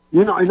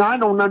 and I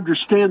don't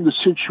understand the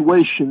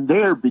situation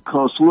there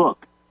because,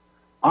 look,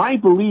 I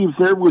believe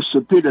there was a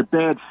bit of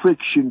bad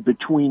friction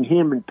between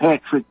him and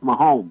Patrick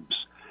Mahomes.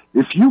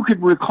 If you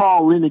could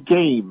recall in a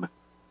game,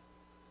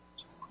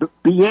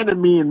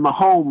 Bieniemy and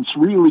Mahomes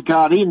really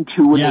got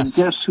into it, yes.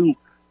 And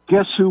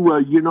guess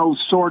who,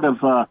 sort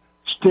of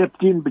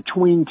stepped in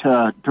between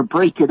to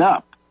break it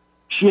up?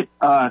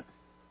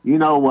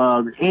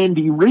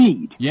 Andy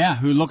Reid. Yeah,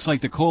 who looks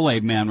like the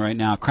Kool-Aid man right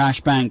now. Crash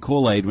Bang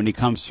Kool-Aid when he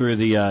comes through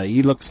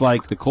he looks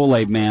like the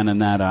Kool-Aid man in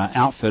that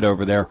outfit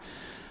over there.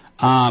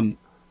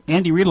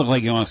 Andy Reid looked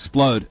like he was going to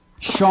explode.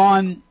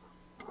 Sean,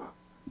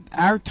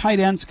 our tight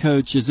ends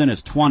coach is in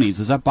his 20s.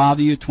 Does that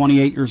bother you?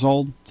 28 years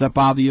old? Does that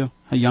bother you,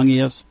 how young he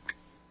is?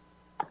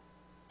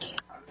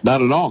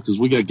 Not at all, because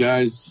we got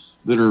guys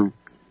that are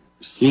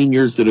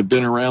seniors that have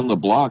been around the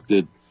block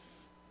that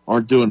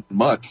aren't doing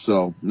much.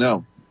 So,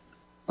 no.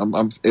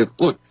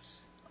 Look,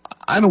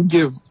 I don't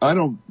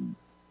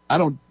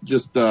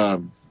just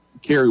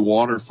carry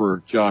water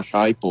for Josh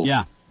Heupel.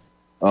 Yeah.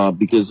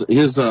 Because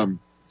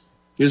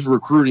his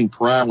recruiting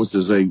prowess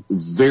is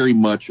very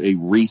much a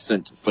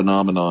recent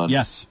phenomenon.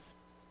 Yes.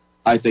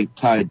 I think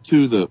tied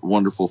to the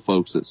wonderful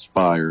folks at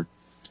Spire.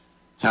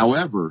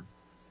 However,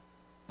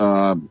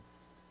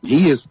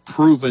 he has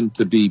proven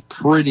to be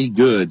pretty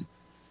good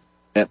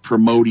at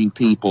promoting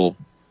people,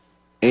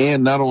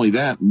 and not only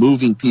that,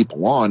 moving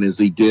people on as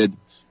he did.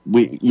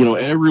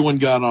 Everyone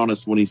got on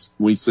us when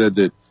we said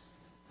that,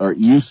 or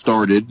you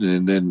started,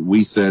 and then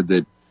we said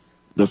that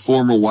the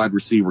former wide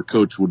receiver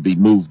coach would be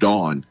moved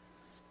on.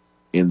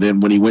 And then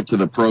when he went to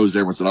the pros,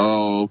 everyone said,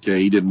 "Oh, okay,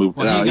 he didn't move."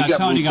 Well,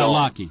 Tony got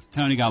lucky.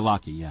 Tony got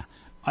lucky. Yeah,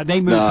 they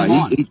moved him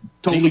on. He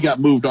totally got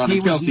moved on. He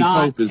was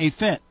not a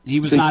fit. He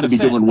was not a fit.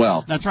 Doing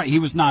well. That's right. He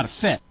was not a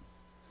fit.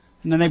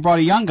 And then they brought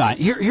a young guy.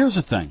 Here's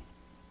the thing.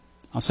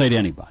 I'll say to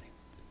anybody: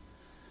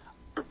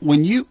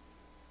 when you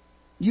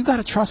got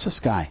to trust this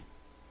guy.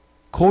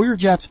 Call your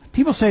Jets.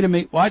 People say to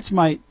me, Whites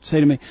might say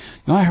to me,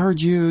 I heard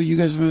you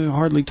guys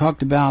hardly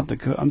talked about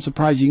I'm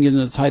surprised you can get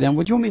into the tight end.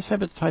 What do you want me to say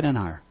about the tight end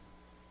hire?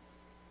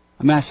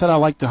 I mean, I said I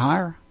like to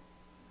hire,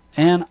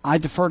 and I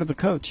defer to the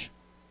coach.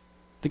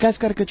 The guy's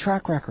got a good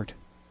track record.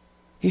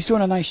 He's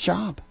doing a nice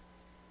job.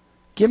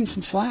 Give him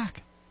some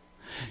slack.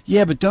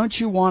 Yeah, but don't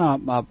you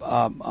want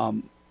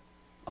a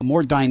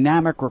more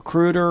dynamic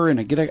recruiter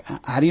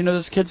how do you know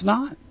this kid's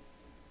not?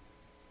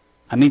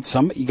 I mean,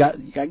 you got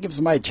to give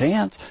somebody a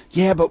chance.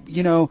 Yeah, but,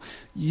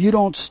 you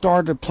don't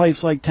start at a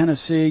place like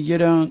Tennessee. You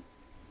don't.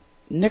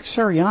 Nick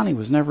Sirianni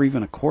was never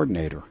even a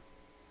coordinator.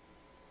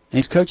 And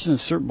he's coaching the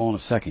Super Bowl in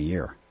his second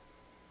year.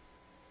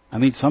 I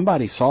mean,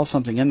 somebody saw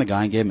something in the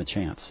guy and gave him a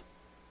chance.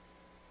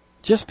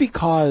 Just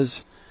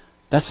because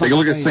that's Take a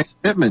look at Sam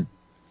Pittman.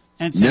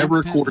 Never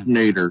a Pittman.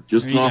 Coordinator,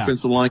 just an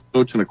offensive line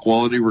coach and a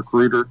quality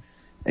recruiter.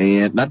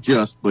 And not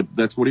just, but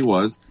that's what he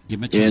was. Give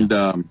him a chance.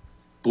 And,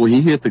 boy,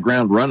 he hit the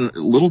ground running. A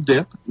little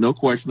dip, no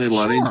question. They had a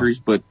lot of injuries,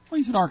 but well,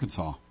 he's at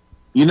Arkansas.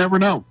 You never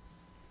know.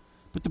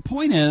 But the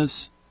point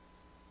is,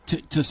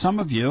 to some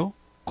of you,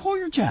 call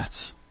your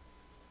Jets.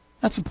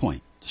 That's the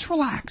point. Just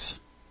relax.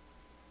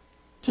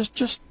 Just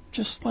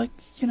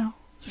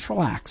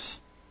relax.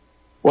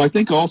 Well, I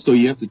think also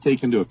you have to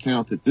take into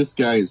account that this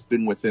guy has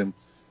been with him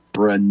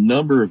for a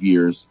number of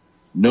years,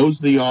 knows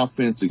the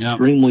offense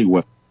extremely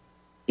well,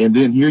 and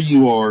then here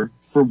you are.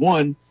 For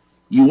one,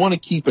 you want to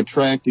keep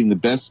attracting the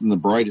best and the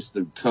brightest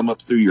to come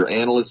up through your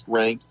analyst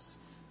ranks,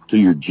 to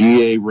your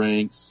GA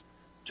ranks,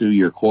 to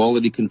your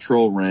quality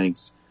control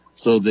ranks,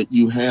 so that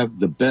you have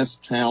the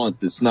best talent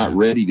that's not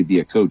ready to be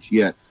a coach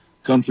yet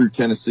come through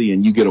Tennessee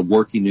and you get a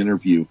working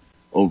interview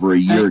over a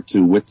year or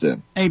two with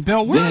them. Hey,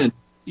 Bill, go ahead.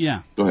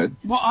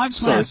 Well, I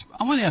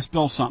want to ask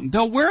Bill something.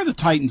 Bill, where are the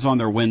Titans on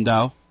their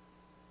window?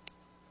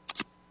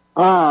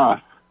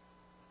 You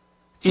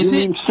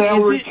mean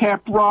salary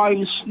cap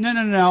rise?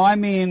 No. I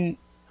mean,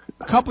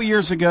 a couple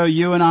years ago,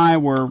 you and I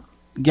were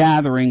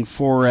gathering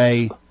for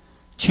a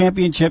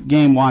championship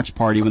game watch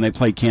party when they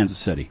played Kansas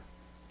City,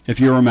 if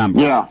you remember.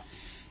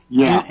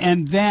 Yeah.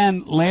 And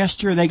then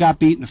last year they got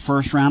beat in the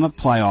first round of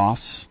the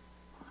playoffs.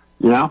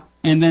 Yeah.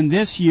 And then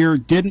this year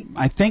missed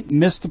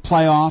the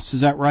playoffs.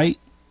 Is that right?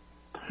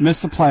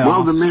 Missed the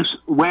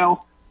playoffs.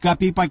 Got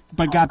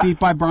beat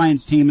by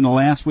Brian's team in the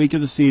last week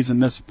of the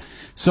season.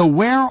 So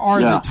where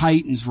are the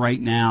Titans right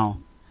now?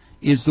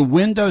 Is the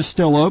window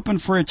still open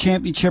for a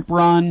championship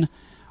run?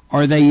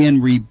 Are they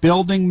in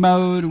rebuilding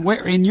mode?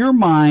 Where, in your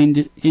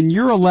mind,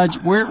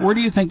 where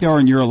do you think they are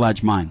in your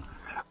alleged mind?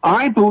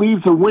 I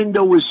believe the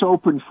window is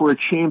open for a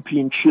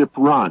championship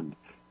run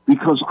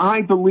because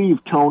I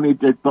believe, Tony,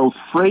 that both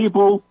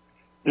Vrabel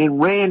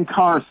and Rand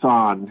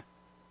Carthon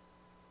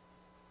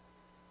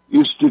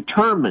is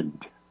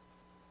determined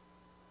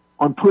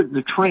on putting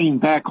the train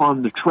back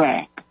on the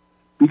track.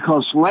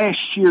 Because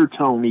last year,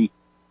 Tony,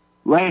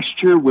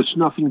 last year was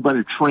nothing but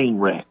a train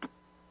wreck.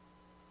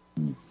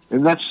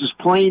 And that's as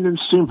plain and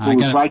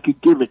simple as I could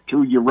give it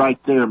to you right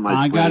there, my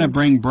friend. I got to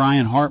bring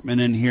Brian Hartman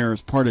in here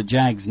as part of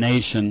Jags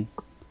Nation.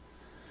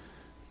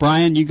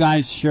 Brian, you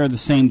guys share the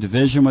same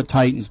division with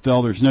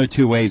Titansville. There's no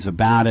two ways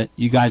about it.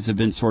 You guys have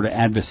been sort of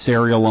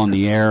adversarial on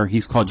the air.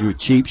 He's called you a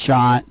cheap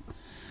shot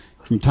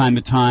from time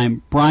to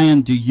time.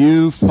 Brian, do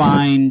you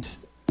find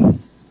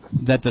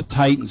that the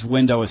Titans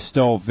window is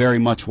still very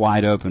much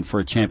wide open for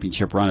a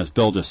championship run, as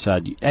Bill just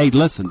said? Hey,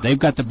 listen, they've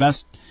got the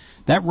best.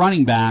 That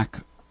running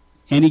back,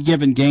 any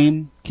given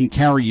game, can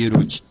carry you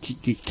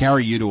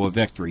to a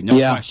victory. No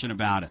question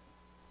about it.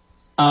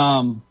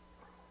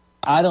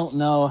 I don't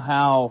know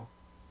how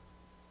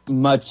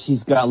much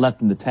he's got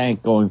left in the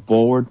tank going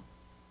forward,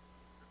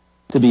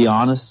 to be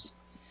honest.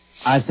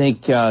 I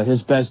think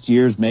his best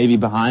years may be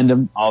behind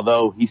him,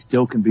 although he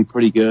still can be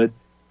pretty good.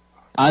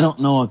 I don't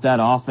know if that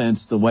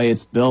offense, the way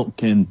it's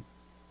built,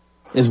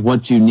 is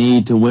what you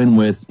need to win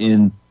with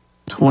in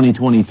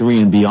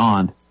 2023 and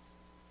beyond.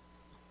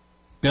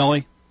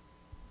 Billy?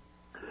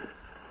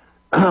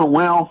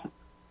 Well,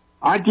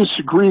 I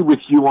disagree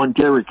with you on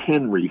Derrick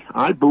Henry.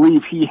 I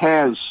believe he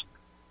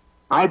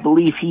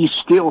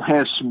still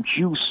has some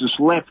juices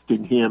left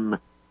in him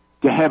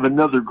to have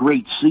another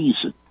great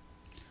season.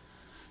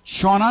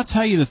 Sean, I'll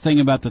tell you the thing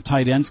about the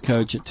tight ends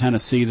coach at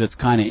Tennessee that's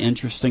kind of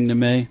interesting to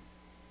me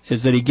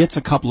is that he gets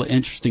a couple of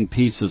interesting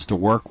pieces to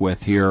work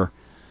with here.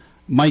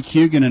 Mike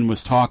Huguenin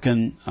was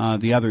talking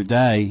the other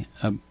day,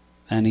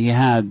 and he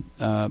had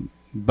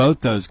both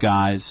those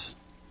guys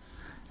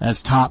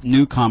as top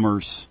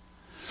newcomers.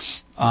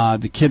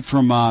 The kid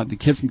from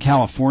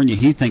California,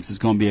 he thinks is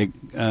going to be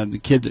the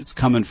kid that's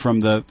coming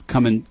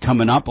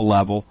up a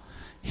level.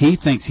 He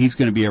thinks he's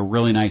going to be a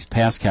really nice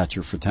pass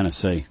catcher for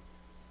Tennessee.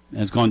 And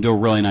is going to do a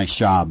really nice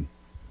job.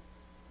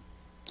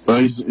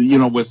 He's,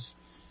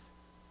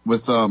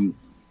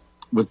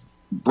 with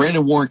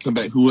Brandon Warren come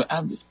back, who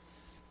I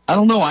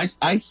don't know.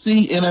 I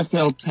see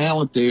NFL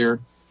talent there,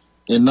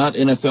 and not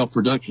NFL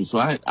production. So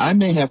I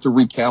may have to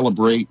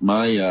recalibrate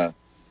my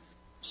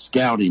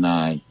scouting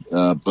eye,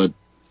 but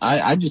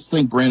I just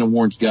think Brandon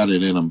Warren's got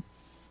it in him.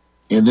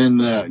 And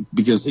then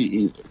because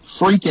he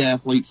freak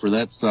athlete for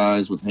that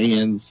size with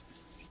hands.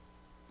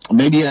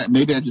 Maybe I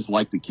just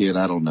like the kid.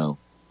 I don't know.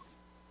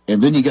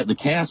 And then you got the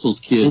Castles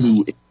kid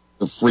who is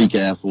a freak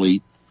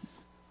athlete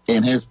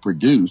and has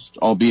produced,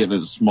 albeit at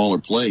a smaller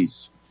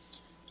place.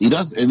 He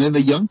does. And then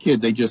the young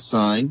kid they just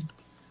signed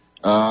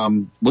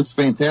looks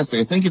fantastic.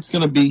 I think it's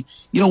going to be,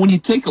 when you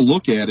take a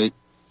look at it,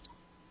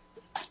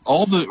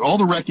 all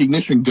the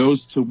recognition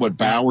goes to what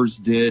Bowers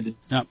did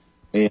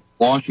at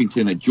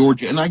Washington, at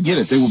Georgia. And I get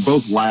it. They were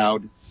both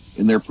loud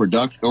in their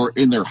production or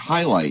in their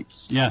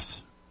highlights.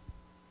 Yes.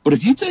 But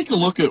if you take a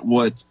look at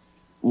what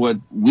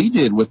we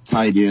did with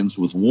tight ends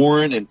with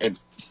Warren and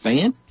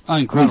Fant,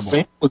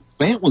 incredible.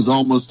 Fant was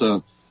almost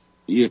a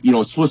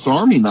Swiss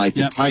Army knife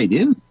at tight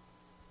end.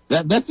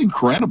 That's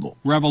incredible.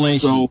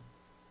 Revelation. So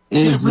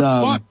is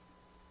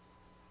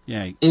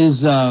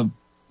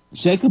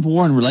Jacob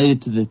Warren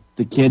related to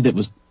the kid that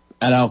was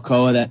at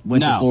Alcoa that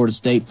went to Florida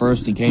State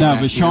first and came back?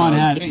 No, but Sean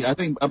had.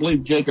 I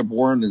believe Jacob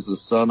Warren is the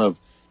son of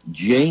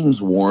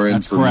James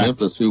Warren from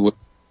Memphis, who was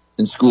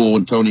in school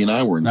when Tony and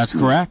I were in school. That's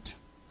correct.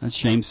 That's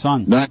James'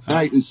 son.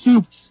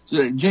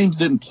 James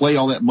didn't play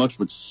all that much,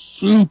 but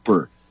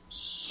super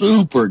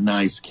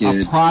nice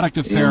kid. A product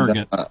of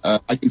Farragut.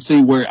 I can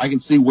see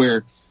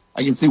where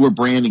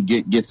Brandon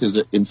gets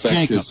his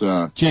infectious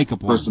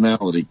Jacob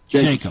personality.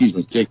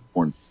 Jacob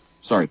Warren.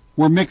 Sorry.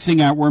 We're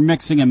mixing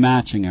and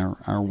matching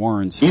our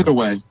Warrens here. Either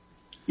way.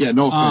 Yeah,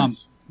 no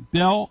offense.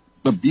 Bill,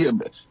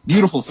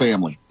 beautiful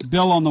family.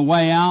 Bill, on the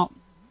way out,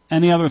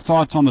 any other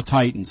thoughts on the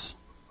Titans?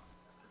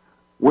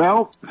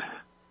 Well,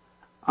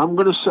 I'm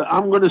going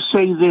to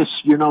say this,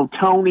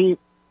 Tony,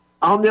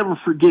 I'll never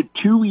forget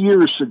 2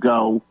 years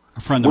ago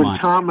when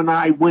Tom and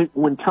I went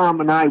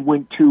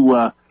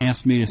to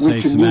asked me to say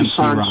some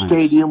Nissan MC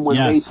Stadium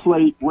rhymes.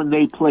 when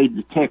they played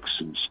the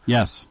Texans.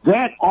 Yes.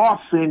 That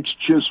offense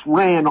just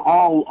ran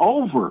all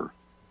over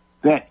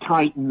that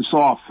Titans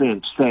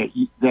offense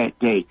that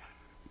day.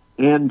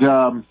 And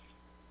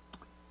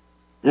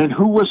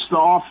who was the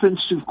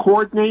offensive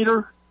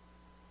coordinator?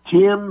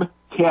 Tim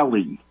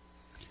Kelly.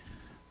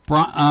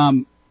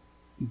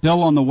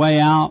 Bill, on the way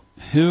out,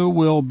 who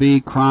will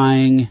be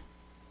crying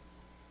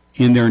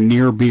in their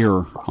near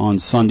beer on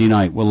Sunday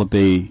night? Will it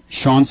be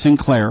Sean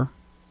Sinclair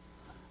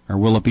or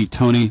will it be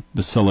Tony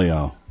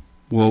Basilio?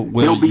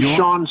 It'll be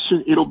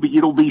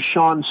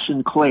Sean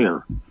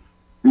Sinclair,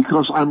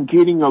 because I'm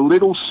getting a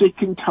little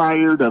sick and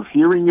tired of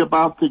hearing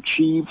about the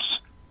Chiefs.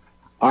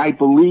 I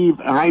believe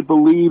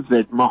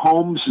that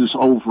Mahomes is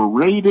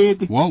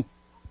overrated. Whoa.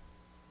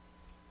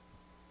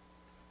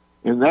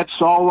 And that's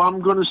all I'm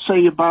going to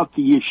say about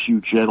the issue,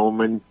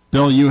 gentlemen.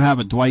 Bill, you have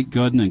a Dwight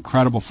Gooden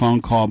incredible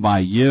phone call by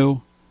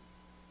you.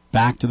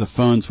 Back to the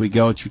phones we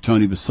go. It's your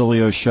Tony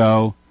Basilio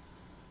show.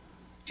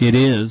 It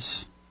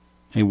is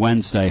a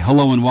Wednesday.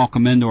 Hello and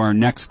welcome into our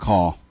next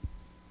call.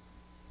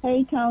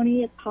 Hey,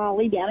 Tony. It's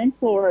Holly down in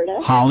Florida.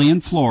 Holly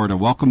in Florida.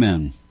 Welcome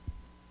in.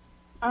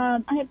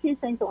 I have two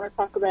things I want to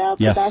talk about,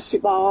 Yes. the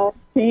basketball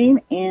team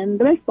and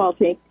the baseball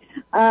team.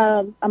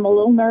 I'm a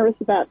little nervous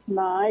about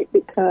tonight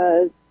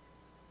because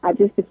I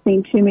just have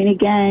seen too many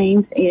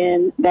games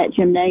in that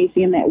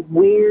gymnasium, that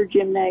weird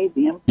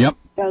gymnasium,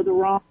 go the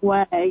wrong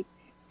way.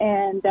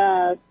 And,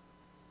 I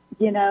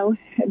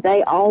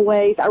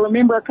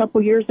remember a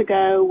couple years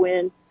ago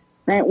when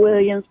Grant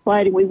Williams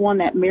played and we won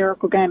that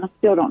miracle game. I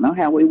still don't know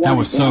how we won. That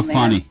was so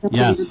funny. It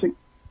Yes. It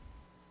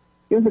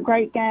was a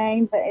great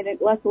game, and it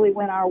luckily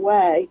went our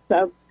way.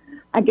 So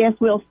I guess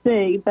we'll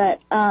see. But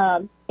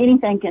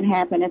anything can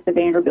happen at the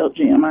Vanderbilt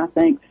gym, I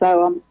think.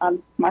 So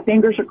my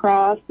fingers are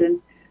crossed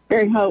and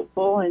very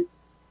hopeful, and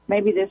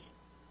maybe this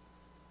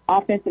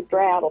offensive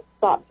drought will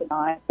stop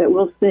tonight, but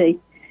we'll see.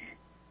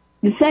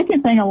 The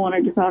second thing I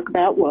wanted to talk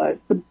about was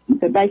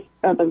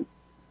the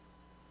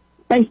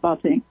baseball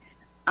team.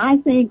 I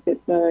think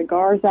that the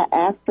Garza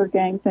after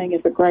game thing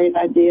is a great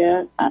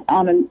idea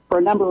for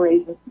a number of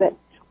reasons. But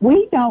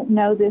we don't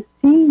know this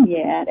team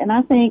yet, and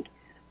I think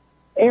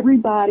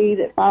everybody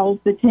that follows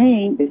the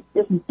team is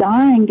just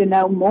dying to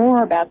know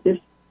more about these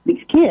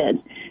kids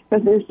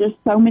because there's just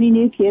so many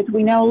new kids.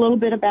 We know a little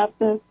bit about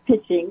the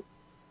pitching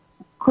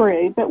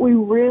crew, but we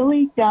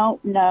really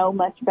don't know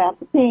much about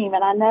the team.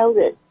 And I know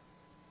that,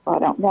 I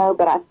don't know,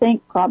 but I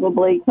think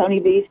probably Tony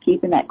V's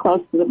keeping that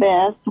close to the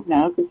vest,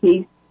 because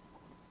he's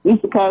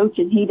the coach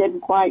and he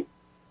didn't quite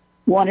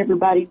want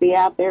everybody to be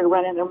out there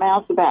running their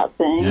mouths about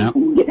things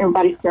and getting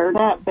everybody stirred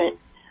up. But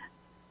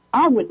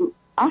I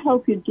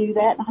hope you do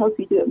that, and I hope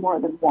you do it more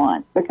than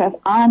once because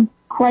I'm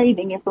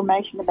craving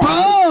information about it.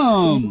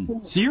 Boom!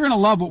 So you're going to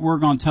love what we're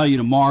going to tell you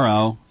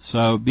tomorrow.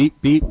 So be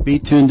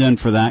tuned in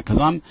for that because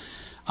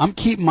I'm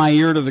keeping my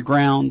ear to the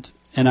ground,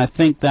 and I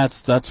think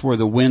that's where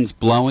the wind's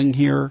blowing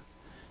here.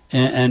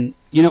 And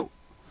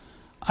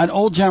an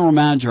old general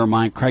manager of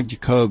mine, Craig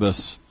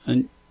Jacobus,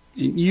 and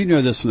you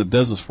know this from the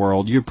business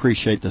world. You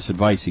appreciate this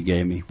advice he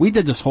gave me. We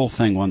did this whole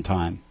thing one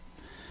time,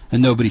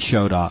 and nobody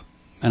showed up.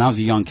 And I was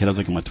a young kid. I was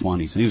like in my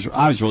 20s. And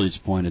I was really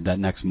disappointed that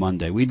next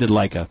Monday. We did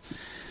like a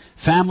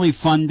family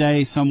fun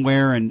day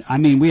somewhere. And,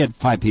 we had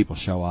 5 people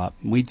show up.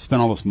 And we'd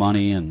spent all this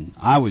money. And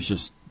I was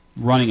just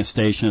running a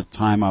station at the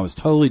time. I was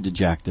totally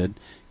dejected.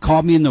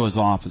 Called me into his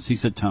office. He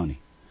said, Tony,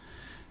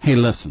 hey,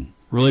 listen,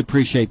 really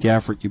appreciate the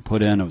effort you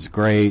put in. It was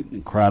great,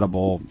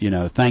 incredible.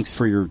 Thanks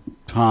for your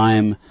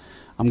time.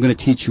 I'm going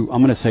to teach you.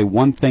 I'm going to say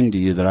one thing to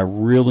you that I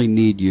really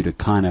need you to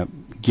kind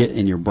of get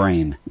in your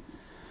brain.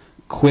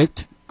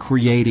 Quit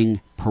creating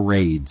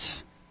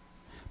parades.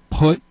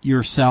 Put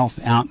yourself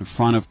out in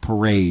front of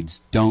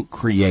parades. Don't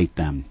create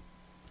them.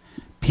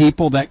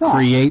 People that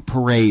create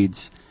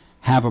parades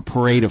have a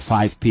parade of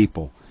 5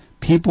 people.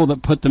 People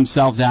that put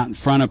themselves out in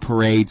front of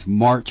parades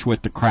march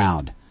with the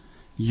crowd.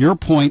 Your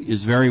point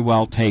is very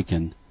well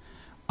taken.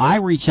 I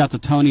reached out to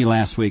Tony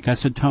last week. I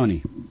said,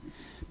 Tony,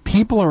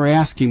 people are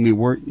asking me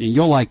where, and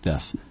you'll like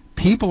this.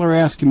 People are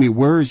asking me,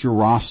 where is your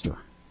roster?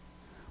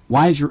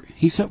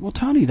 He said, well,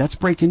 Tony, that's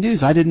breaking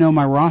news. I didn't know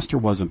my roster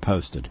wasn't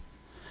posted.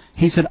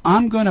 He said,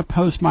 I'm going to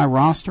post my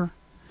roster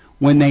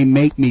when they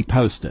make me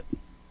post it.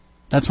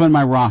 That's when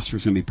my roster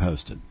is going to be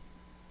posted.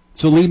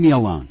 So leave me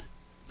alone.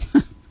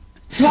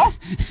 Yes.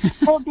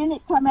 Well, didn't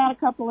it come out a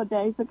couple of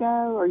days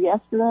ago or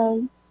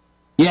yesterday?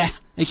 Yeah,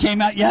 it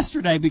came out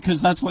yesterday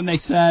because that's when they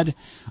said.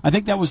 I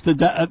think that was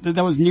that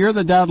was near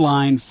the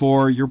deadline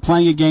for you're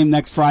playing a game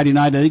next Friday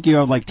night. I think you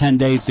have like 10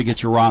 days to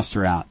get your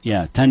roster out.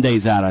 Yeah, 10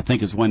 days out. I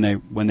think is when they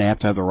have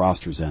to have the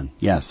rosters in.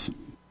 Yes.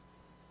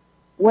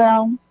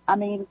 Well,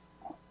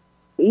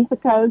 he's the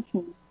coach,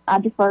 and I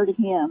defer to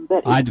him.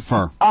 But I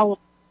defer. All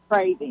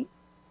crazy.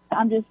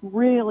 I'm just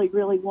really,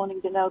 really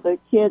wanting to know the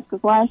kids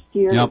because last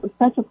year it was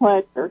such a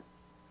pleasure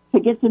to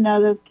get to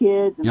know those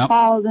kids and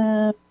follow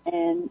them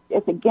and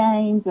at the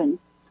games and,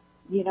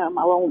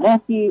 my little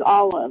nephew,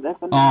 all of us.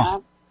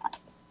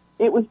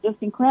 It was just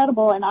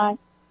incredible. And I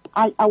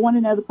want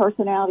to know the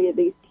personality of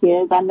these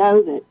kids. I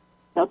know that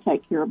they'll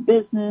take care of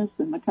business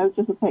and the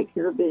coaches will take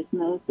care of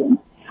business. And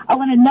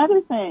and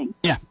another thing.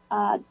 Yeah.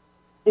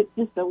 It's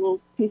just a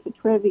little piece of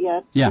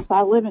trivia. Yeah. Since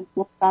I live in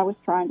Florida, I was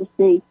trying to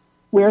see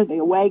where the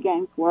away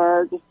games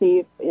were to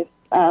see if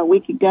we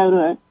could go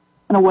to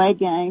an away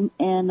game.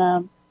 And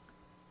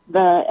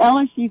the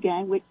LSU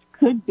game, which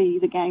could be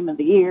the game of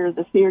the year,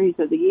 the series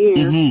of the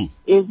year,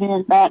 is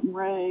in Baton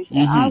Rouge.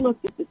 And I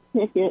looked at the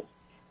tickets.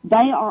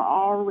 They are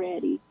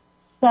already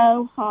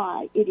so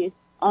high. It is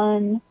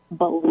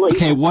unbelievable.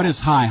 Okay, what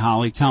is high,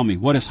 Holly? Tell me,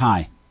 what is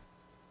high?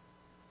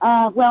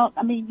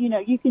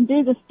 You can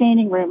do the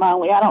standing room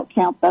only. I don't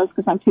count those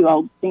because I'm too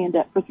old to stand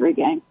up for 3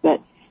 games.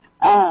 But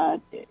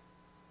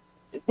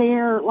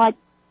they're like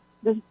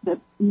the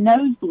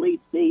nosebleed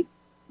seats,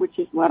 which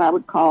is what I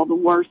would call the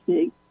worst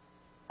seat.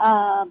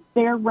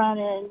 They're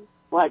running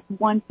like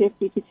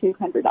 $150 to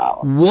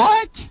 $200.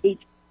 What? Each.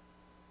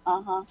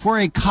 For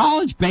a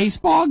college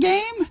baseball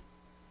game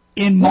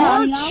in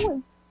March?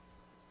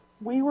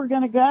 We were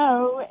going to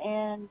go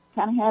and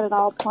kind of had it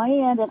all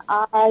planned, and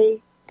I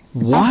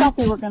thought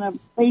they were going to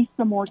release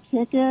some more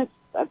tickets.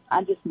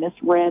 I just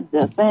misread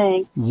the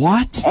thing.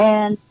 What?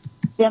 And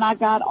then I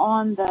got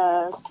on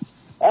the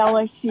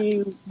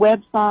LSU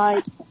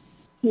website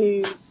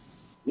to,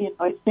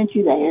 it sent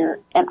you there,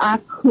 and I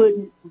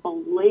couldn't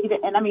believe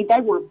it. And, I mean, they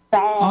were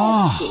bad.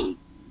 Oh.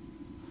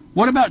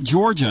 What about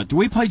Georgia? Do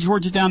we play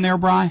Georgia down there,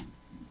 Bri?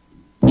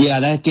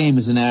 Yeah, that game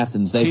is in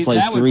Athens. They played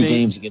 3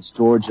 games against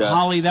Georgia.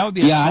 Holly, that would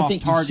be a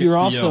soft target for you. I think you're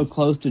also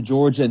close to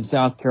Georgia and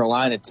South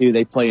Carolina, too.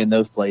 They play in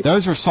those places.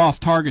 Those are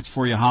soft targets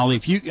for you, Holly.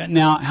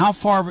 Now, how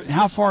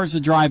far is the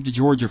drive to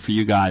Georgia for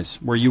you guys,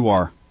 where you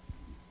are?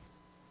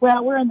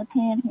 Well, we're in the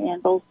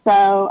Panhandle,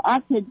 so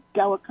I could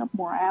go a couple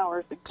more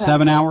hours.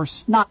 7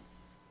 hours? Not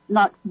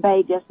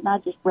Vegas, and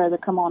I'd just rather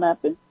come on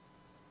up and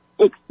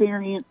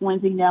experience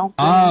Lindsey Nelson.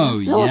 Oh,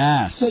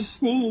 yes. Good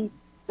seats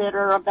that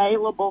are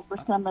available for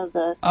some of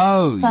the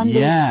Sunday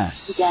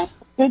games.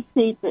 Good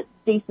seats at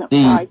decent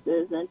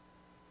prices. And,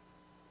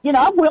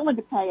 I'm willing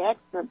to pay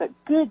extra, but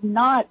good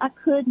night. I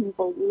couldn't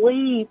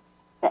believe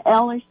the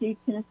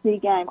LSU-Tennessee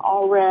game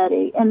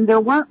already, and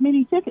there weren't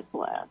many tickets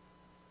left.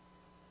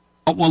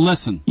 Oh, well,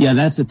 listen. Yeah,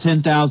 that's a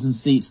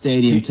 10,000-seat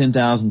stadium.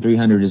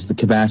 10,300 is the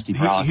capacity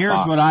for Alex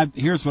Fox.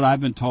 Here's what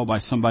I've been told by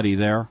somebody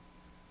there.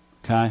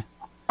 Okay,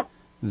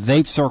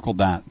 they've circled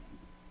that.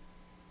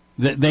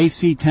 They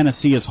see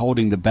Tennessee as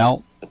holding the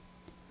belt,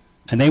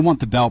 and they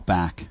want the belt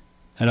back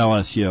at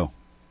LSU.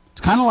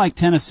 It's kind of like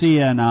Tennessee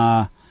and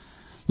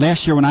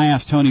last year when I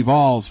asked Tony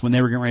Valls when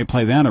they were getting ready to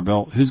play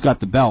Vanderbilt, who's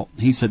got the belt?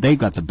 He said they've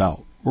got the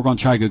belt. We're going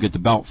to try to go get the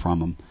belt from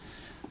them.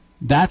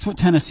 That's what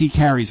Tennessee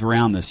carries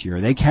around this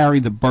year. They carry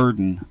the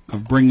burden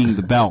of bringing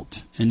the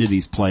belt into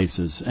these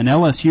places, and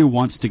LSU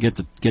wants to get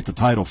the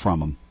title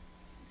from them.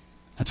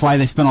 That's why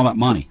they spent all that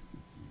money.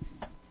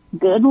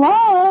 Good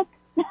luck.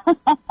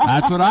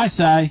 That's what I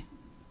say.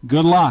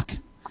 Good luck.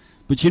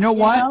 But you know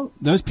what?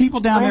 Those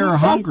people down there are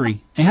hungry.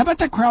 Hey, how about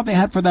that crowd they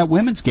had for that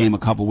women's game a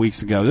couple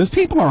weeks ago? Those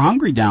people are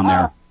hungry down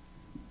there.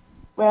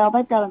 Well,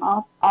 they've got an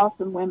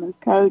awesome women's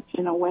coach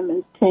and a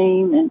women's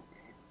team, and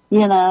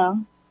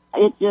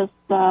it just.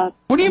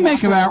 What do you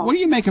make of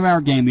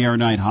our game the other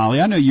night, Holly?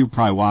 I know you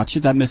probably watched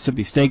it. That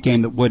Mississippi State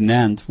game that wouldn't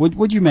end.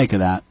 What'd you make of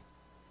that?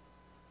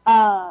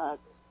 The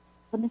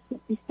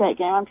Mississippi State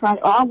game.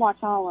 I watch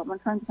all of them. I'm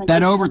trying to think.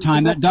 That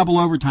double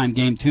overtime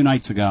game 2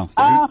 nights ago.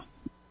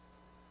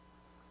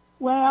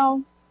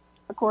 Well,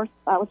 of course,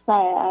 I was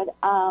sad.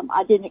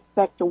 I didn't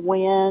expect to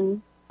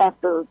win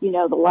after, in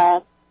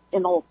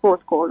the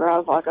fourth quarter. I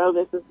was like, oh,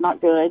 this is not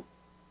good.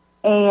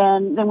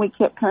 And then we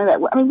kept coming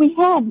back. I mean, we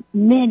had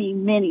many,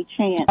 many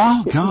chances.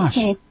 Oh, gosh.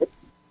 To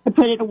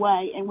put it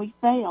away, and we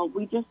failed.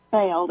 We just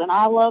failed. And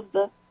I love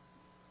the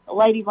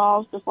Lady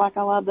Vols just like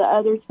I love the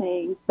other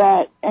teams.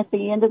 But at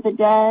the end of the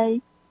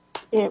day,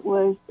 it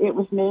was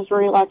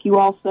misery, like you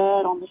all said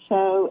on the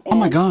show. And oh,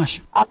 my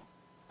gosh. I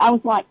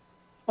was like,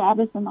 stab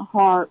us in the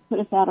heart, put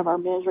us out of our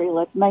misery.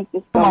 Let's make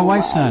this go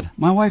away.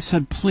 My wife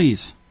said,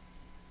 please.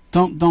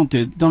 Don't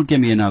give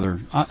me another.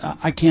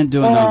 I can't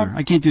do another.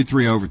 I can't do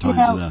 3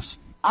 overtimes of this.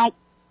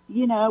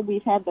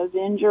 We've had those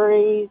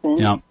injuries,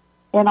 and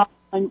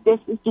and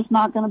this is just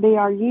not going to be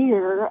our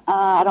year.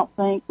 I don't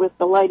think with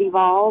the Lady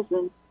Vols,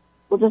 and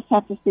we'll just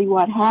have to see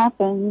what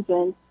happens.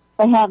 And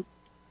they have,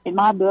 in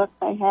my book,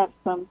 they have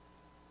some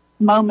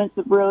moments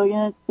of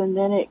brilliance, and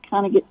then it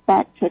kind of gets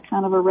back to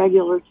kind of a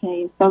regular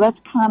team. So that's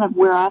kind of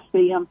where I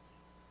see them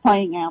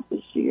playing out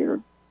this year,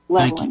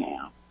 leveling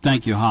out.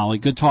 Thank you, Holly.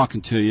 Good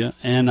talking to you.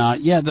 And, I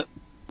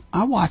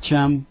watch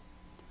them,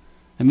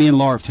 and me and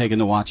Laura have taken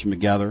to watch them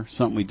together,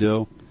 something we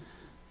do.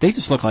 They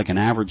just look like an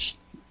average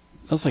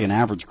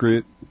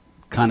group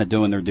kind of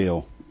doing their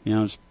deal,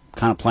 just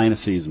kind of playing a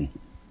season,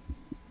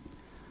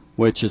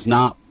 which is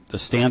not the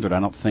standard, I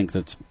don't think,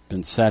 that's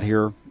been set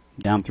here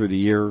down through the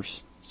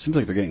years. Seems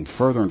like they're getting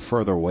further and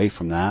further away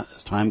from that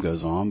as time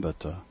goes on,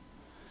 but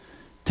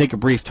take a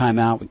brief time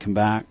out. We come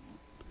back.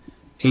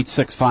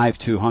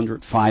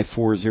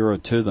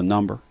 865-200-5402, the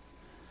number,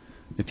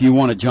 if you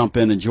want to jump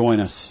in and join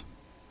us.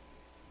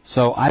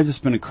 So I've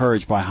just been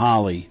encouraged by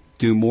Holly.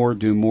 Do more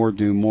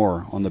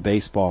on the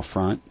baseball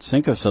front.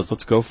 Cinco says,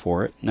 let's go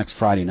for it next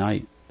Friday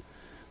night.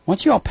 Why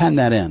don't you all pen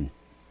that in?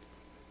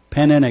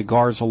 Pen in a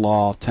Garza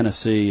Law,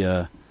 Tennessee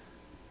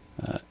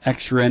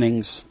extra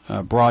innings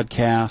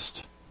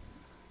broadcast,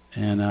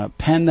 and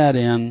pen that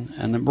in.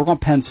 And then we're going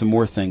to pen some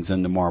more things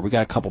in tomorrow. We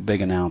got a couple big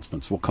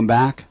announcements. We'll come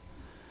back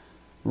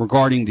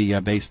regarding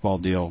the baseball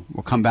deal.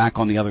 We'll come back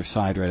on the other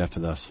side right after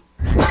this.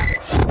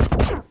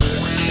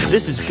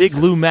 This is Big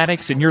Lou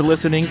Maddox, and you're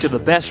listening to the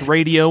best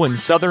radio in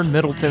southern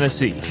Middle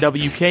Tennessee,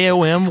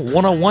 WKOM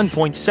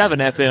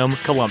 101.7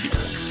 FM, Columbia.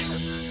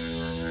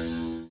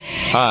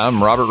 Hi,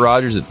 I'm Robert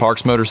Rogers at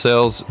Parks Motor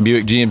Sales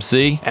Buick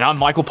GMC. And I'm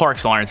Michael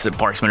Parks Lawrence at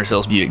Parks Motor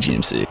Sales Buick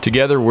GMC.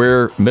 Together,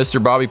 we're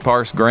Mr. Bobby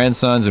Parks'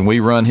 grandsons, and we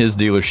run his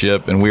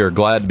dealership, and we are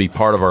glad to be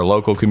part of our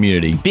local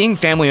community. Being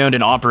family-owned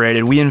and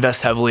operated, we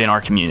invest heavily in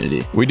our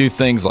community. We do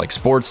things like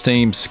sports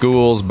teams,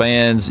 schools,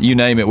 bands, you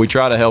name it. We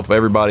try to help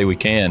everybody we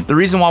can. The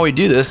reason why we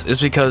do this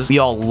is because we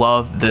all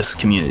love this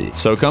community.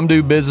 So come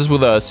do business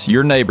with us,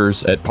 your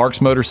neighbors, at Parks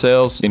Motor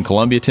Sales in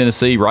Columbia,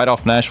 Tennessee, right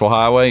off Nashville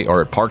Highway,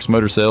 or at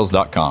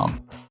parksmotorsales.com.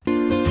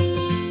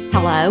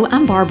 Hello,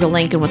 I'm Barbara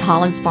Lincoln with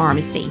Holland's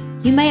Pharmacy.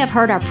 You may have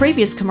heard our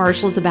previous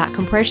commercials about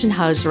compression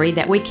hosiery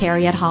that we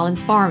carry at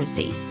Holland's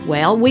Pharmacy.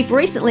 Well, we've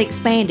recently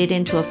expanded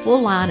into a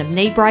full line of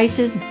knee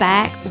braces,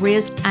 back,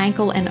 wrist,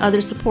 ankle, and other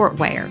support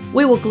wear.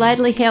 We will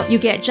gladly help you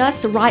get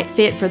just the right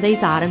fit for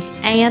these items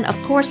and, of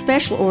course,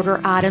 special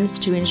order items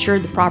to ensure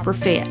the proper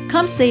fit.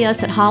 Come see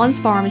us at Holland's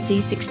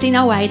Pharmacy,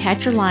 1608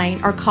 Hatcher Lane,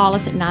 or call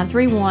us at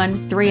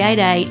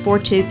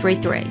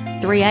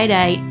 931-388-4233.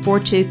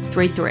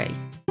 388-4233.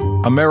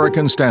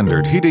 American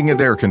Standard Heating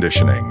and Air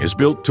Conditioning is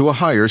built to a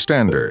higher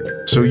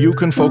standard, so you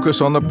can focus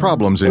on the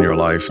problems in your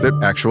life that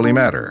actually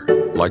matter,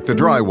 like the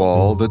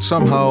drywall that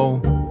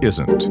somehow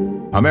isn't.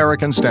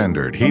 American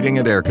Standard Heating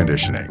and Air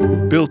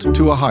Conditioning, built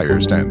to a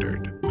higher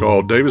standard.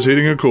 Call Davis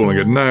Heating and Cooling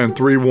at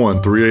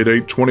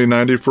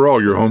 931-388-2090 for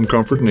all your home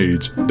comfort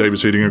needs.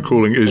 Davis Heating and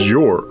Cooling is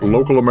your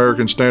local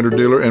American Standard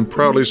dealer and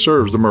proudly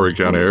serves the Murray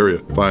County area.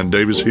 Find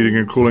Davis Heating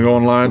and Cooling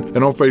online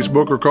and on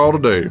Facebook or call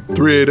today,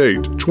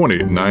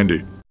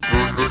 388-2090.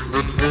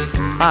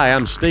 Hi,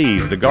 I'm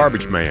Steve, the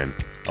Garbage Man.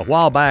 A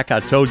while back I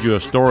told you a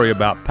story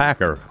about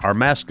Packer, our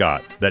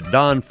mascot, that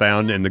Don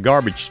found in the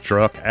garbage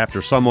truck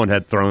after someone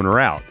had thrown her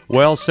out.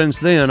 Well, since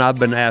then I've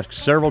been asked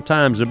several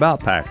times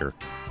about Packer.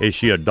 Is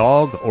she a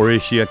dog or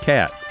is she a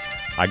cat?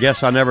 I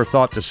guess I never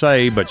thought to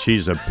say, but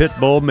she's a pit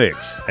bull mix,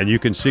 and you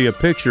can see a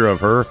picture of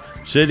her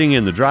sitting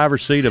in the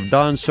driver's seat of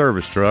Don's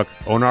service truck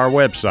on our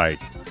website,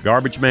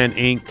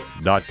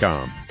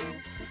 garbagemaninc.com.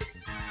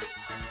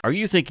 Are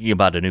you thinking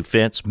about a new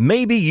fence?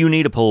 Maybe you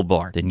need a pole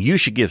barn. Then you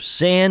should give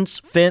Sands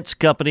Fence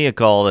Company a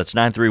call. That's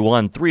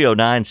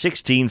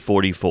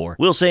 931-309-1644.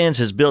 Will Sands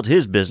has built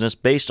his business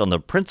based on the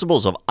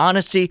principles of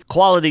honesty,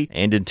 quality,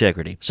 and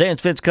integrity.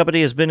 Sands Fence Company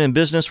has been in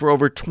business for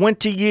over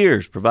 20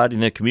 years, providing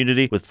the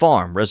community with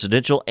farm,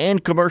 residential,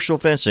 and commercial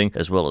fencing,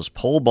 as well as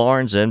pole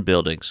barns and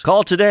buildings.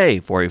 Call today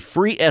for a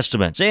free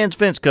estimate. Sands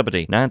Fence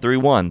Company,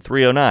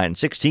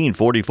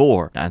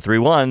 931-309-1644.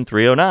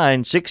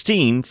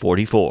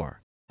 931-309-1644.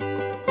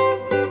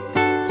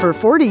 For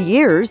 40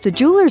 years, the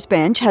Jewelers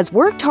Bench has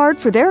worked hard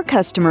for their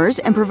customers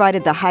and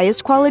provided the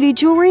highest quality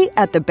jewelry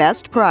at the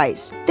best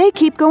price. They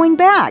keep going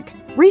back.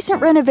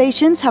 Recent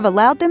renovations have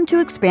allowed them to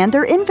expand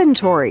their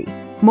inventory.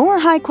 More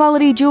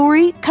high-quality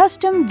jewelry,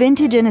 custom,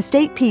 vintage, and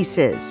estate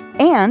pieces,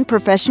 and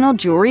professional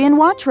jewelry and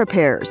watch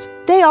repairs.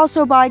 They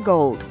also buy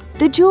gold.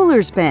 The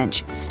Jewelers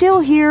Bench, still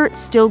here,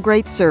 still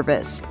great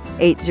service.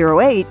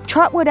 808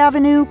 Trotwood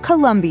Avenue,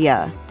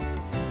 Columbia.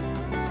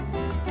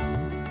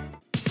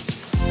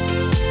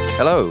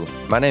 Hello,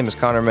 my name is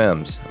Connor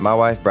Mims. My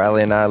wife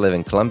Bradley and I live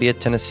in Columbia,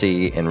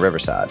 Tennessee in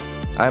Riverside.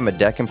 I am a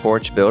deck and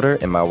porch builder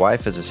and my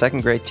wife is a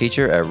second grade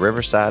teacher at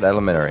Riverside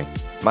Elementary.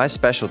 My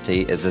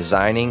specialty is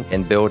designing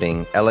and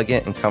building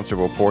elegant and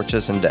comfortable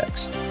porches and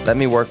decks. Let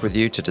me work with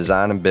you to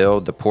design and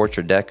build the porch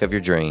or deck of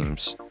your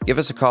dreams. Give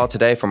us a call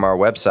today from our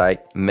website,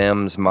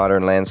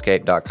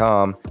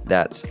 mimsmodernlandscape.com.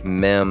 That's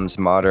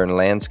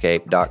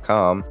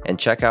mimsmodernlandscape.com, and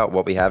check out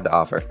what we have to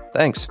offer.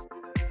 Thanks.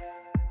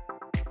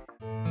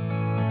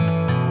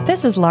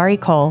 This is Laurie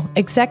Cole,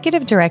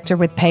 Executive Director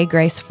with Pay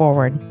Grace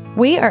Forward.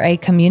 We are a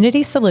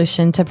community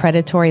solution to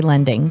predatory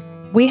lending.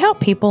 We help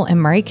people in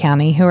Murray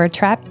County who are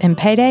trapped in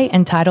payday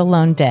and title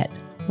loan debt.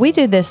 We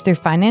do this through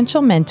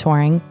financial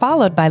mentoring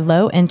followed by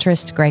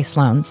low-interest grace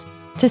loans.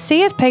 To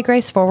see if Pay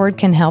Grace Forward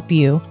can help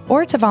you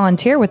or to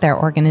volunteer with our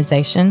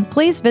organization,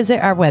 please visit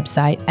our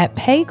website at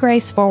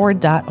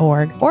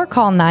paygraceforward.org or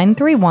call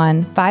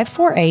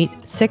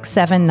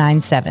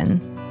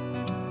 931-548-6797.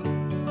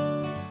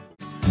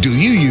 Do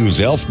you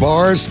use Elf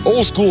bars?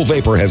 Old School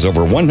Vapor has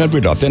over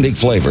 100 authentic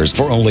flavors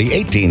for only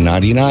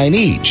 $18.99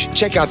 each.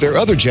 Check out their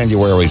other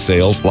January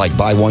sales like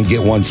buy one,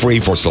 get one free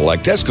for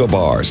select Tesco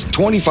bars,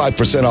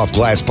 25% off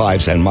glass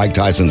pipes and Mike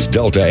Tyson's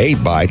Delta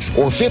 8 bites,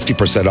 or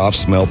 50% off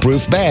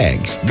smell-proof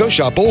bags. Go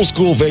shop Old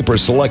School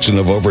Vapor's selection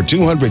of over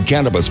 200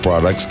 cannabis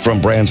products from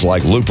brands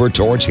like Looper,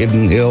 Torch,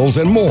 Hidden Hills,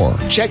 and more.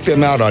 Check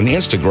them out on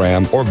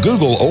Instagram or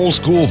Google Old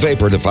School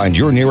Vapor to find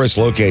your nearest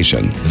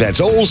location. That's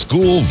Old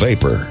School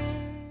Vapor.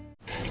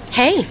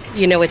 Hey,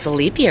 you know it's a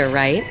leap year,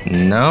 right?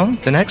 No,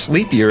 the next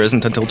leap year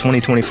isn't until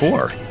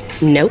 2024.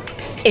 Nope,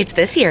 it's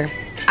this year.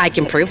 I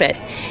can prove it.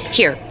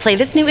 Here, play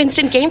this new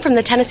instant game from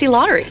the Tennessee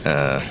Lottery.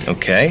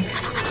 Okay.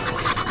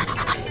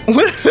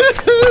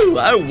 Woohoo!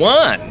 I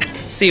won!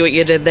 See what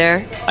you did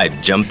there? I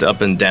jumped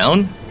up and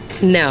down?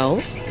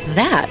 No,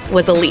 that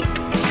was a leap.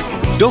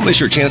 Don't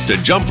miss your chance to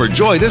jump for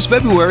joy this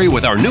February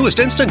with our newest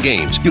instant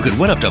games. You could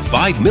win up to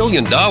 $5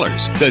 million.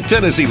 The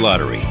Tennessee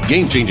Lottery.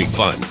 Game-changing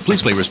fun.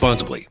 Please play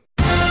responsibly.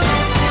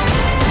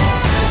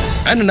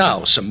 And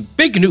now, some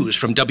big news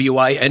from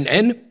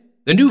WINN.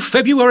 The new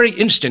February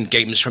instant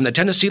games from the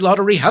Tennessee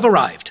Lottery have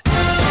arrived.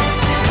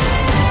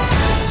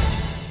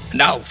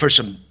 Now, for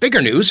some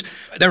bigger news,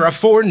 there are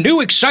 4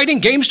 new exciting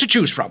games to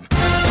choose from.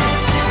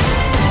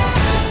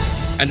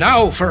 And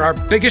now, for our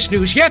biggest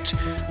news yet,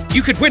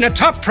 you could win a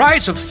top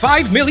prize of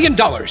 $5 million.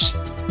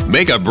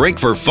 Make a break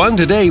for fun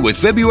today with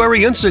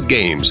February instant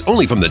games,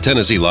 only from the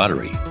Tennessee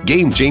Lottery.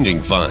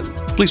 Game-changing fun.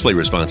 Please play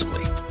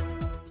responsibly.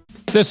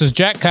 This is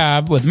Jack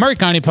Cobb with Murray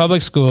County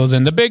Public Schools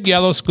and the Big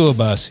Yellow School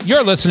Bus.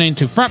 You're listening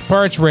to Front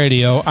Porch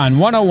Radio on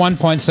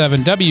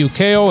 101.7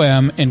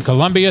 WKOM in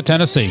Columbia,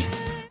 Tennessee.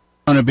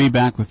 I'm going to be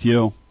back with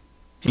you,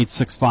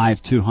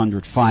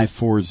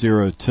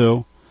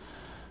 865-200-5402.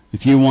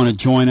 If you want to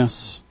join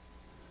us,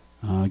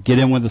 get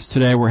in with us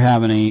today. We're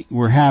having a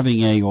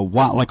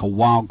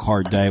wild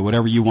card day,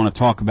 whatever you want to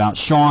talk about.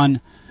 Sean,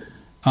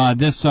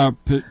 this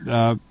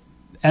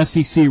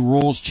SEC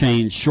rules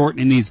change,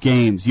 shortening these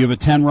games. You have a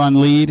 10-run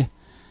lead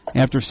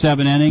after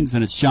 7 innings,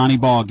 and it's Johnny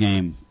Ball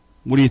game.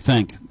 What do you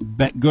think?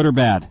 Good or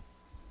bad?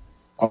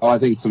 Oh, I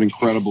think it's an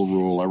incredible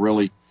rule. I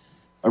really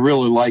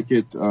like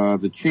it.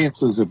 The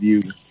chances of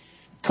you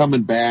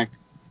coming back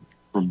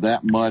from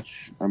that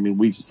much, I mean,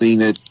 we've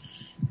seen it.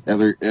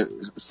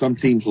 Some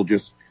teams will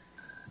just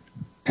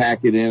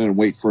pack it in and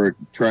wait for it,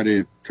 try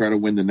to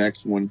win the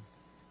next one.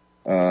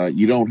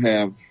 You don't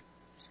have,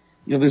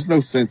 there's no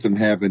sense in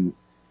having,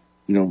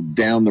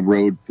 down the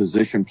road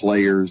position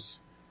players,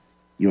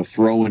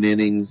 throwing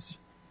innings.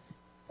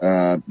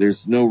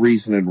 There's no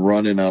reason in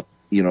running up,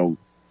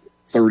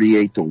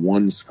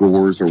 38-1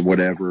 scores or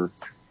whatever.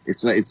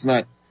 That's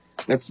not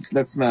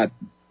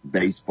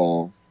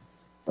baseball.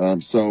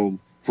 So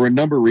for a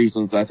number of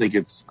reasons, I think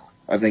it's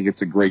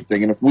a great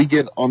thing. And if we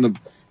get on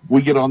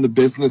the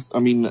business,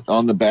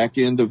 on the back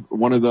end of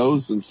one of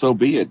those, and so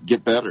be it,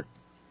 get better.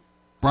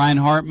 Brian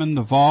Hartman,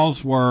 the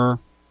Vols were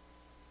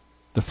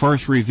the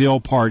first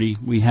reveal party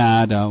we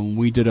had.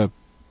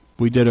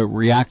 We did a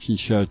reaction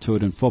show to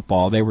it in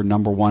football. They were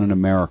number 1 in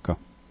America.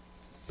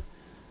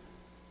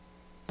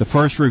 The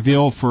first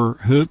reveal for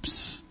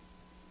hoops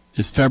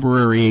is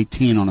February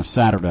 18 on a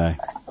Saturday,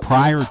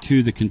 prior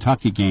to the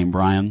Kentucky game,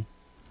 Brian.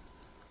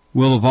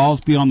 Will the Vols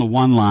be on the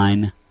 1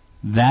 line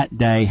that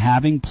day,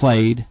 having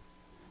played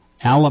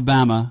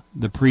Alabama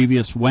the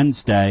previous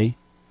Wednesday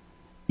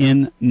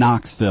in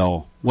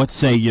Knoxville? What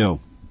say you?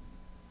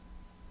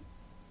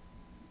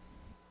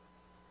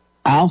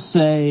 I'll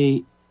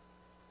say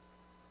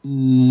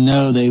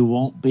no, they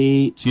won't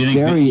be. So you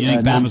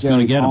think Bama's going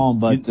to get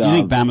them? You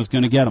think Bama's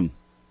going to get them?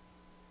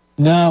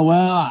 No,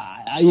 well,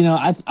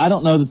 I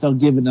don't know that they'll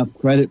give enough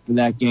credit for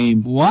that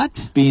game.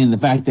 What? Being the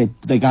fact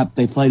that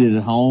they played it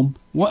at home.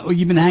 What?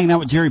 You've been hanging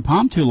out with Jerry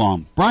Palm too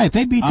long, Brian. If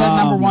they beat that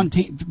number 1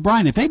 team,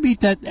 Brian, if they beat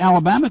that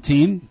Alabama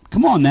team,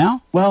 come on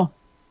now. Well,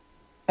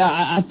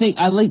 I think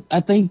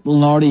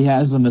Lenardi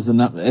has them as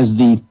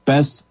the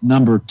best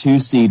number 2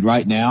 seed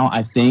right now.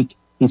 I think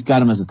he's got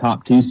them as a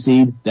top 2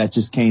 seed. That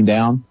just came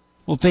down.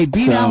 Well, if they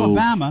beat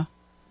Alabama,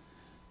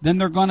 then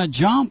they're going to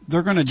jump.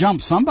 They're going to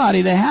jump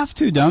somebody. They have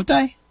to, don't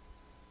they?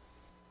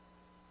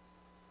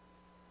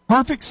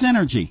 Perfect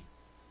synergy.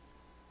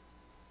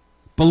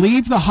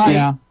 Believe the hype.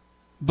 Yeah.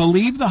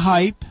 Believe the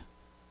hype.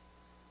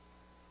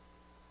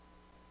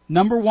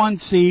 Number 1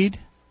 seed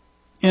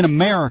in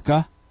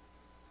America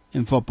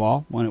in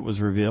football when it was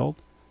revealed.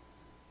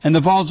 And the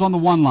Vols on the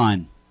 1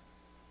 line.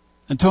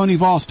 And Tony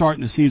Vol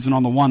starting the season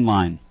on the 1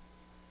 line.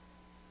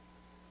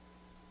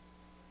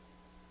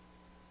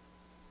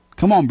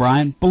 Come on,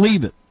 Brian.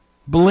 Believe it.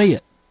 Believe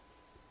it.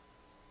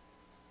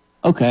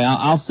 Okay,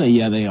 I'll say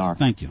yeah, they are.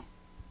 Thank you.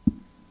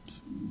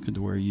 Good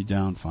to wear you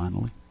down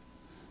finally.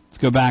 Let's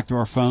go back to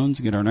our phones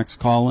and get our next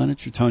call in.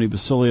 It's your Tony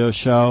Basilio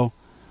show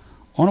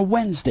on a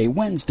Wednesday.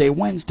 Rice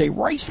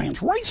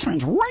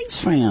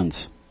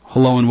fans.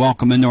 Hello and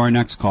welcome into our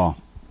next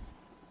call.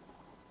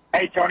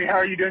 Hey, Tony, how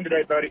are you doing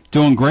today, buddy?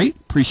 Doing great.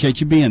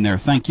 Appreciate you being there.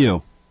 Thank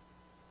you.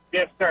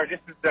 Yes, sir. This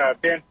is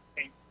Ben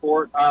from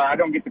Sport. I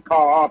don't get to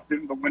call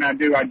often, but when I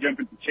do, I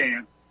jump at the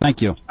chance.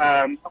 Thank you.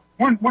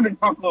 Wanted to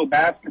talk a little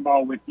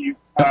basketball with you.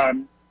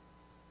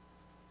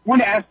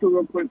 Want to ask a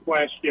real quick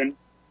question.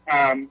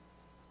 I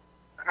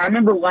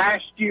remember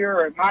last year,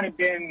 or it might have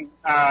been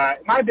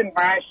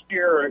last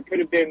year, or it could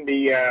have been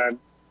the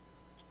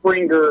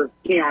Springer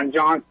Keon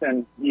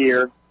Johnson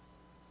year.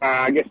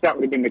 I guess that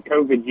would have been the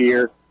COVID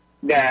year.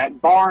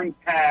 That Barnes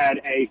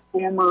had a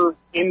former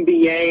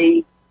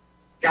NBA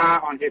guy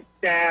on his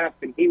staff,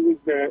 and he was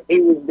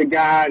the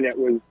guy that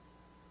was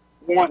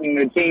wanting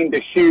the team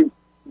to shoot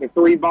the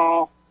 3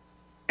 ball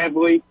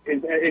heavily.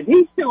 Is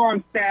he still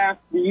on staff?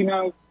 Do you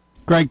know?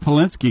 Greg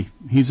Polinsky,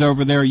 he's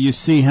over there. You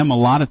see him a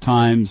lot of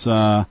times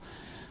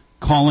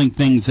calling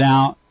things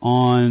out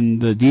on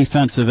the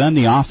defensive and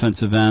the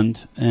offensive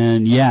end.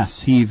 And,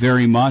 yes, he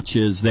very much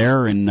is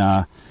there. And,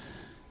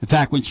 in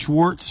fact, when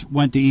Schwartz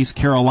went to East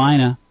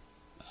Carolina,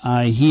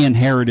 he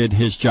inherited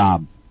his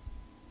job.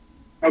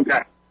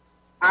 Okay.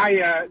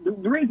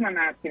 The reason I'm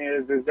asking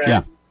is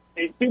that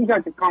it seems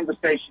like the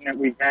conversation that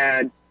we've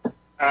had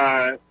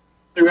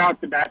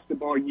throughout the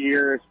basketball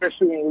year,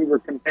 especially when we were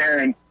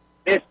comparing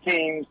this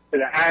teams to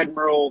the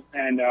Admiral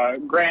and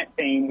Grant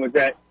team, was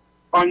that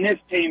on this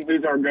team,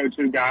 who's our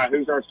go-to guy,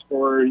 who's our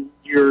scorer?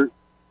 You're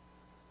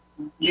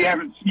on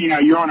an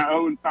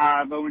 0-5,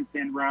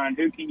 0-10 run.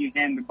 Who can you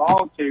hand the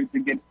ball to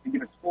get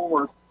a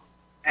score?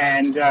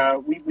 And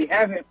we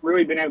haven't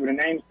really been able to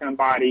name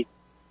somebody.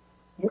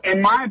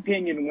 In my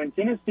opinion, when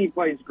Tennessee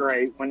plays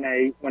great, when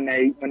they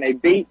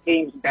beat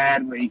teams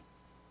badly,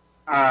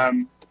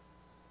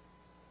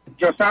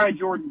 Josiah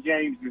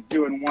Jordan-James is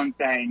doing one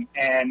thing,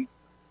 and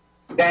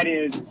that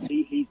is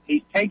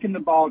he's taking the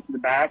ball to the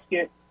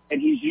basket, and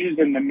he's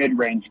using the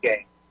mid-range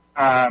game.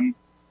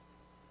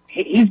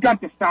 He's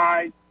got the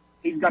size,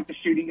 he's got the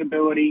shooting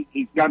ability,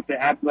 he's got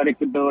the athletic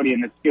ability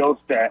and the skill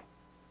set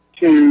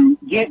to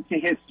get to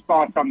his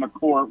spots on the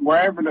court,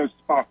 wherever those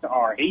spots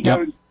are. He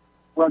knows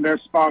where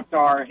those spots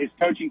are. His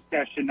coaching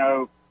staff should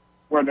know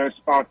where those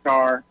spots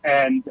are.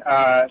 And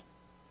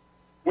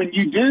when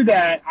you do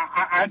that,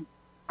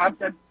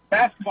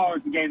 basketball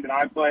is the game that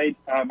I played.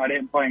 I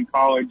didn't play in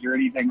college or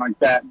anything like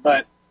that.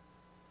 But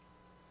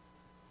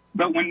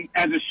when,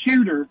 as a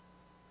shooter,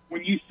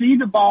 when you see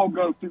the ball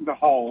go through the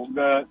hole,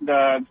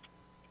 when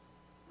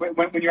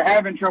you're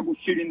having trouble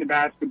shooting the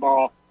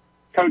basketball,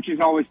 coaches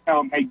always tell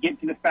them, hey, get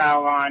to the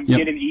foul line,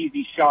 get an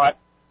easy shot.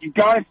 You've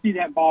got to see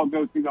that ball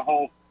go through the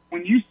hole.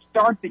 When you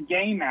start the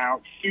game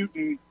out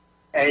shooting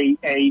a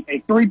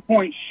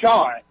 3-point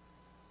shot,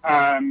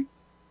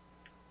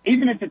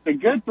 even if it's a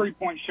good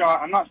 3-point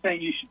shot, I'm not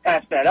saying you should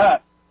pass that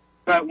up,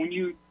 but when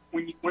you're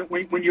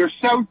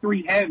so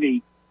 3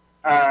 heavy,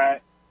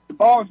 the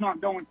ball is not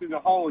going through the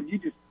hole, and you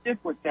just stick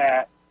with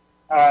that.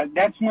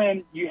 That's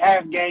when you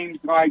have games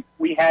like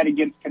we had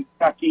against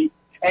Kentucky,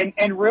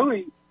 and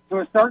really to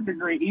a certain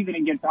degree even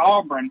against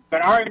Auburn.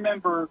 But I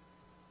remember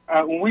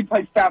when we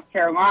played South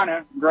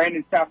Carolina.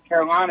 Granted, South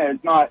Carolina is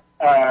not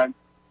a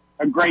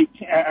great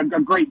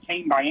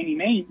team by any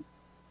means,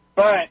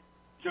 but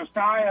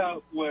Josiah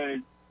was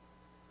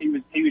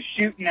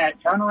shooting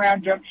that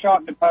turnaround jump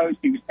shot in the post.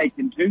 He was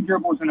taking 2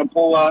 dribbles and a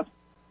pull up,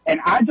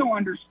 and I don't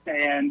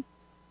understand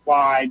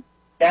why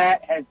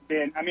that has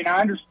been. I mean,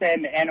 I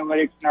understand the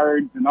analytics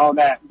nerds and all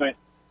that, but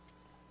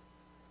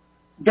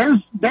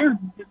I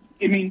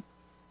mean,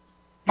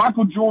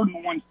 Michael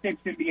Jordan won 6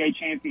 NBA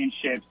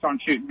championships on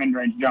shooting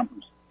mid-range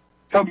jumpers.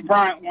 Kobe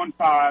Bryant won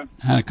 5.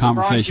 I had a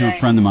conversation with a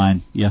friend of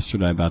mine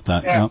yesterday about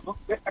that. Yeah,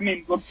 I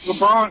mean,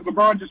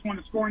 LeBron just won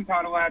the scoring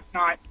title last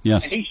night.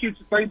 Yes. And he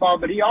shoots a 3-ball,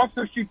 but he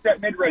also shoots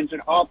that mid-range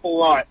an awful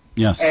lot.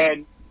 Yes.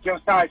 And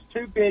Josiah's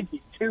too big,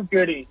 he's too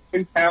good, he's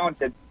too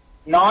talented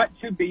not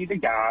to be the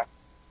guy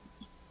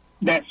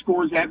that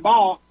scores that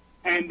ball.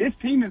 And this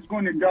team is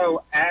going to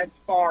go as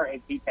far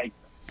as he takes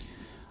them.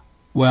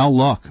 Well,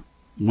 look,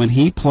 when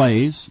he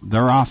plays,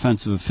 their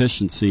offensive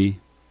efficiency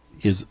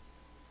is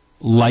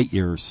light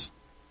years.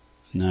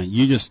 Now,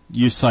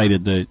 you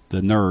cited the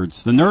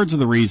nerds. The nerds are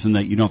the reason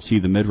that you don't see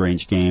the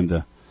mid-range game.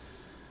 The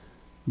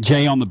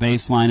J on the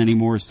baseline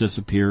anymore has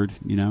disappeared.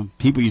 You know,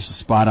 people used to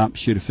spot up,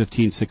 shoot a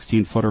 15,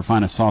 16-footer,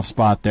 find a soft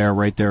spot there,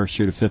 right there,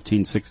 shoot a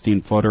 15,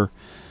 16-footer.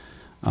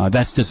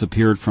 That's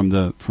disappeared from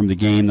the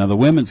game. Now, the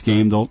women's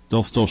game,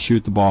 they'll still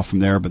shoot the ball from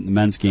there, but in the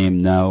men's game,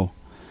 no.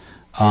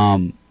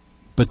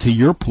 But to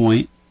your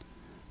point,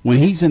 when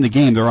he's in the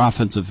game, their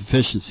offensive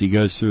efficiency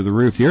goes through the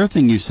roof. The other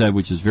thing you said,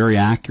 which is very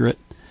accurate,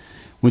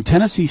 when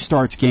Tennessee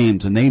starts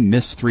games and they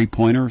miss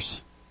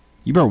 3-pointers,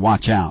 you better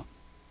watch out,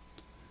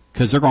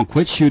 because they're going to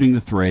quit shooting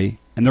the 3,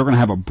 and they're going to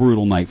have a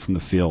brutal night from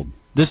the field.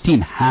 This team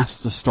has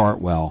to start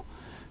well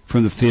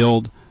from the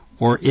field,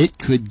 or it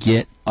could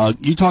get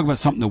you talk about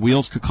something the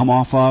wheels could come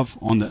off of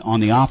on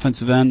the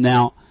offensive end.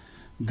 Now,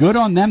 good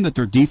on them that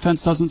their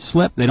defense doesn't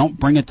slip. They don't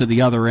bring it to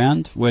the other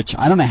end, which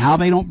I don't know how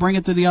they don't bring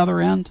it to the other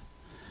end.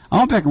 I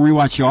went back and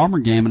rewatched the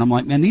Auburn game, and I'm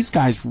like, man, these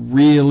guys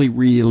really,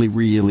 really,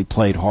 really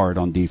played hard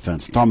on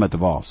defense. I'm talking about the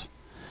Vols.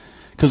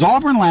 Because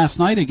Auburn last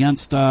night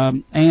against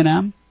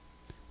A&M,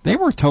 they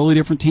were a totally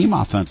different team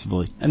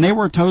offensively, and they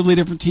were a totally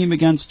different team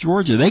against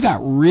Georgia. They got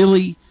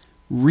really,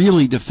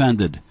 really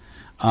defended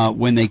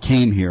when they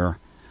came here.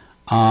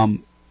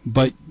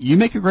 But you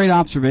make a great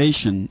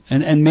observation,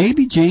 and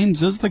maybe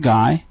James is the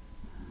guy.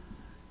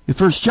 If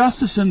there's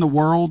justice in the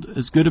world,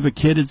 as good of a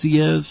kid as he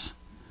is,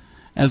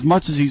 as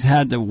much as he's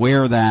had to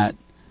wear that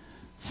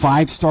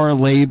 5-star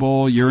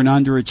label, you're an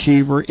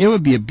underachiever, it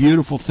would be a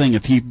beautiful thing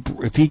if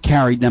he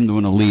carried them to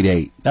an Elite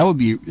 8. That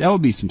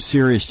would be some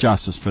serious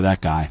justice for that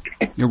guy.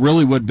 It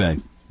really would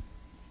be.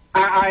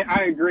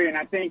 I agree, and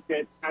I think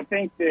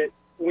that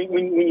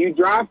when you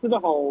drive to the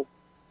hole,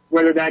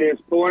 whether that is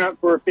pulling up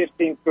for a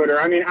 15-footer.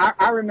 I mean,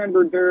 I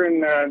remember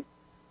during the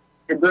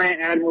Grant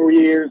Admiral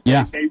years,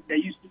 they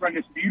used to run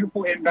this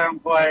beautiful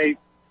inbound play,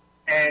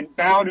 and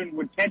Bowden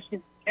would catch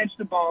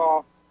the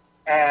ball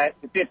at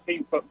the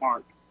 15-foot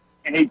mark,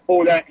 and he'd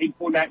pull that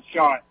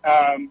shot.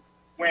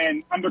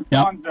 When under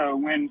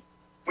Conzo, when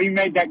we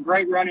made that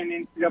great run in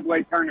the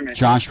NCAA tournament,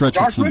 Josh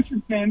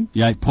Richardson,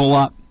 pull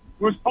up,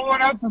 was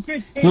pulling up for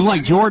 15. Looked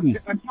like Jordan.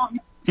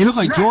 He looked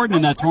like Jordan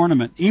in that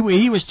tournament. He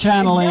was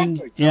channeling.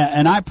 Exactly. Yeah,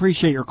 and I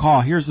appreciate your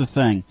call. Here's the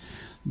thing.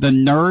 The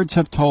nerds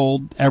have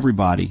told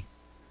everybody,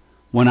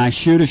 when I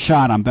shoot a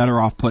shot, I'm better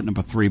off putting up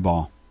a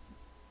 3-ball.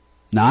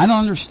 Now, I don't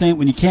understand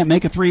when you can't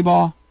make a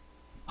 3-ball.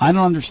 I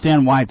don't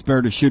understand why it's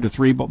better to shoot a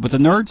 3-ball, but the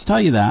nerds tell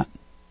you that.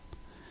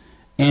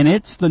 And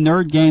it's the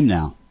nerd game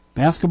now.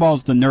 Basketball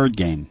is the nerd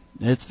game.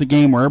 It's the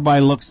game where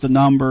everybody looks at the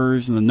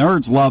numbers, and the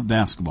nerds love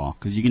basketball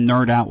because you can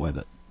nerd out with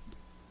it.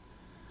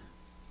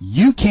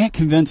 You can't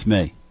convince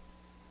me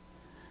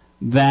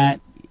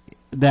that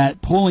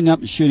that pulling up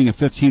and shooting a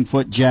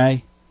 15-foot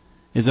J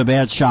is a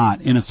bad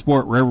shot in a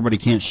sport where everybody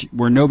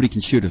where nobody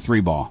can shoot a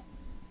 3-ball.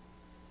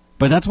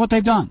 But that's what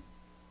they've done.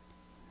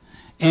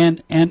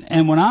 And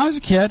when I was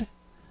a kid,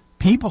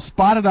 people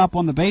spotted up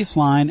on the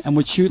baseline and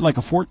would shoot like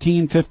a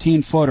 14,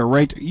 15-footer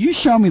right there. You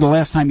show me the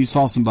last time you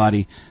saw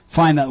somebody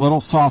find that little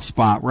soft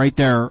spot right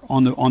there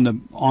on a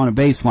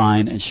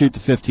baseline and shoot the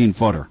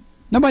 15-footer.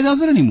 Nobody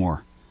does it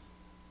anymore.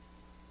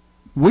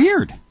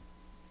 Weird.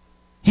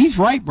 He's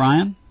right,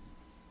 Brian,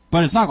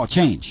 but it's not going to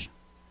change.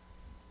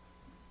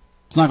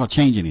 It's not going to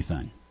change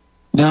anything.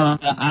 No,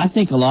 I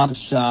think a lot of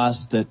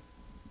shots that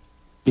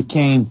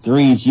became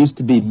threes used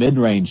to be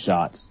mid-range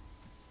shots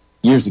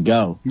years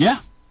ago. Yeah.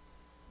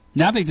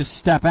 Now they just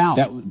step out.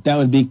 That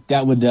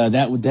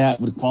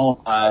would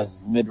qualify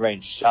as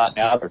mid-range shot.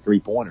 Now they're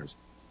 3-pointers.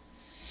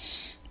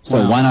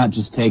 So why not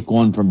just take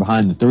one from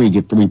behind the three,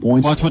 get 3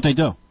 points? Well, that's what they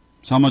do.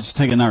 So I'm going to just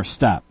take another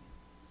step,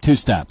 2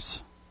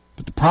 steps.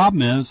 But the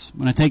problem is,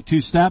 when I take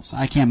 2 steps,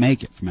 I can't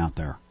make it from out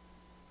there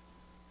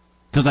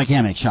because I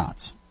can't make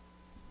shots.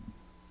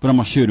 But I'm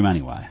going to shoot them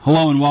anyway.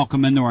 Hello and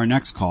welcome into our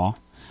next call.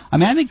 I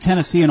mean, I think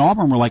Tennessee and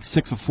Auburn were like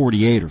 6 of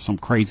 48 or some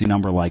crazy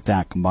number like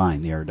that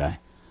combined the other day.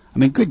 I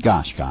mean, good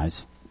gosh,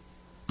 guys.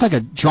 Like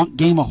a drunk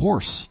game of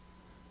horse.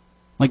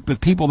 Like the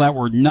people that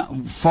were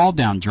fall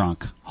down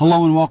drunk.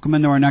 Hello and welcome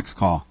into our next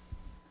call.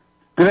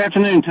 Good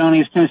afternoon,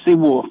 Tony. It's Tennessee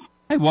Wolf.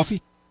 Hey,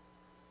 Wolfie.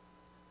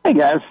 Hey,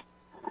 guys.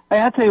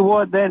 Hey, I tell you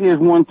what, that is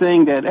one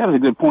thing that was a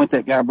good point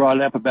that guy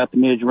brought up about the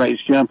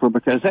mid-range jumper,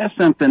 because that's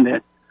something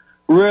that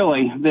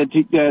really,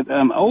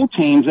 that old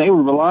teams, they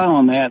would rely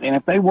on that, and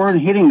if they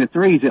weren't hitting the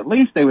threes, at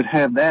least they would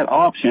have that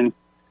option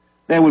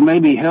that would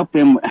maybe help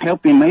them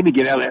maybe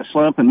get out of that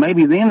slump and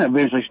maybe then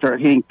eventually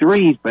start hitting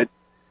threes. But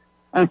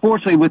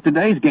unfortunately, with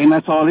today's game,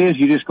 that's all it is.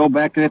 You just go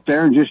back up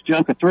there and just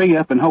junk a 3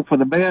 up and hope for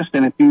the best.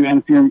 And if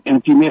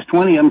you miss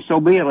 20 of them, so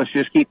be it. Let's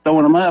just keep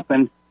throwing them up,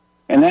 and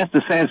that's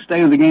the sad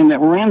state of the game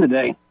that we're in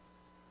today.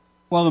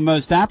 Well, the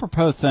most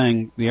apropos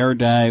thing the other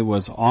day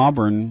was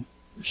Auburn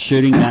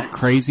shooting that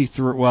crazy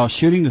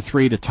shooting the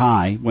 3 to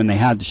tie when they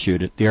had to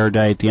shoot it the other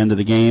day at the end of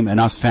the game, and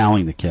us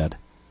fouling the kid.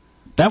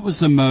 That was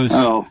the most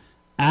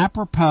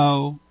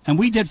apropos, and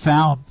we did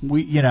foul.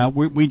 We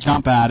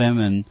jump at him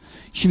and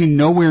should be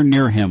nowhere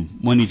near him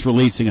when he's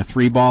releasing a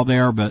 3-ball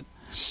there. But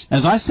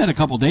as I said a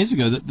couple of days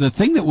ago, the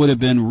thing that would have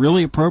been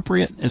really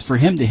appropriate is for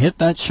him to hit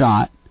that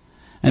shot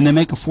and then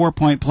make a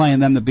 4-point play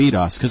and them to beat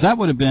us, because that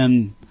would have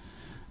been.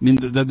 I mean,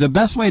 the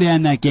best way to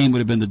end that game would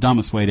have been the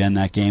dumbest way to end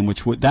that game,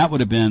 that would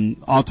have been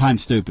all-time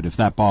stupid if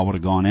that ball would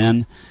have gone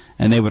in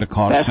and they would have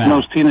called it foul. That's the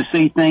most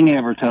Tennessee thing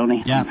ever,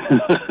 Tony. Yeah.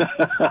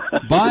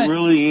 But, it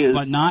really is.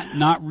 But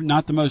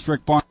not the most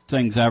Rick Barnes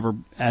thing ever,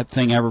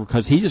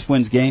 because he just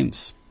wins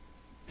games.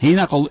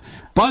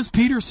 Buzz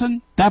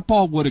Peterson, that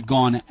ball would have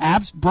gone,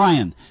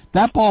 Brian,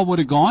 that ball would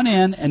have gone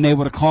in and they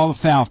would have called a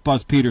foul if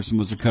Buzz Peterson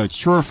was the coach.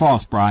 True or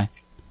false, Brian?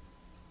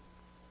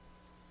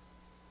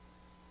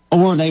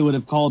 Or they would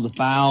have called the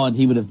foul and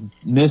he would have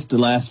missed the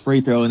last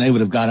free throw and they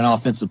would have got an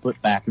offensive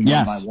putback and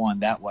won by 1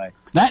 that way.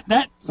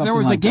 There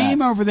was a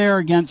game over there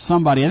against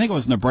somebody. I think it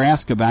was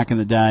Nebraska back in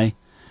the day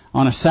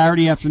on a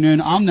Saturday afternoon.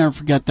 I'll never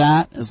forget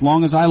that as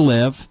long as I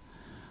live,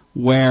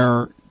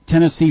 where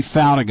Tennessee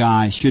fouled a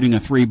guy shooting a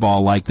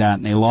 3-ball like that,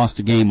 and they lost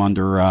the game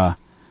under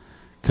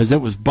because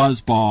it was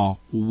buzzball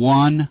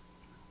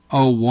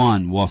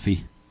 101,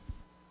 Wolfie.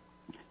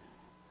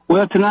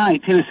 Well,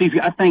 tonight,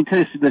 I think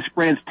the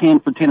spread's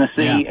 10 for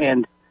Tennessee,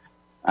 and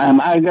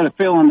I got a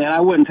feeling that I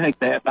wouldn't take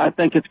that. I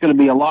think it's going to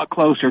be a lot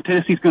closer.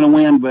 Tennessee's going to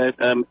win, but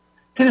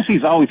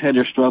Tennessee's always had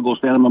their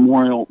struggles down at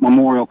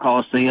Memorial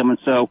Coliseum, and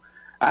so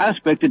I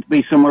expect it to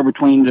be somewhere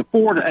between the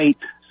 4 to 8,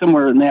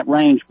 somewhere in that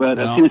range. But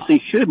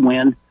Tennessee should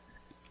win.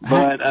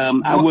 But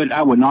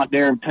I would not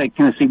dare take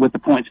Tennessee with the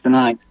points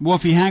tonight. Well,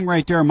 if you hang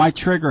right there, my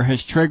trigger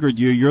has triggered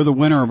you. You're the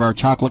winner of our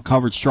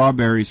chocolate-covered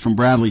strawberries from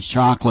Bradley's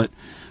Chocolate,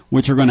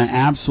 which are going to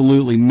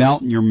absolutely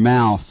melt in your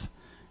mouth,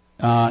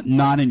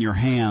 not in your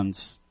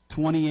hands.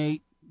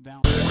 28.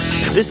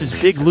 This is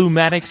Big Lou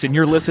Maddox, and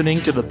you're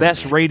listening to the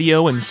best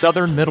radio in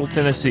southern Middle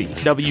Tennessee.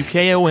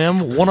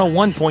 WKOM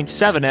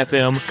 101.7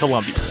 FM,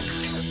 Columbia.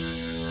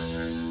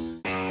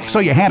 So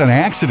you had an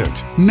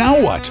accident.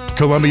 Now what?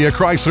 Columbia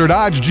Chrysler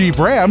Dodge Jeep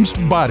Ram's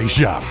Body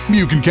Shop.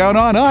 You can count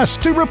on us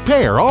to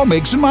repair all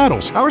makes and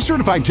models. Our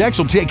certified techs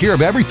will take care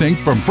of everything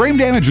from frame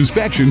damage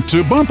inspection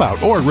to bump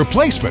out or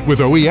replacement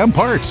with OEM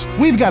parts.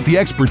 We've got the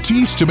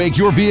expertise to make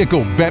your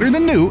vehicle better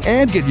than new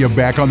and get you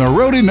back on the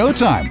road in no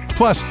time.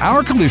 Plus,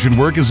 our collision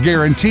work is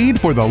guaranteed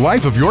for the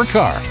life of your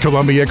car.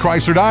 Columbia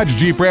Chrysler Dodge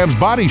Jeep Ram's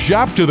Body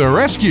Shop to the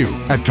rescue.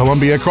 At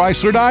Columbia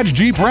Chrysler Dodge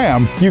Jeep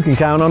Ram, you can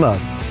count on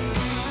us.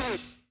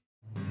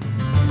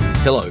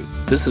 Hello,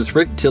 this is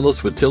Rick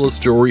Tillis with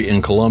Tillis Jewelry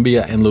in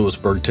Columbia and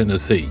Lewisburg,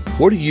 Tennessee.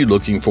 What are you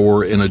looking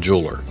for in a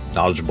jeweler?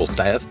 Knowledgeable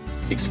staff,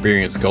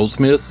 experienced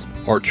goldsmiths,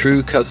 or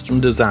true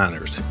custom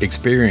designers,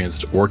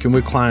 experienced working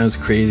with clients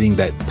creating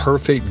that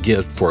perfect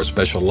gift for a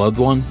special loved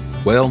one?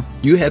 Well,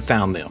 you have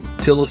found them.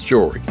 Tillis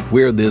Jewelry.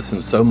 We're this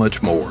and so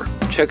much more.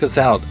 Check us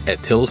out at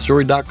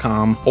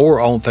tillisjewelry.com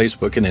or on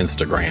Facebook and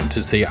Instagram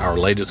to see our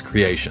latest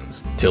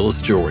creations. Tillis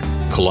Jewelry,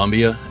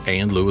 Columbia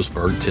and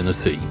Lewisburg,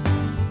 Tennessee.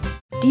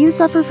 Do you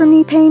suffer from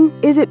knee pain?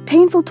 Is it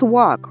painful to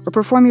walk or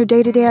perform your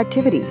day-to-day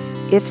activities?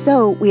 If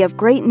so, we have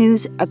great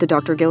news at the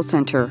Dr. Gill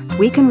Center.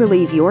 We can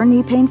relieve your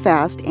knee pain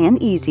fast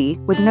and easy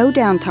with no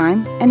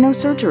downtime and no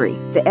surgery.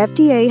 The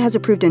FDA has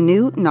approved a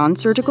new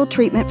non-surgical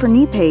treatment for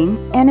knee pain,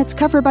 and it's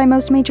covered by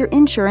most major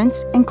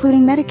insurance,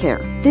 including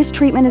Medicare. This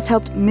treatment has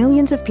helped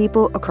millions of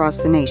people across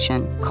the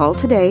nation. Call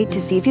today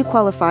to see if you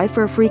qualify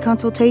for a free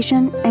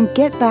consultation and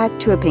get back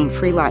to a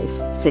pain-free life.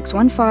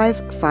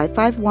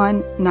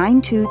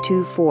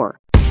 615-551-9224.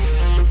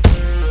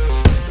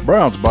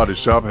 Brown's Body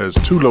Shop has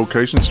 2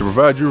 locations to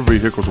provide your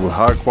vehicles with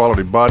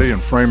high-quality body and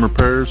frame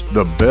repairs,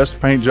 the best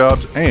paint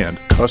jobs, and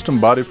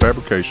custom body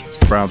fabrications.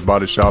 Brown's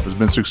Body Shop has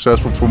been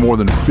successful for more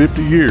than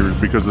 50 years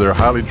because of their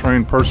highly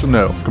trained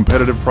personnel,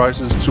 competitive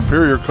prices,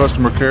 superior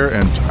customer care,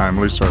 and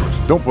timely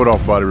service. Don't put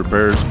off body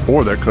repairs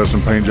or that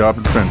custom paint job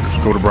at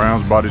Fenders. Go to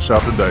Brown's Body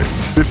Shop today,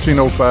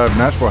 1505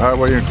 Nashville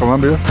Highway in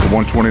Columbia, or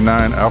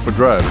 129 Alpha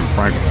Drive in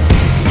Franklin.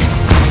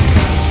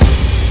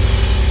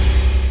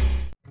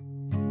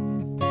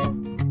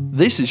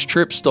 This is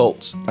Tripp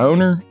Stoltz,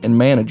 owner and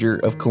manager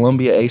of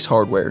Columbia Ace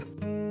Hardware.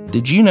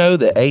 Did you know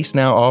that Ace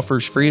now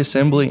offers free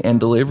assembly and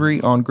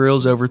delivery on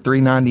grills over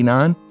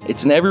 $3.99?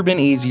 It's never been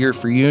easier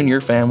for you and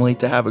your family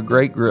to have a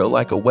great grill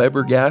like a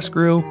Weber gas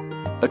grill,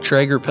 a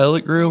Traeger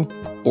pellet grill,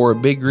 or a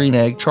Big Green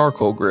Egg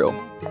charcoal grill.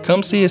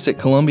 Come see us at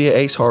Columbia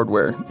Ace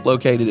Hardware,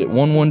 located at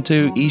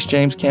 112 East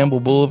James Campbell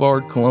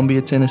Boulevard,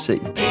 Columbia,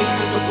 Tennessee.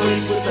 Ace is the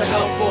place with the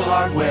helpful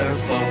hardware,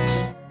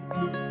 folks.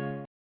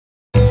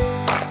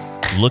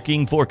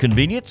 Looking for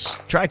convenience?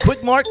 Try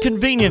Quick Mart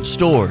Convenience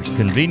Stores,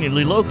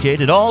 conveniently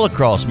located all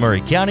across Murray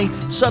County,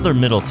 southern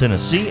Middle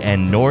Tennessee,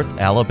 and North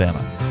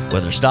Alabama.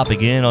 Whether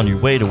stopping in on your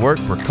way to work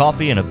for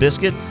coffee and a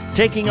biscuit,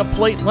 taking a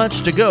plate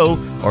lunch to go,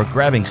 or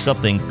grabbing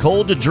something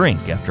cold to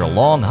drink after a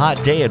long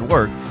hot day at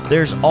work,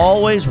 there's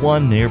always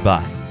one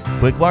nearby.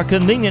 Quick Mart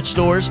Convenience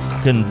Stores,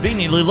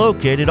 conveniently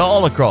located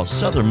all across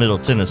southern Middle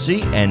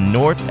Tennessee and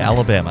North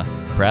Alabama.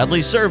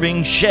 Proudly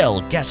serving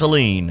Shell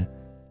gasoline.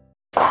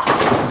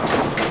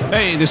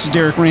 Hey, this is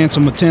Derek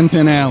Ransom with 10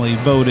 Pin Alley,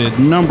 voted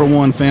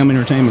 #1 family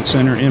entertainment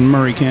center in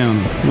Murray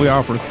County. We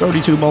offer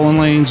 32 bowling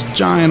lanes,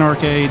 giant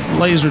arcade,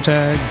 laser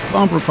tag,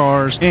 bumper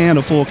cars, and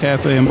a full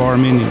cafe and bar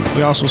menu.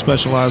 We also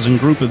specialize in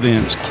group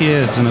events,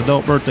 kids and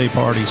adult birthday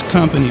parties,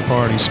 company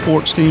parties,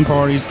 sports team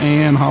parties,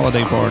 and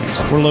holiday parties.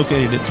 We're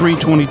located at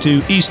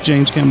 322 East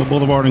James Campbell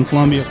Boulevard in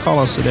Columbia. Call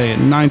us today at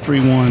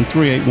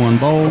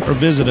 931-381-BOWL or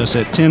visit us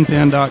at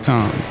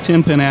 10pin.com.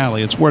 10 Pin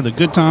Alley, it's where the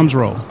good times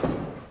roll.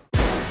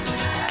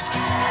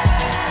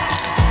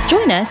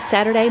 Join us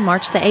Saturday,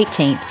 March the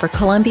 18th for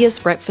Columbia's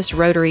Breakfast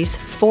Rotary's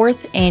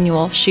 4th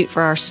annual Shoot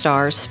for Our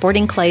Stars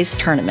Sporting Clays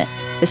Tournament.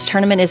 This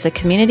tournament is a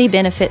community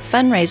benefit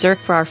fundraiser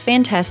for our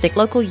fantastic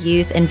local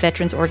youth and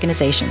veterans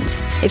organizations.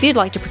 If you'd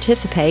like to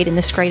participate in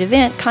this great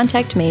event,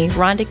 contact me,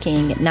 Rhonda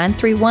King, at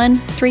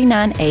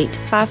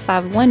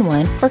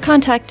 931-398-5511 or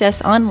contact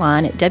us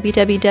online at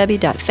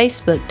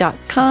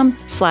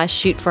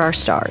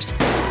www.facebook.com/shootforourstars.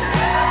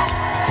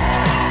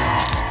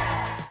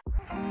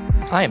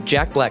 I am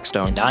Jack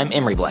Blackstone. And I'm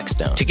Emery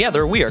Blackstone.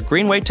 Together, we are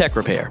Greenway Tech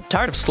Repair.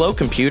 Tired of slow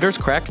computers,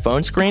 cracked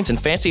phone screens, and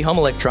fancy home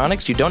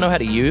electronics you don't know how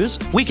to use?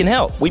 We can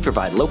help. We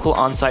provide local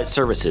on-site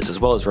services as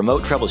well as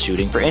remote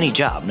troubleshooting for any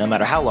job, no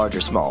matter how large or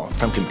small,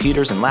 from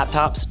computers and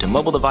laptops to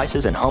mobile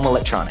devices and home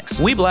electronics.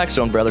 We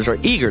Blackstone brothers are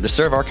eager to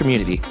serve our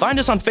community. Find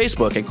us on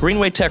Facebook at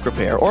Greenway Tech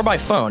Repair or by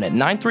phone at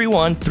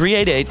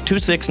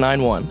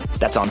 931-388-2691.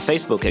 That's on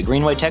Facebook at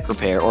Greenway Tech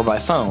Repair or by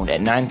phone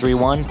at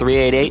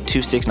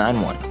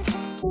 931-388-2691.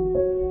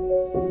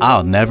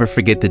 I'll never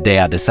forget the day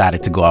I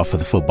decided to go out for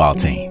the football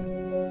team.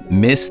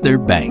 Mr.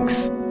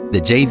 Banks,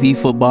 the JV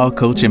football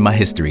coach and my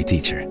history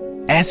teacher,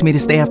 asked me to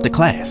stay after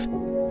class.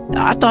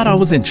 I thought I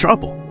was in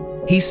trouble.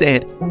 He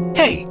said,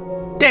 "Hey,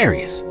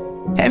 Darius,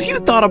 have you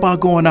thought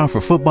about going out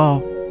for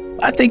football?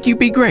 I think you'd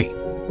be great."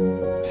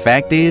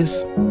 Fact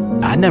is,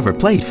 I never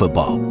played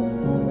football.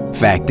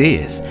 Fact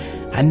is,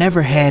 I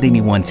never had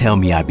anyone tell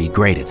me I'd be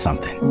great at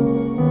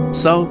something.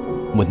 So,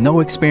 with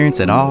no experience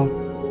at all,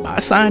 I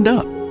signed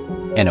up.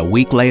 And a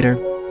week later,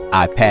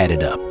 I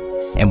padded up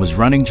and was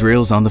running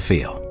drills on the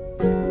field.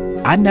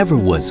 I never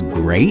was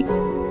great,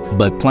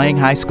 but playing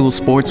high school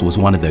sports was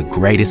one of the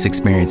greatest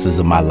experiences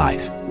of my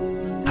life.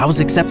 I was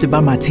accepted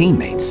by my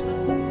teammates,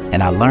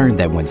 and I learned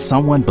that when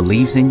someone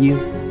believes in you,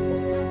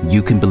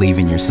 you can believe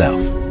in yourself.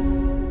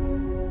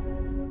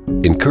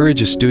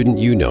 Encourage a student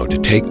you know to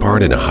take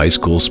part in a high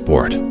school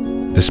sport.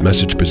 This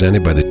message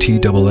presented by the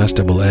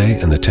TSSAA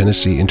and the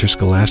Tennessee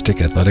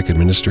Interscholastic Athletic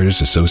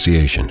Administrators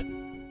Association.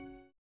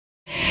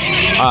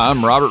 Hi,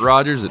 I'm Robert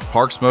Rogers at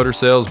Parks Motor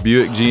Sales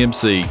Buick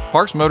GMC.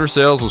 Parks Motor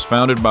Sales was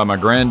founded by my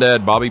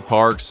granddad, Bobby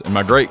Parks, and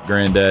my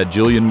great-granddad,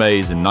 Julian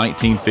Mays, in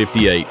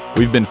 1958.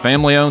 We've been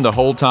family-owned the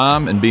whole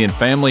time, and being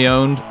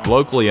family-owned,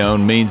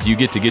 locally-owned means you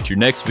get to get your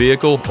next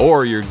vehicle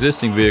or your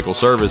existing vehicle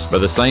serviced by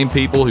the same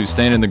people who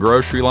stand in the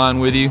grocery line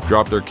with you,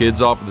 drop their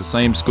kids off at the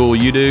same school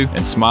you do,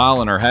 and smile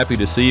and are happy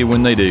to see you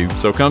when they do.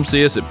 So come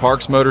see us at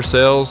Parks Motor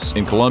Sales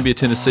in Columbia,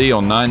 Tennessee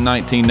on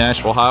 919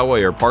 Nashville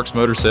Highway or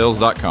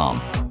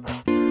parksmotorsales.com.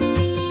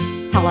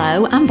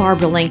 Hello, I'm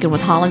Barbara Lincoln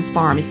with Hollins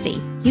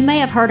Pharmacy. You may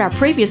have heard our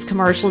previous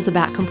commercials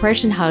about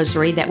compression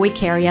hosiery that we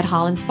carry at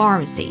Hollins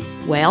Pharmacy.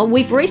 Well,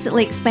 we've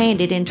recently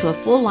expanded into a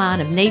full line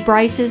of knee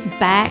braces,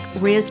 back,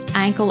 wrist,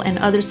 ankle, and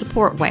other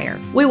support wear.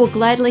 We will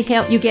gladly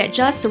help you get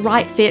just the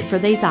right fit for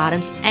these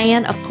items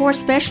and, of course,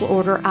 special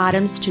order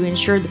items to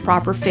ensure the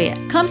proper fit.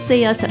 Come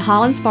see us at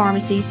Hollins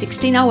Pharmacy,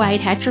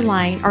 1608 Hatcher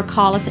Lane, or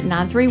call us at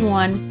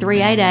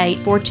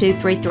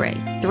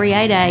 931-388-4233.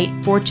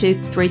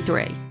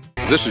 388-4233.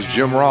 This is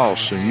Jim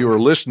Ross, and you are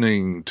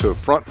listening to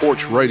Front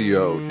Porch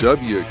Radio,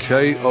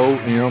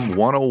 WKOM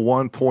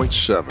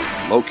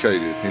 101.7,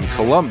 located in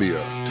Columbia,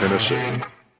 Tennessee.